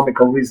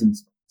economical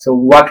reasons. So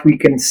what we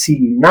can see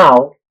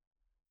now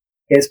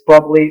is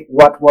probably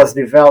what was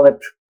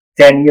developed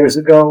 10 years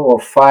ago or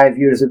 5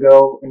 years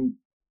ago. And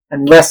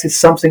unless it's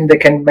something they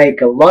can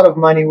make a lot of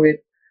money with,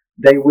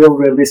 they will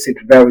release it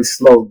very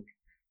slowly.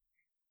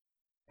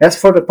 As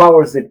for the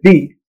powers that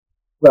be,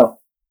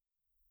 well,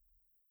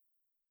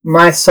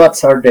 my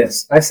thoughts are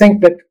this. I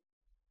think that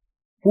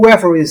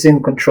whoever is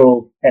in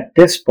control at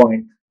this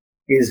point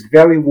is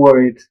very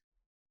worried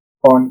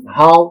on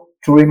how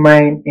to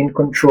remain in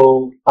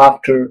control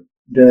after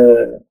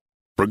the...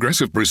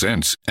 Progressive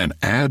presents an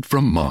ad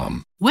from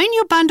Mom. When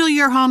you bundle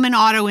your home and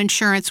auto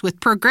insurance with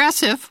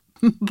Progressive,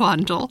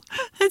 bundle,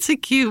 that's a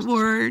cute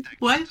word.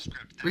 What?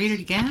 Read it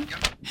again?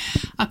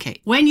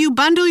 Okay. When you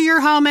bundle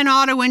your home and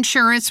auto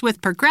insurance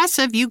with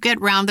Progressive, you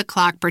get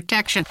round-the-clock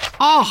protection.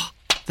 Oh,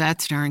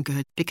 that's darn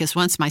good. Because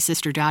once my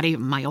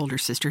older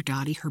sister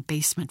Dottie, her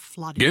basement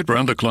flooded. Get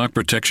round-the-clock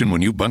protection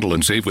when you bundle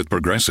and save with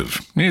Progressive.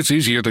 It's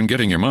easier than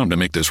getting your mom to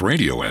make this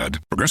radio ad.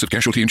 Progressive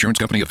Casualty Insurance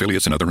Company,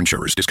 affiliates, and other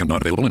insurers. Discount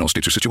not available in all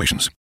states or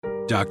situations.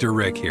 Dr.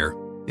 Rick here.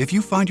 If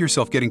you find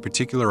yourself getting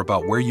particular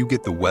about where you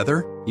get the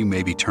weather, you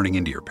may be turning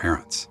into your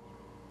parents.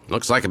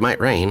 Looks like it might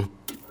rain.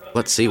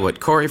 Let's see what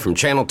Corey from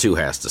Channel 2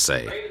 has to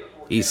say.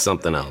 He's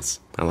something else.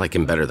 I like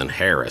him better than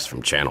Harris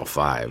from Channel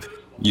 5.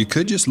 You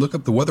could just look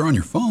up the weather on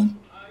your phone.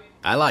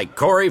 I like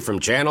Corey from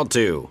Channel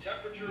 2.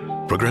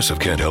 Progressive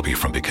can't help you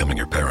from becoming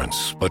your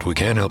parents, but we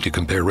can help you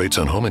compare rates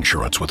on home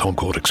insurance with Home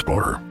Quote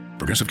Explorer.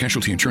 Progressive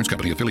Casualty Insurance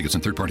Company, affiliates,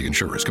 and third-party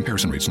insurers.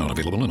 Comparison rates not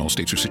available in all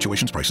states or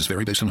situations. Prices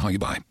vary based on how you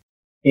buy.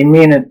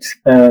 Imminent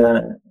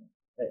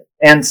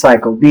end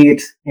cycle, be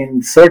it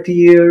in 30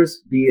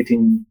 years, be it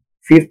in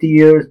 50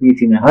 years, be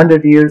it in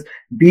 100 years,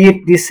 be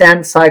it this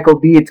end cycle,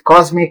 be it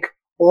cosmic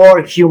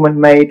or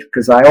human-made,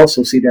 because I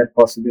also see that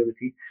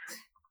possibility.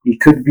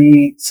 It could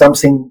be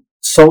something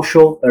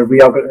social, a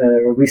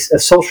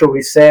social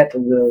reset,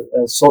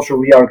 a social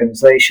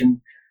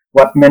reorganization,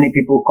 what many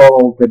people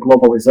call the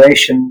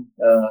globalization,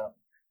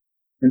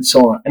 and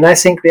so on. And I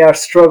think they are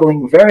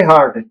struggling very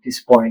hard at this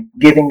point,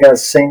 giving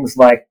us things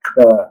like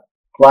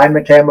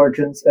climate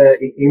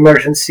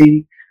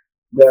emergency.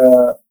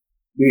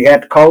 We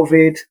had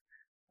COVID.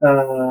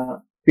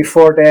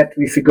 Before that,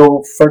 if you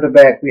go further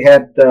back, we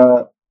had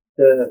the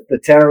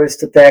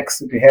terrorist attacks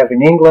that we have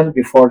in England.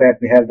 Before that,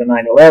 we have the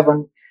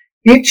 9/11.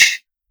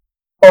 Each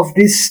of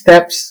these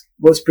steps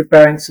was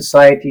preparing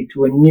society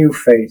to a new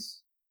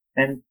phase.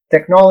 And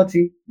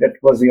technology, that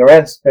was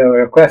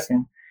your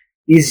question,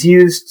 is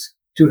used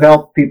to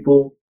help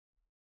people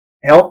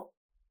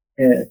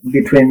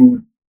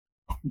between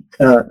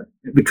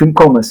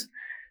commas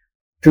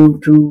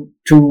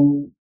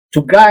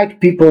to guide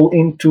people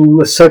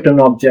into a certain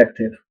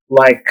objective.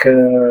 Like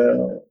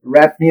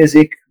rap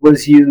music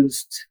was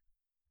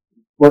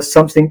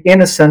something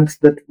innocent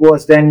that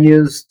was then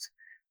used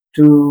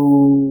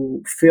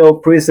to fill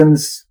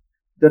prisons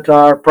that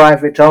are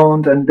private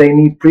owned and they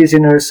need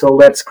prisoners, so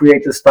let's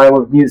create a style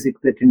of music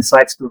that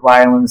incites to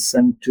violence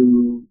and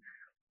to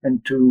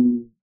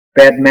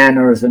bad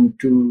manners and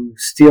to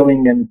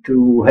stealing and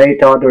to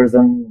hate others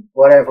and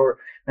whatever,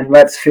 and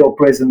let's fill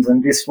prisons.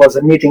 And this was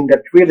a meeting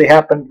that really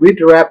happened with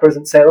the rappers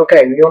and said,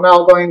 okay, you're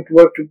now going to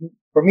work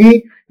for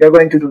me, you're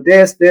going to do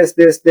this,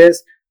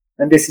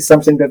 and this is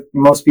something that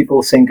most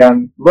people think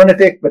I'm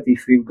lunatic, but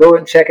if you go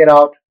and check it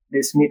out,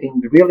 this meeting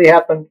really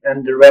happened,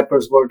 and the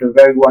rappers were the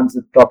very ones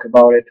that talk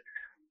about it.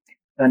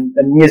 And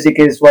music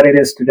is what it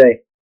is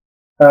today.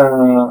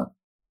 Who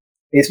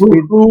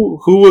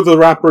were the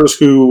rappers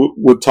who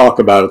would talk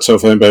about it? So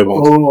if anybody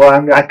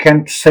wants, I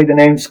can't say the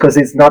names because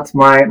it's not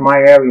my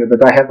area.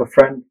 But I have a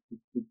friend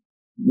who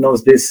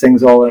knows these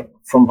things all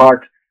from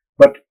heart.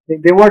 But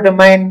they were the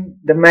main.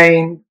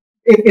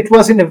 It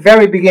was in the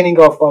very beginning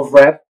of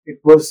rap.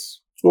 It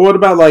was Well, what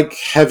about like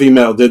heavy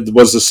metal?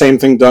 Was the same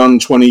thing done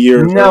 20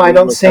 years? No, I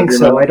don't think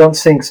so. I don't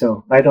think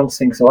so.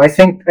 I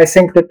think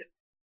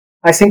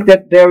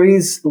that there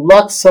is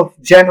lots of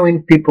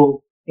genuine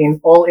people in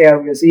all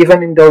areas,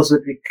 even in those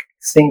that we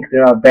think they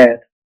are bad.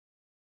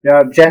 There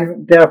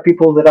are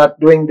people that are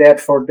doing that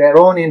for their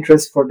own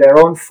interest, for their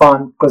own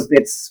fun, because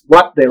it's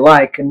what they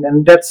like,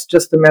 and that's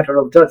just a matter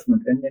of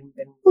judgment.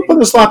 But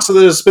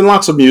there's been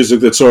lots of music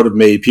that sort of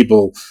made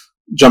people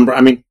jump.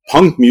 I mean,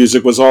 punk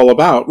music was all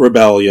about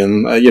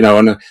rebellion,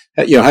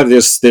 have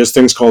there's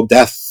things called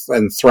death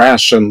and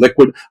thrash and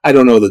liquid. I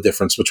don't know the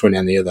difference between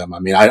any of them. I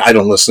mean, I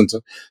don't listen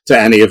to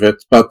any of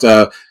it, but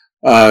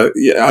I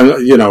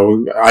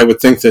would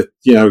think that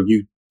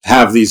you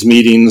have these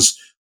meetings.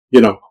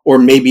 Or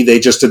maybe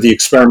they just did the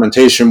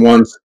experimentation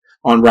once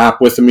on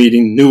rap with a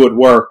meeting, knew it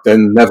worked,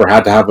 and never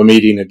had to have a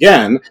meeting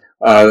again.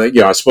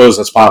 I suppose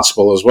that's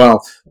possible as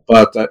well.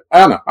 But I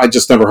don't know. I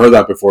just never heard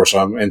that before, so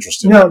I'm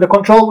interested. No, the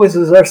control was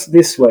reversed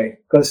this way,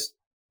 because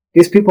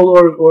these people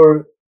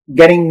were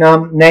getting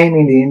name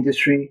in the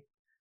industry,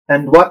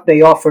 and what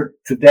they offered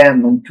to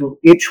them and to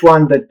each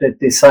one that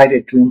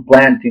decided to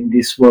implant in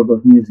this world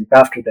of music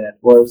after that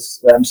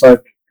was, I'm sorry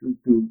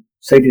to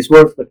say these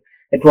words, but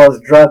it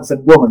was drugs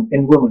and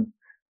women.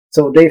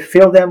 So they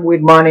fill them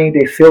with money,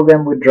 they fill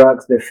them with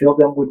drugs, they fill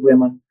them with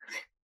women.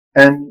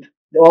 And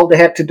all they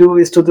had to do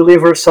is to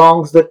deliver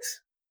songs that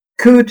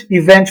could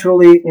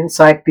eventually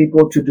incite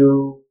people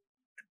to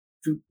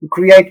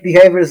create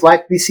behaviors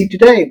like we see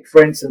today.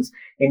 For instance,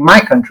 in my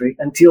country,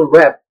 until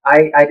rap,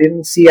 I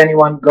didn't see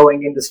anyone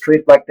going in the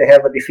street like they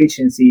have a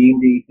deficiency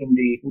in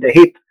the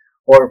hip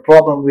or a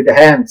problem with the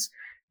hands.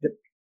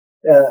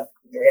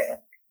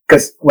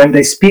 Because when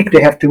they speak,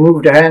 they have to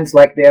move their hands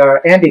like they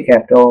are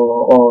handicapped,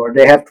 or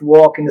they have to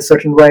walk in a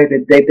certain way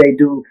that they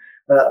do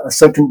a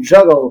certain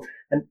juggle.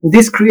 And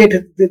this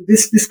created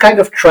this kind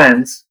of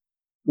trends,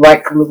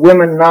 like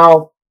women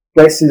now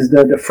places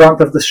the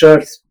front of the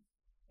shirt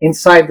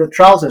inside the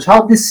trousers.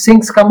 How these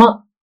things come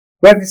up?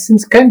 Where these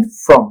things came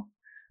from?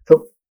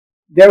 So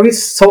there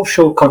is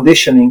social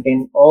conditioning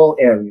in all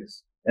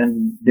areas.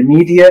 And the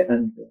media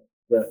and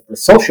the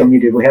social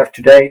media we have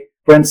today,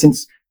 for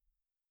instance,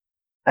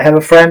 I have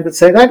a friend that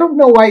says, I don't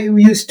know why you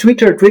use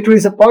Twitter. Twitter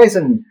is a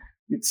poison.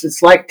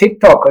 It's like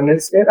TikTok. And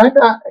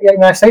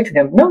I say to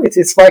him, no,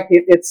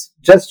 it's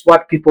just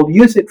what people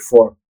use it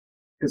for.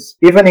 Because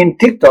even in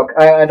TikTok,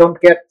 I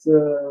don't get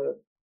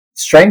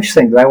strange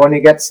things. I want to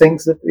get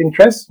things that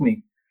interest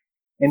me.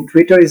 In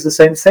Twitter is the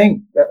same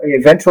thing.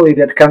 Eventually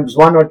there comes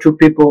one or two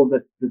people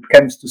that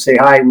comes to say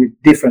hi with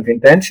different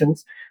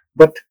intentions,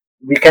 but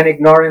we can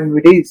ignore them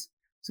with ease.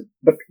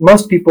 But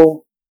most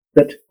people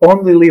that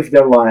only live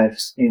their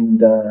lives in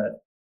the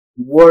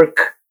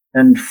work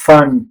and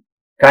fun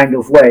kind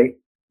of way,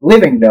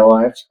 living their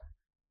lives,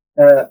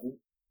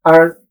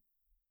 are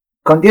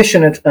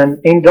conditioned and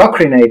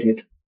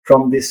indoctrinated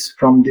from this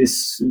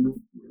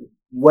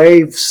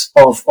waves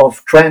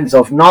of trends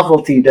of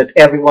novelty that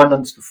everyone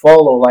wants to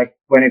follow. Like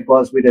when it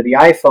was with the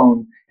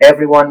iPhone,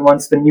 everyone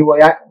wants the new.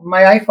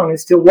 My iPhone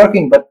is still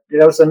working, but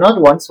there's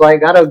another one, so I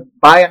gotta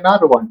buy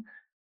another one.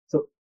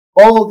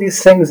 All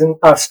these things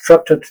are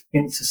structured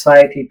in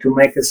society to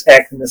make us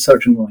act in a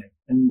certain way.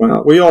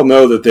 Well, we all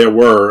know that there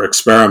were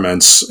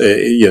experiments,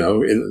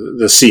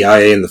 the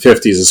CIA in the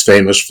 50s is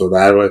famous for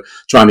that,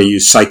 trying to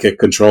use psychic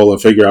control and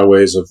figure out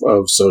ways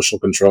of social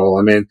control.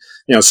 I mean,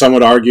 some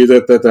would argue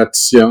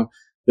that's one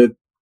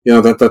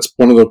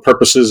of the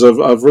purposes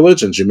of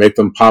religions. You make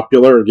them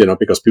popular,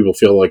 because people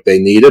feel like they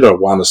need it or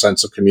want a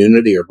sense of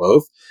community or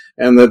both,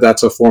 and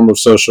that's a form of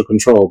social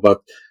control.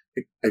 But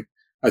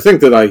I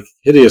think that I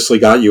hideously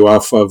got you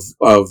off of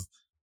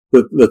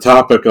the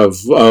topic of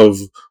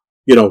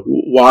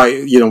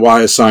why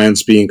is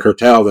science being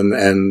curtailed,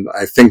 and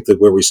I think that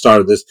where we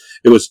started this,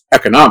 it was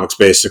economics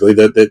basically,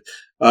 that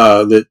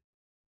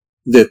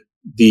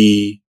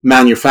the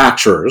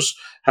manufacturers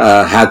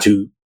had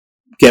to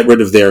get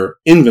rid of their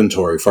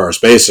inventory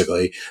first,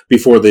 basically,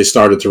 before they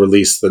started to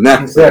release the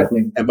next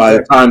thing. And by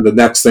the time the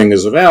next thing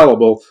is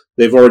available,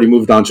 they've already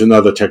moved on to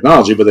another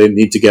technology, but they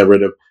need to get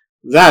rid of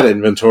that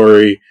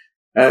inventory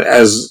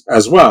as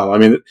well. I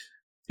mean,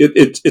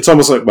 it's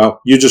almost like, well,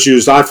 you just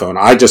used iPhone.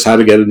 I just had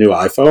to get a new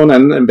iPhone,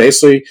 and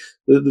basically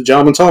the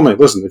gentleman told me,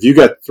 listen, if you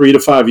get 3 to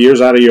 5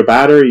 years out of your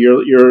battery,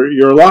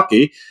 you're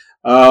lucky.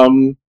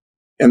 And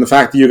the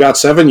fact that you got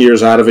 7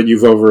 years out of it,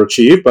 you've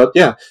overachieved. But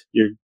yeah,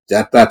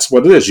 that's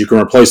what it is. You can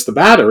replace the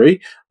battery,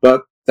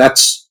 but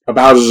that's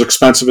about as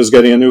expensive as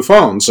getting a new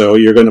phone. So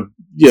you're going to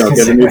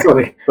get a new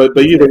phone. But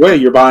either way,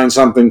 you're buying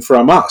something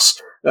from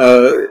us.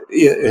 And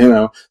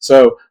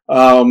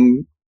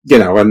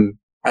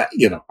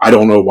I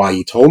don't know why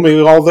he told me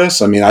all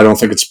this. I mean, I don't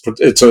think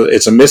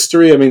it's a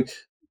mystery. I mean,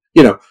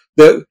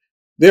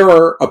 there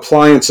are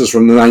appliances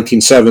from the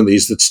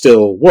 1970s that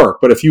still work,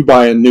 but if you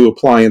buy a new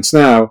appliance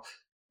now,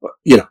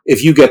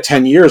 if you get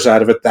 10 years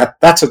out of it,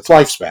 that's its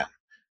lifespan.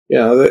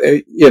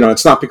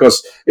 It's not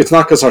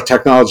because our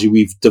technology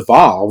we've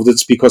devolved.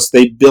 It's because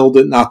they build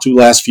it not to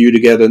last for you to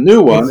get a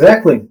new one.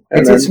 Exactly.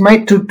 It's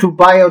made to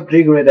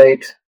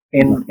biodegrade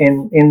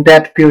in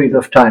that period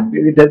of time.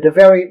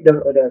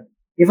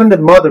 Even the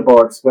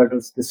motherboards where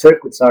the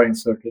circuits are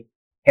inserted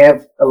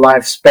have a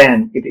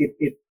lifespan.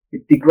 It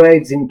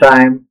degrades in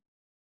time,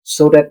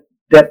 so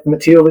that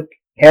material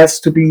has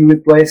to be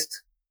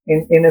replaced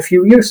in a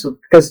few years. So,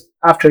 because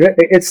after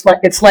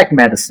it's like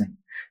medicine.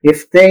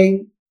 If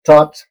they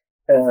taught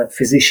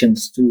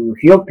physicians to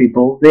heal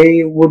people,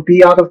 they would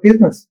be out of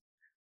business.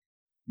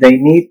 They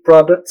need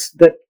products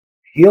that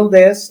heal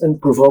this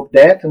and provoke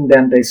that, and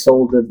then they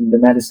sold the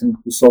medicine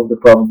to solve the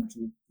problem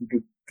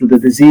to the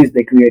disease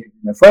they created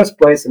in the first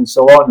place, and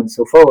so on and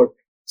so forward.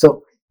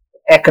 So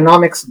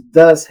economics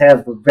does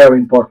have a very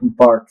important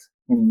part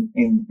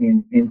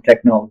in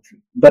technology.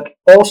 But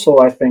also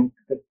I think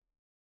that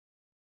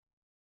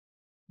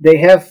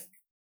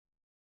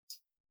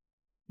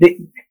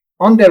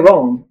on their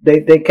own,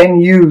 they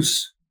can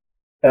use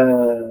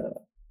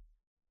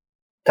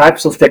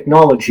types of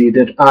technology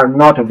that are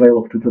not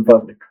available to the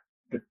public.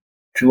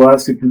 To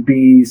us, it would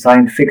be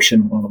science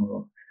fiction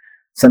or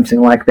something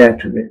like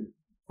that.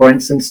 For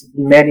instance,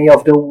 many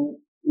of the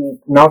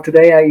now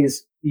today I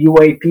use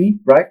UAP,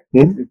 right?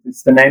 Mm-hmm.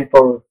 It's the name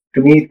for.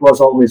 To me, it was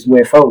always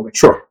UFO. But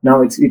sure.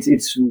 Now it's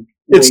still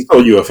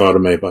UFO to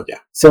me, but yeah.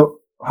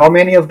 So how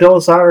many of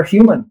those are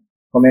human?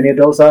 How many of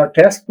those are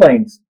test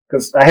planes?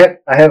 Because I have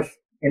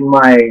in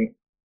my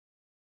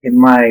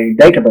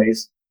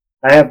database,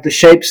 I have the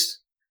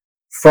shapes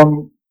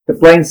from the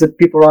planes that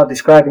people are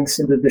describing,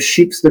 the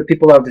ships that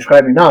people are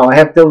describing now. I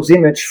have those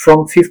images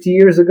from 50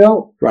 years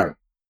ago. Right.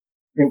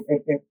 In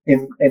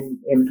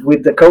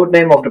with the code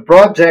name of the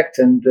project,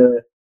 and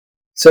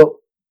so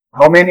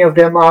how many of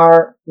them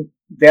are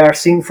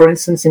seen, for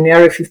instance, in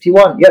Area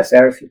 51? Yes,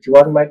 Area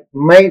 51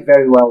 may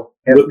very well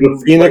have been.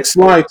 The Phoenix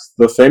Lights,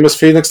 the famous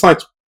Phoenix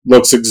Lights,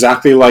 looks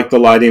exactly like the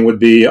lighting would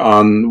be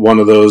on one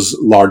of those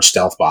large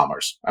stealth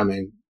bombers. I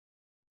mean,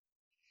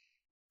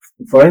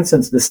 for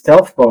instance, the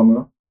stealth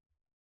bomber,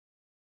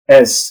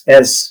 as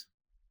I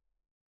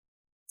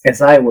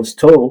was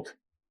told,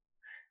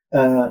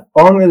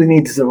 only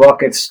needs the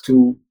rockets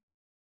to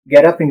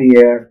get up in the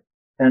air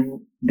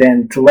and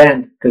then to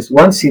land, because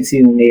once it's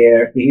in the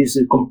air, it is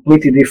a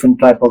completely different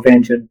type of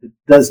engine that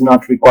does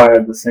not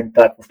require the same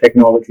type of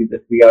technology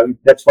that we are.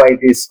 That's why it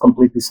is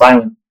completely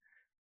silent.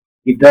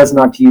 It does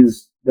not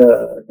use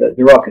the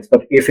rockets.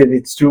 But if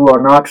it's true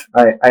or not,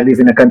 I live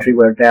in a country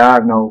where there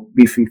are no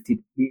B-50,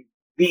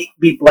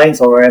 B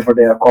planes, or whatever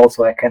they are called,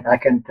 so I can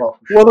tell.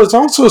 For sure. Well, there's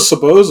also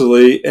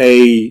supposedly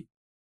a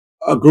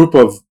group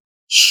of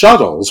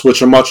shuttles,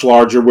 which are much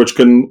larger, which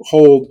can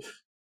hold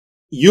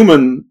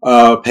human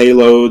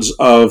payloads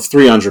of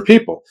 300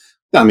 people.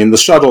 I mean, the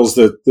shuttles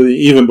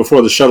even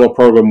before the shuttle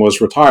program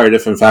was retired,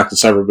 if in fact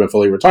it's ever been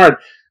fully retired,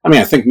 I mean,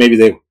 I think maybe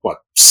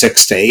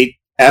 6 to 8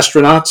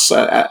 astronauts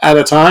at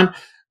a time.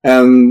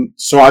 And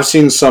so I've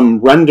seen some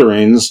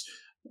renderings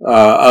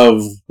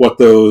of what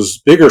those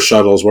bigger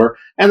shuttles were,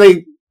 and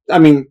they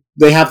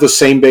have the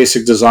same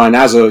basic design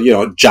as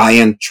a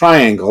giant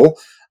triangle,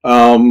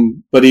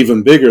 but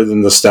even bigger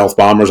than the stealth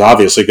bombers,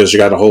 obviously, because you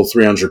got to hold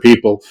 300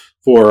 people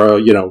for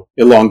a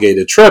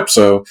elongated trip.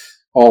 So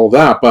all of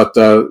that, but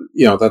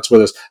that's what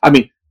it is. I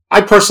mean,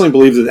 I personally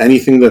believe that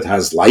anything that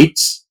has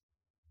lights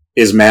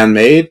is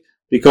man-made,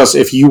 because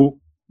if you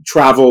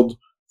traveled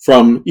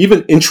from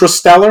even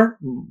intrastellar,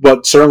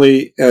 but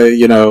certainly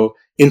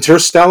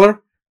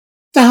interstellar,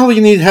 the hell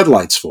you need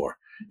headlights for?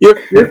 Your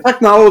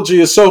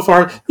technology is so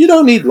far. You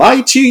don't need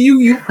lights.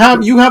 You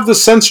have the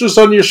sensors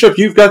on your ship.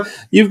 You've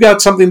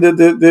got something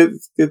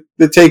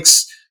that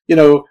takes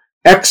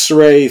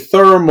X-ray,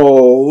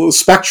 thermal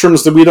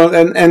spectrums that we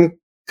don't and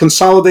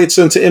consolidates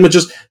into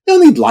images. You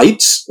don't need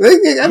lights.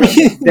 I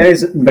mean, there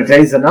is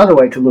another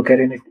way to look at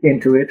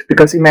into it,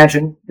 because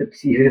imagine that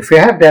if you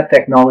have that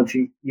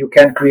technology, you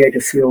can create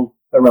a field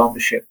around the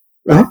ship.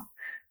 Uh-huh.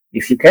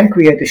 If you can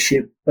create a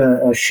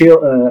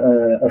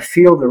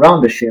field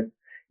around the ship,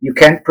 you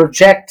can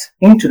project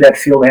into that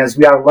field, as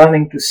we are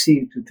learning to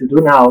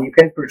do now. You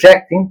can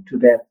project into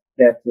that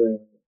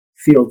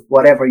field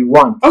whatever you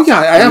want. Oh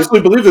yeah, I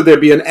absolutely believe that there'd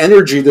be an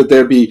energy, that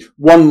there'd be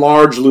one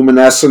large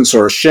luminescence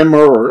or a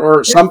shimmer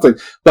or something.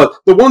 But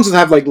the ones that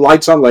have like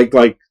lights on, like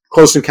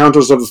Close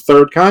Encounters of the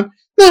Third Kind,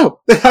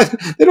 no,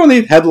 they don't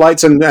need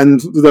headlights and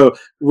the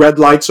red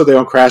lights so they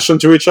don't crash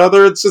into each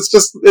other. It's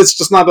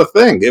just not a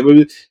thing. It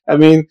would. I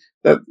mean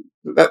but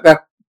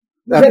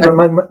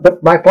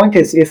my point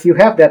is, if you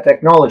have that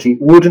technology,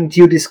 wouldn't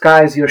you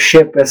disguise your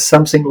ship as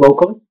something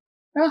local?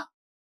 Yeah.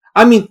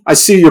 I mean, I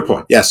see your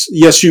point. Yes,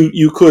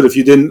 you could, if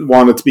you didn't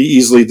want it to be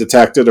easily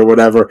detected or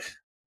whatever.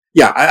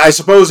 Yeah, I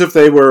suppose if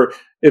they were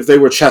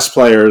chess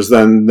players,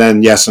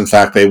 then yes, in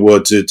fact, they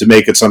would to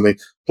make it something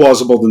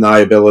plausible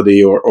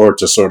deniability or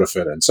to sort of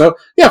fit in. So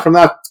yeah, from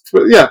that,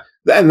 yeah,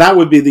 and that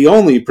would be the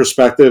only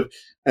perspective.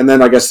 And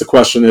then I guess the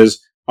question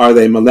is, are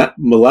they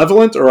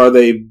malevolent or are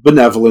they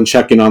benevolent,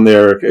 checking on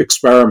their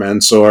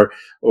experiments or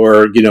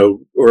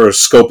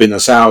scoping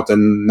us out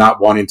and not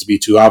wanting to be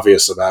too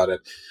obvious about it?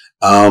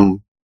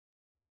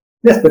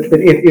 Yes, but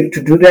if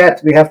to do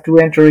that, we have to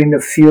enter in a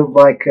field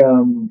like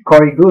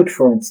Corey Good,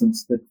 for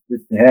instance, that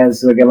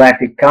has a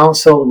galactic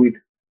council with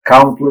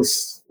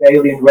countless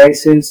alien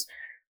races,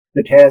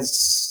 that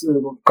has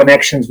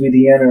connections with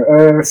the inner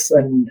Earth,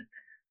 and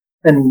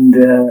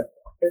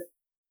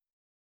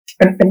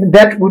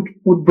that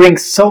would bring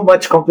so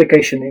much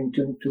complication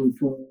into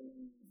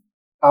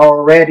our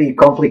already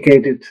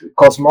complicated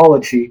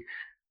cosmology.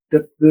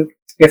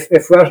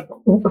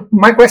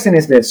 My question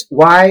is this: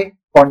 why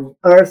on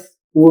Earth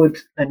would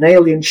an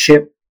alien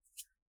ship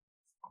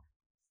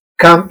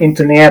come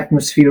into the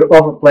atmosphere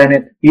of a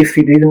planet if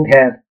it didn't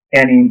have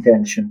any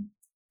intention?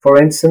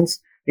 For instance,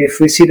 if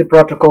we see the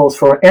protocols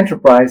for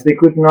Enterprise, they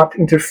could not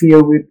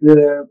interfere with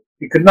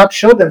they could not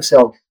show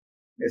themselves.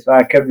 As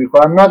I can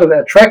recall, I'm not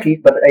a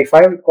Trekkie, but if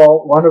I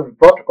recall, one of the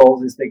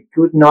protocols is they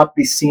could not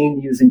be seen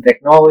using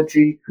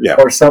technology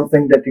or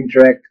something that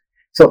interact.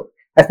 So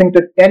I think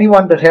that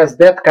anyone that has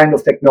that kind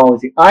of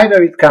technology,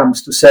 either it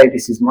comes to say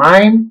this is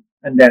mine,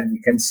 and then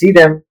we can see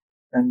them,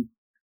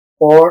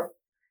 or...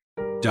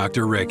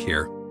 Dr. Rick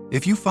here.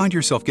 If you find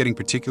yourself getting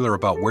particular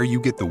about where you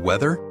get the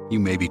weather, you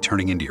may be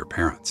turning into your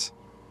parents.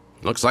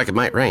 Looks like it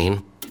might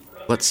rain.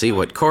 Let's see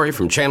what Corey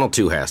from Channel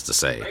 2 has to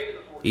say.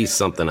 He's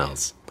something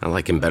else. I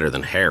like him better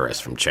than Harris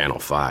from Channel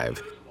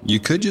 5. You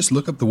could just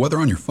look up the weather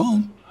on your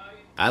phone.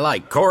 I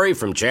like Corey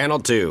from Channel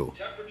 2.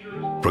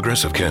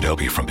 Progressive can't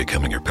help you from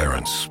becoming your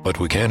parents, but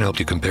we can help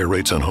you compare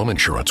rates on home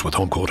insurance with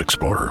Home Quote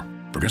Explorer.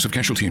 Progressive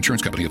Casualty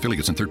Insurance Company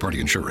affiliates and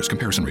third-party insurers.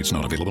 Comparison rates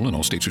not available in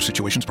all states or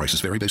situations.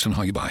 Prices vary based on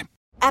how you buy.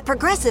 At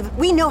Progressive,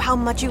 we know how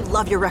much you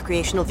love your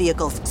recreational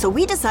vehicles, so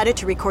we decided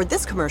to record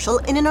this commercial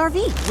in an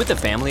RV. With a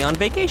family on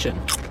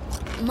vacation.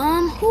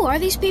 Mom, who are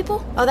these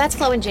people? Oh, that's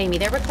Flo and Jamie.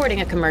 They're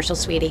recording a commercial,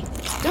 sweetie.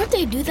 Don't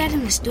they do that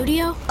in the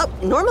studio? Oh,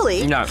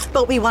 normally. No.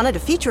 But we wanted to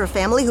feature a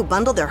family who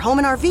bundled their home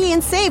and RV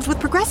and saved with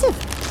Progressive.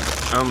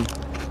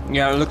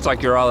 Yeah, it looks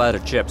like you're all out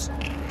of chips.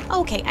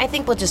 Okay, I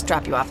think we'll just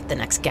drop you off at the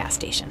next gas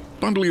station.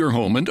 Bundle your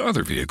home and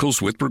other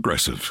vehicles with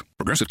Progressive.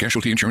 Progressive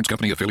Casualty Insurance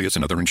Company affiliates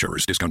and other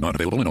insurers. Discount not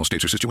available in all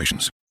states or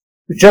situations.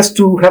 Just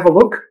to have a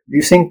look, do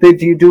you think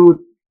that you do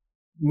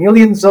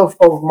millions of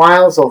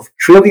miles, of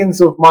trillions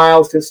of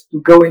miles just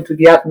to go into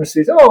the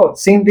atmosphere? Oh,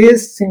 seen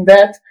this, seen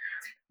that.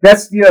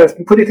 That's the Earth.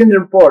 Put it in the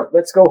report.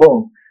 Let's go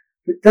home.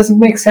 It doesn't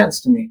make sense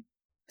to me.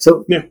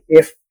 So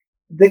if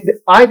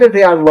either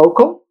they are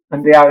local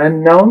and they are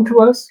unknown to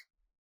us,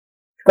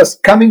 because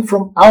coming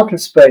from outer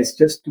space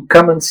just to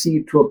come and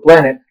see to a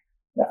planet,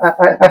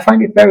 I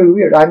find it very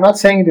weird. I'm not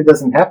saying it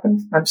doesn't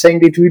happen. I'm saying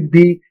it would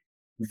be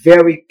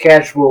very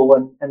casual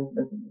and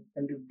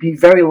be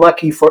very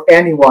lucky for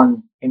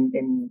anyone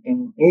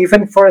in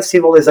even for a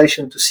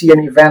civilization to see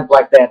an event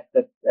like that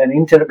an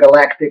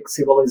intergalactic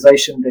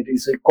civilization that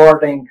is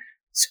recording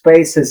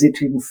space as it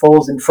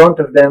unfolds in front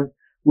of them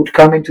would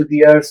come into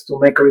the Earth to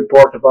make a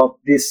report about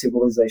this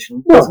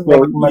civilization. Well,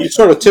 you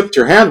sort of tipped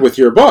your hand with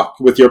your book,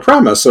 with your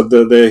premise of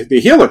the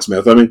Helix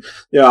Myth. I mean,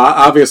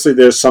 obviously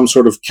there's some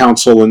sort of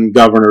council and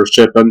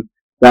governorship, and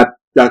that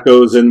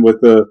goes in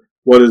with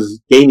what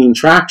is gaining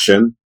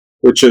traction,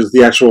 which is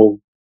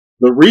the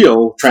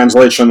real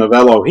translation of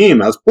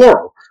Elohim as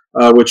plural,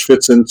 which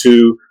fits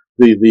into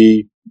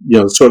the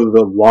sort of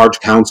the large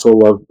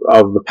council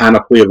of the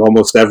panoply of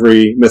almost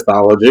every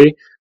mythology.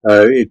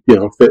 It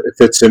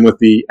fits in with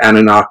the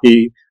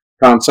Anunnaki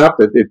concept.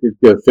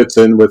 It fits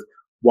in with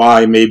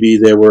why maybe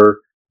there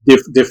were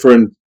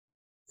different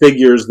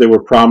figures that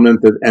were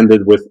prominent that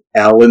ended with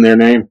L in their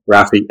name.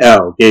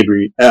 Raphael,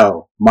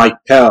 Gabriel,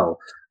 Michael,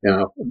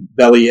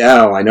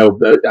 Belial. I know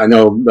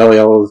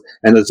Belial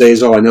and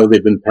Azazel. I know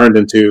they've been turned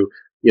into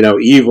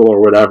evil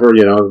or whatever.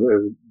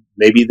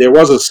 Maybe there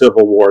was a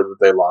civil war that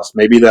they lost.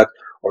 Maybe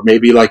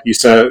like you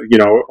said,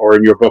 or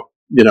in your book,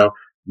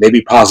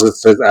 maybe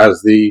posits it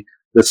as the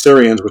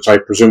Syrians, which I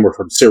presume were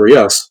from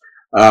Sirius.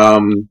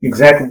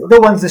 Exactly.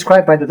 The ones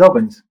described by the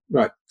Dobbins.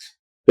 Right.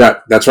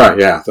 That's right.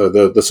 Yeah.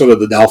 The sort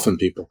of the Delphin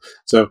people.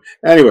 So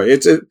anyway,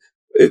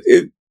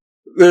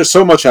 there's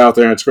so much out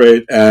there and it's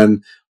great.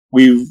 And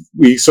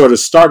we sort of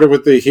started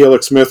with the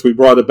Helix Myth. We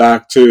brought it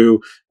back to,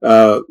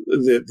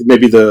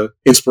 maybe the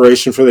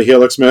inspiration for the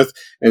Helix Myth.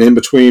 And in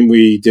between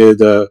we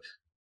did,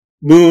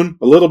 Moon,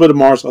 a little bit of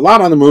Mars, a lot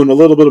on the Moon, a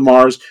little bit of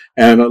Mars,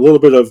 and a little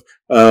bit of,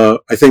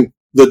 I think,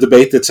 the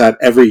debate that's at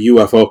every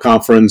UFO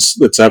conference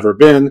that's ever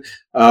been.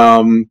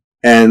 And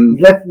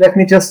let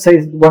me just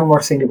say one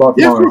more thing about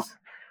Mars.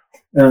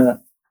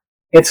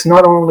 It's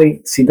not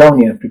only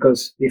Sidonia,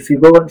 because if you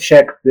go and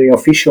check the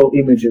official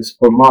images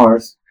for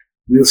Mars,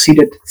 we'll see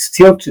that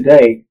still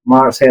today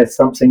Mars has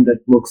something that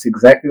looks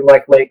exactly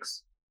like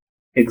lakes,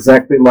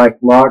 exactly like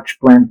large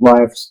plant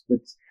lives.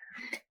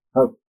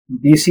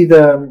 Do you see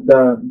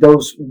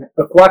those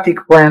aquatic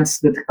plants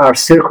that are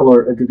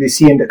circular that we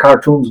see in the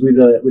cartoons with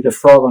a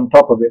frog on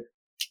top of it?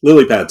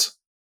 Lily pads.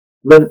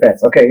 Lily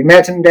pads. Okay,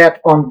 imagine that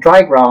on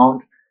dry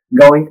ground,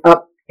 going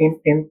up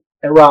in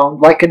around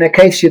like an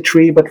acacia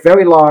tree, but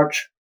very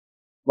large,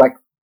 like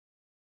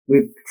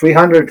with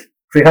 300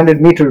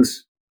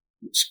 meters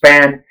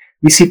span.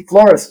 We see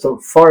forests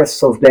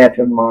of that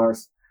on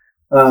Mars.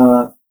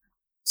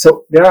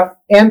 So there are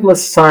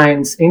endless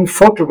signs in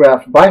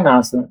photographed by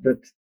NASA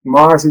that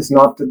Mars is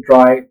not the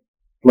dry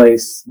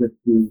place that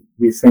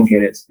we think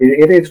it is.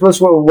 It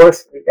was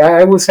worth.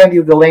 I will send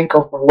you the link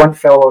of one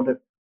fellow that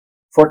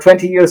for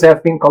 20 years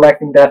have been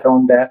collecting data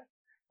on that.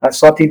 I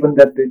thought even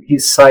that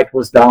his site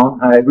was down.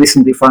 I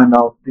recently found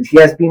out that he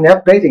has been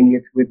updating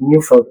it with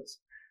new photos.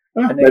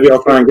 Maybe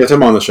I'll try and get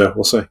him on the show.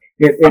 We'll see.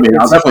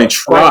 I'll definitely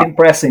try. Quite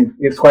impressive.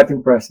 It's quite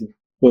impressive.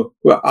 Well,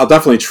 I'll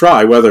definitely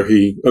try. Whether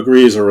he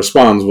agrees or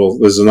responds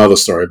is another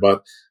story.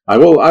 But I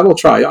will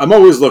try. I'm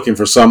always looking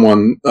for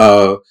someone,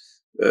 on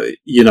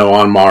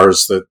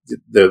Mars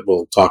that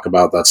will talk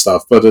about that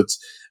stuff. But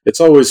it's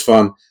always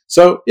fun.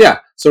 So yeah.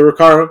 So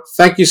Ricardo,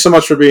 thank you so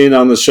much for being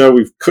on the show.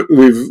 We've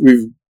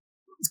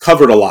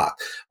covered a lot,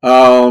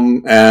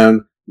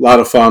 and a lot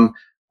of fun.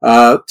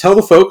 Tell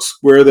the folks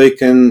where they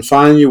can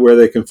find you, where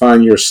they can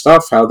find your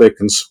stuff, how they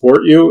can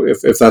support you,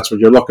 if that's what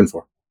you're looking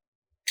for.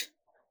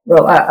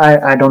 Well,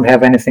 I don't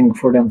have anything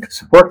for them to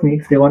support me.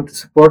 If they want to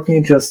support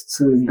me,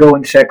 just go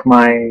and check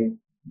my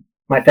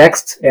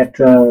text at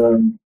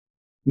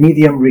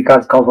Medium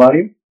Ricardo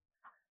Calvario.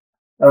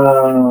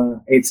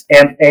 It's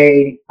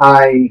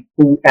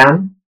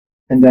MAIUM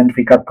and then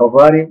Ricardo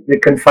Calvario. They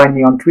can find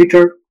me on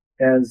Twitter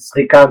as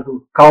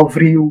Ricardo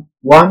Calvario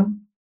 1.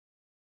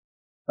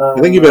 I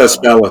think you better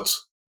spell it.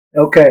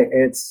 Okay,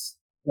 it's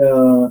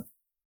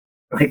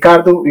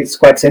Ricardo. It's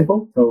quite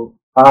simple. So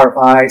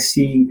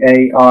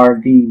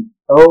RICARDO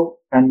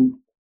and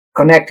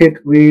connected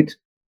with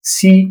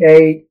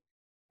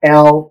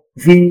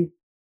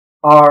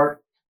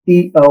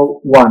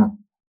CALVREO1.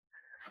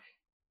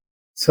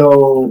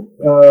 So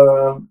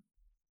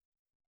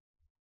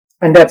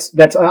and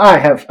that's I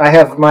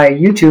have my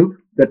YouTube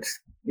that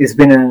has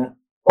been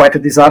quite a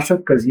disaster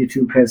because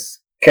YouTube has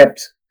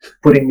kept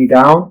putting me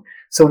down.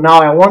 So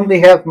now I only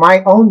have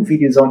my own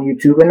videos on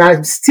YouTube, and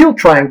I'm still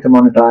trying to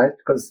monetize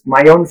because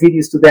my own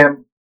videos to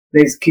them,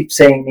 they keep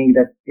saying me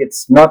that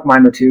it's not my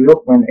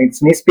material. When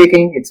it's me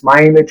speaking, it's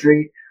my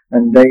imagery,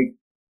 and they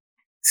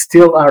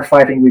still are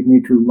fighting with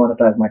me to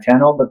monetize my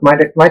channel. But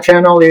my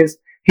channel is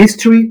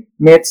History,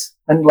 Myths,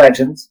 and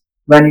Legends,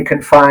 when you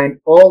can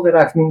find all that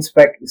I've been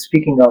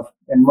speaking of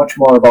and much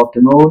more about the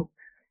moon.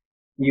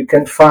 You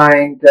can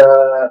find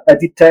a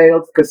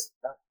detailed, because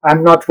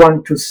I'm not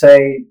one to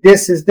say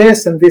this is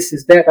this and this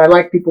is that. I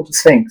like people to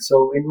think.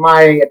 So in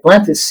my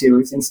Atlantis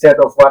series, instead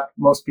of what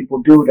most people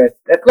do, that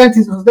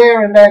Atlantis was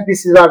there and that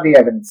this is all the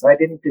evidence, I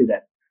didn't do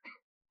that.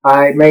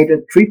 I made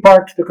a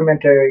 3-part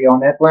documentary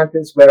on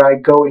Atlantis where I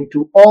go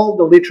into all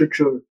the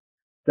literature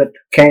that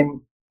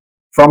came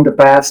from the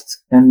past,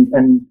 and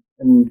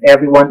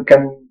everyone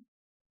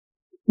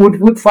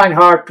would find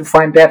hard to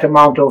find that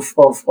amount of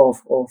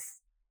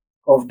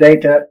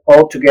data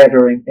all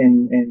together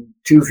in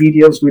 2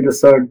 videos, with a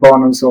third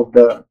bonus of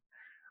the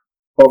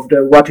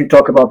what we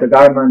talk about the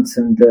garments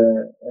and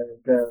the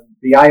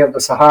Eye of the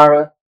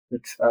Sahara.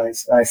 That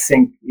I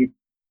think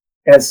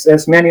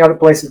as many other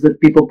places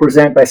that people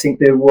present, I think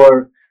there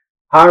were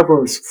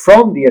harbors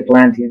from the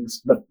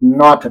Atlanteans, but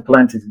not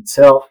Atlantis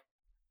itself.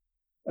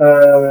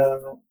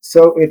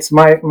 So it's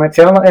my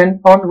channel, and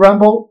on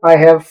Rumble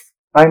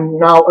I'm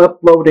now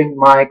uploading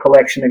my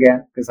collection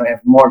again because I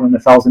have more than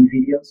 1,000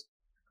 videos.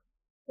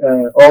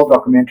 All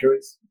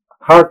documentaries.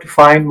 Hard to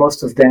find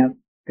most of them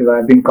because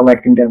I've been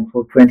collecting them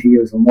for 20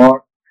 years or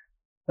more.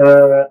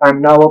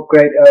 I'm now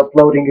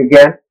uploading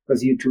again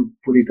because YouTube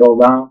put it all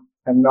down.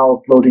 I'm now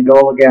uploading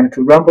all again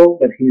to Rumble,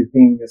 but he's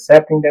been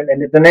accepting them.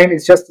 And the name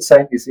is just the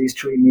same. It's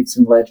History, Myths,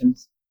 and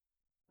Legends.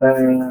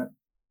 And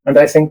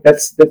I think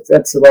that's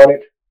about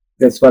it.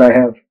 That's what I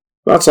have.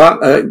 That's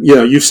not.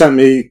 You've sent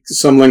me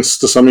some links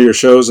to some of your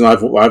shows, and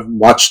I've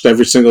watched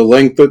every single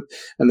link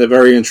and they're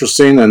very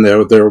interesting, and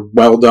they're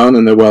well done,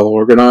 and they're well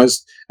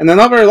organized, and they're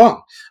not very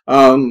long.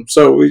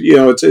 So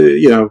it's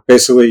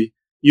basically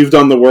you've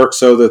done the work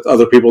so that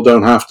other people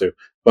don't have to.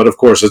 But of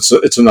course,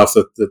 it's enough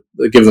that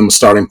give them a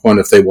starting point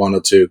if they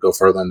wanted to go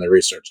further in their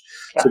research.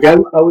 So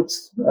again, I would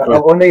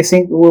only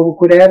think we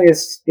could add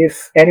is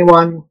if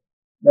anyone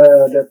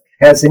that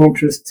has an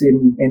interest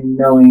in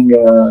knowing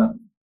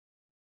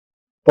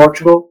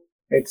Portugal,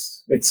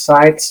 its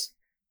sites,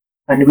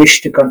 and wish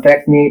to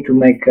contact me to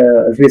make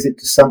a visit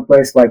to some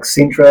place like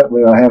Sintra,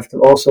 where I have to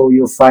also,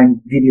 you'll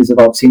find videos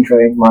about Sintra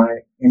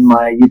in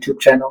my YouTube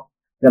channel,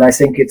 that I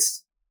think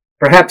it's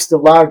perhaps the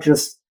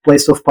largest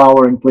place of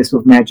power and place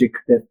of magic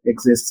that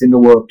exists in the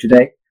world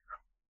today.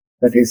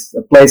 That is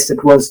a place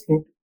that was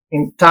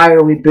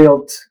entirely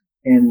built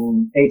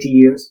in 80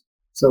 years.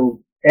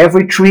 So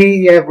every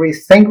tree,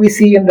 everything we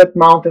see in that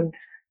mountain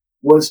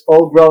was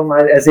all grown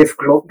as if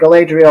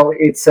Galadriel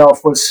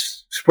itself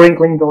was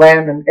sprinkling the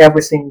land, and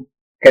everything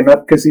came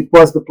up because it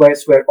was the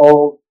place where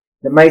all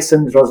the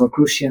Masons,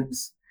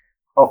 Rosicrucians,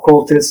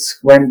 occultists,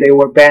 when they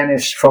were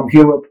banished from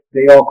Europe,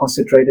 they all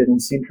concentrated in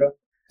Sintra.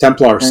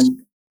 Templars.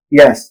 And,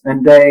 yes,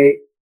 and they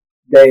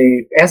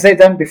as they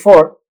done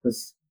before,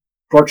 because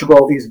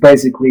Portugal is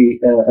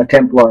basically a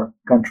Templar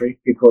country.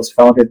 It was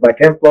founded by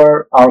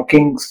Templar. Our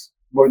kings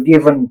were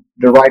given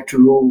the right to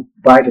rule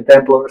by the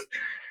Templars.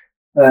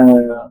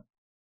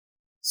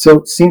 So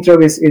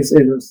Sintra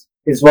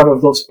is one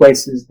of those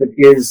places that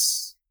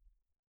is,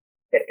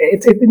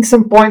 in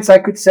some points I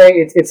could say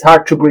it's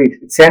hard to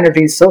breathe. Its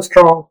energy is so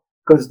strong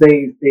because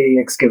they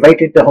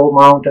excavated the whole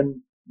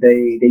mountain.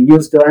 They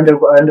used the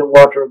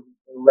underwater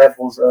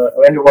levels,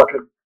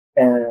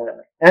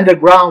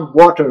 underground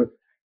water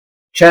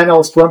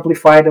channels to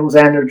amplify those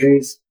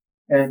energies.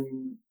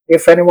 And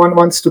if anyone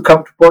wants to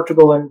come to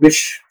Portugal and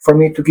wish for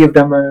me to give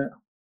them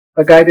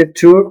a guided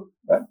tour,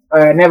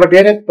 I never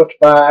did it, but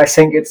I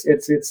think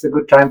it's a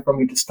good time for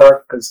me to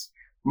start, because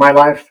my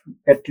life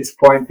at this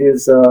point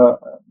is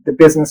the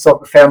business of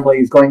the family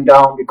is going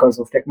down because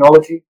of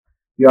technology.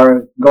 We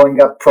are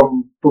going up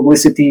from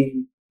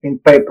publicity in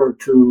paper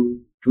to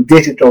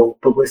digital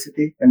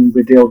publicity, and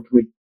we deal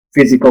with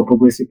physical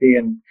publicity,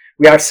 and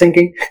we are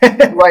sinking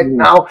right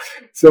now.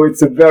 So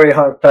it's a very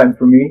hard time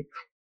for me.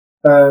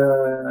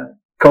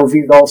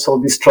 COVID also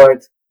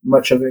destroyed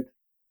much of it,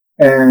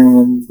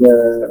 and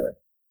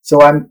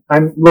so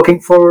I'm looking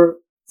for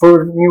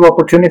new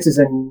opportunities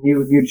and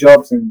new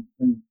jobs and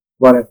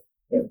whatever.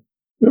 Yeah,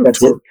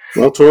 that's it.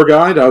 Well, tour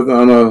guide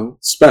on a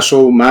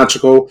special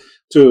magical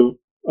to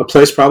a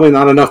place probably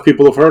not enough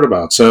people have heard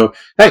about. So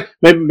hey,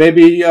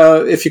 maybe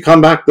if you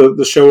come back,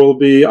 the show will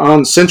be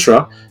on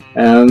Sintra,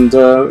 and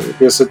I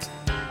guess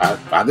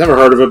I've never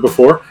heard of it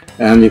before,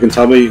 and you can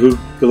tell me who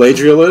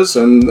Galadriel is,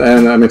 and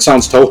I mean, it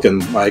sounds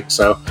Tolkien-like,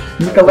 so...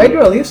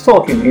 Galadriel is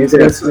Tolkien.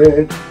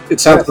 It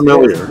sounds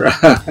familiar.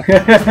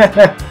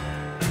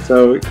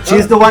 So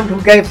she's the one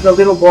who gave the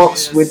little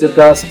box with the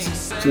dust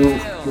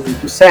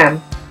to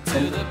Sam,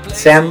 and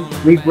Sam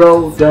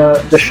regrow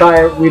the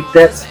Shire with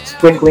that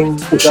sprinkling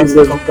the dust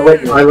from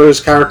Galadriel. Tyler's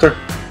character?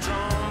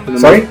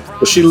 Sorry?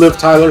 Does she live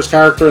Tyler's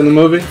character in the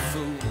movie?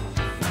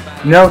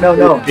 No.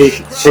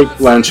 Kate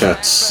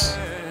Blanchett's.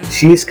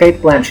 She's Kate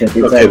Blanchett.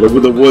 Exactly. Okay,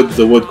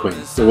 the wood queen,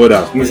 the wood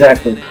elf.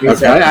 Exactly.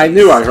 Okay, I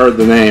knew I heard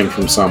the name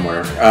from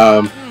somewhere.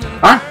 All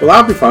right, well,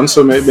 that'll be fun.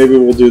 So maybe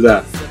we'll do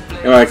that.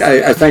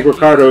 Anyway, I thank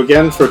Ricardo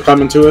again for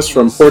coming to us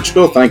from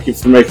Portugal. Thank you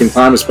for making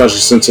time, especially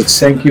since it's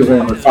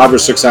 5 or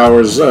 6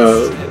 hours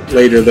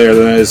later there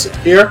than it is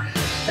here.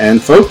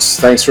 And folks,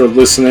 thanks for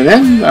listening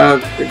in.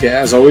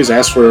 As always,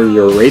 ask for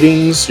your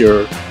ratings,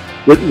 your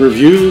written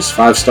reviews,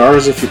 5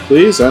 stars if you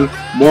please, and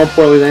more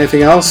importantly than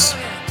anything else,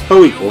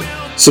 co-equal.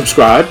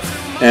 Subscribe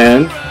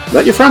and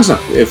let your friends know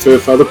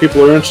if other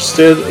people are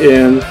interested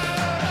in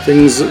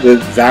things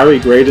that vary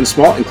great and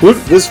small. Include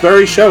this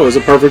very show is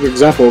a perfect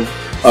example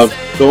of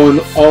going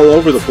all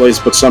over the place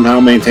but somehow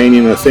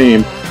maintaining a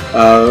theme.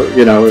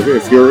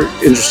 If you're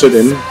interested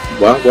in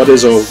what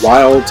is a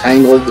wild,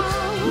 tangled,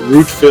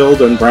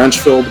 root-filled and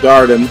branch-filled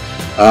garden,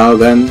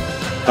 then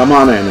come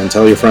on in and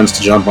tell your friends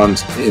to jump on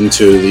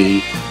into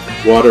the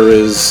water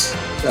is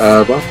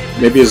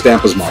maybe as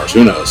damp as Mars,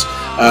 who knows.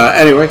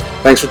 Anyway,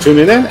 thanks for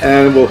tuning in,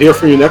 and we'll hear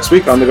from you next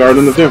week on the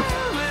Garden of Doom.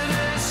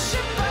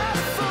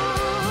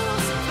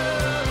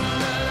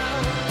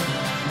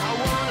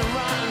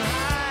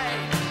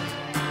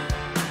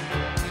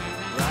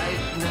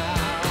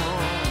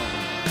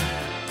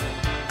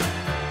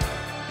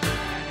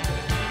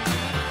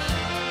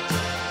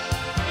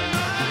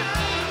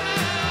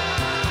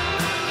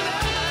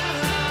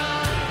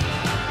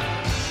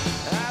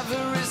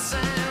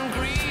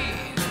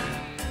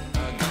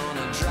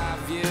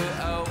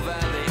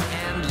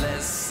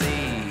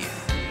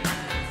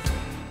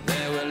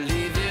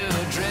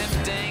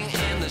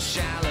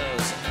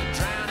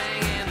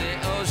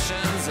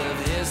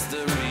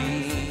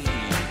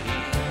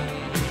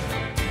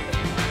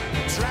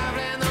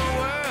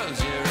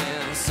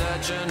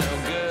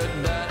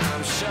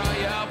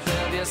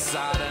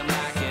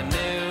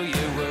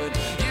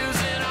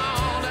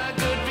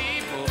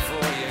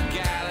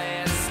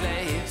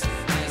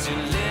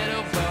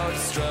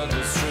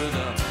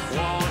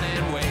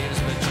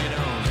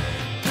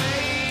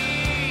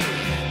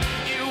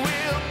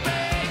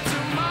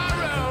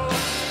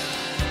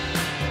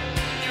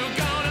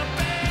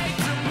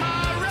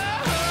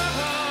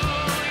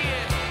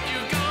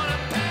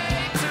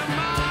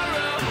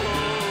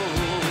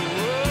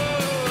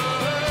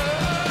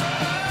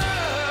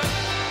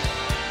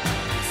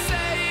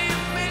 Say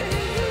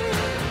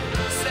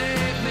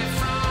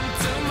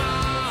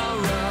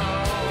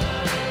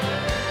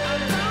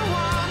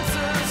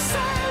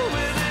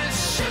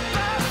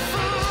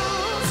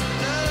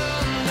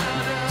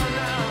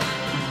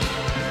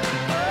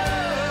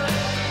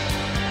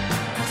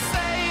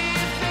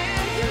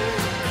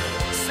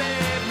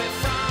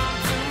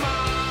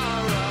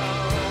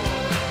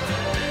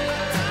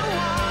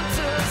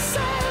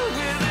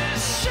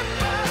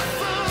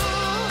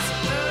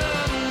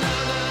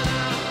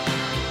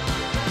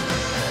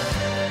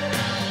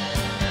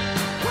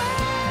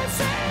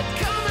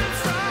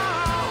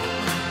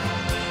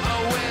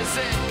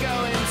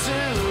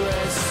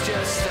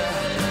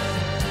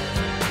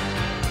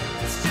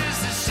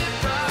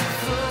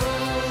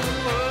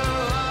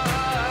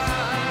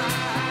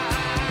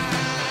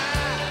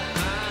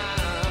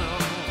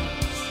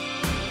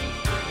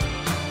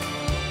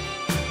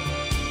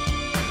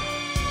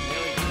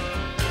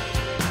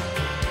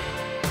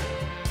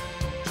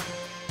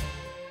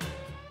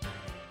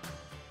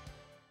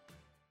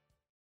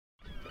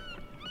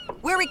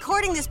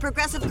recording this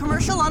Progressive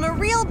commercial on a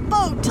real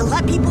boat to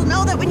let people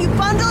know that when you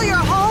bundle your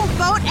home,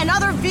 boat, and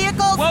other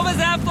vehicles... What was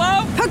that,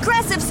 Flo?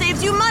 Progressive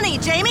saves you money,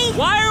 Jamie.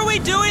 Why are we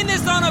doing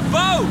this on a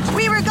boat?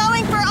 We were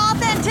going for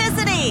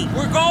authenticity.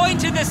 We're going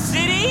to the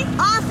city?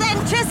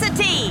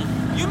 Authenticity.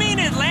 You mean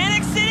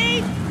Atlantic City?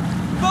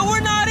 But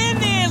we're not in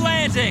the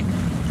Atlantic.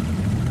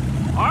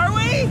 Are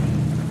we?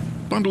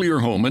 Bundle your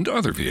home and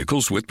other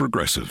vehicles with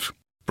Progressive.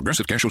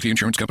 Progressive Casualty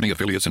Insurance Company,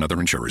 affiliates, and other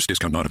insurers.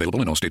 Discount not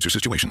available in all states or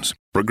situations.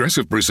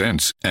 Progressive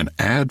presents an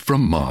ad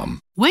from Mom.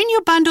 When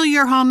you bundle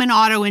your home and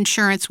auto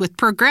insurance with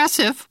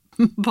Progressive,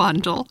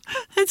 bundle,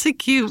 that's a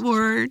cute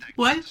word.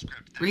 What?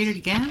 Read it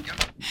again?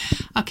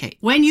 Okay.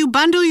 When you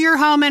bundle your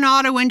home and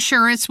auto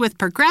insurance with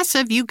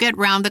Progressive, you get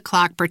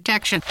round-the-clock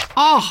protection.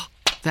 Oh,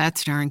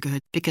 that's darn good.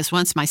 Because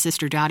once my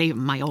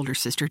older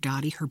sister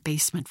Dottie, her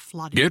basement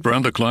flooded. Get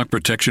round-the-clock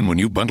protection when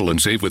you bundle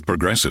and save with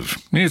Progressive.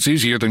 It's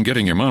easier than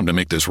getting your mom to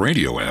make this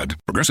radio ad.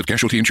 Progressive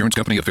Casualty Insurance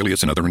Company,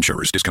 affiliates, and other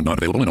insurers. Discount not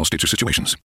available in all states or situations.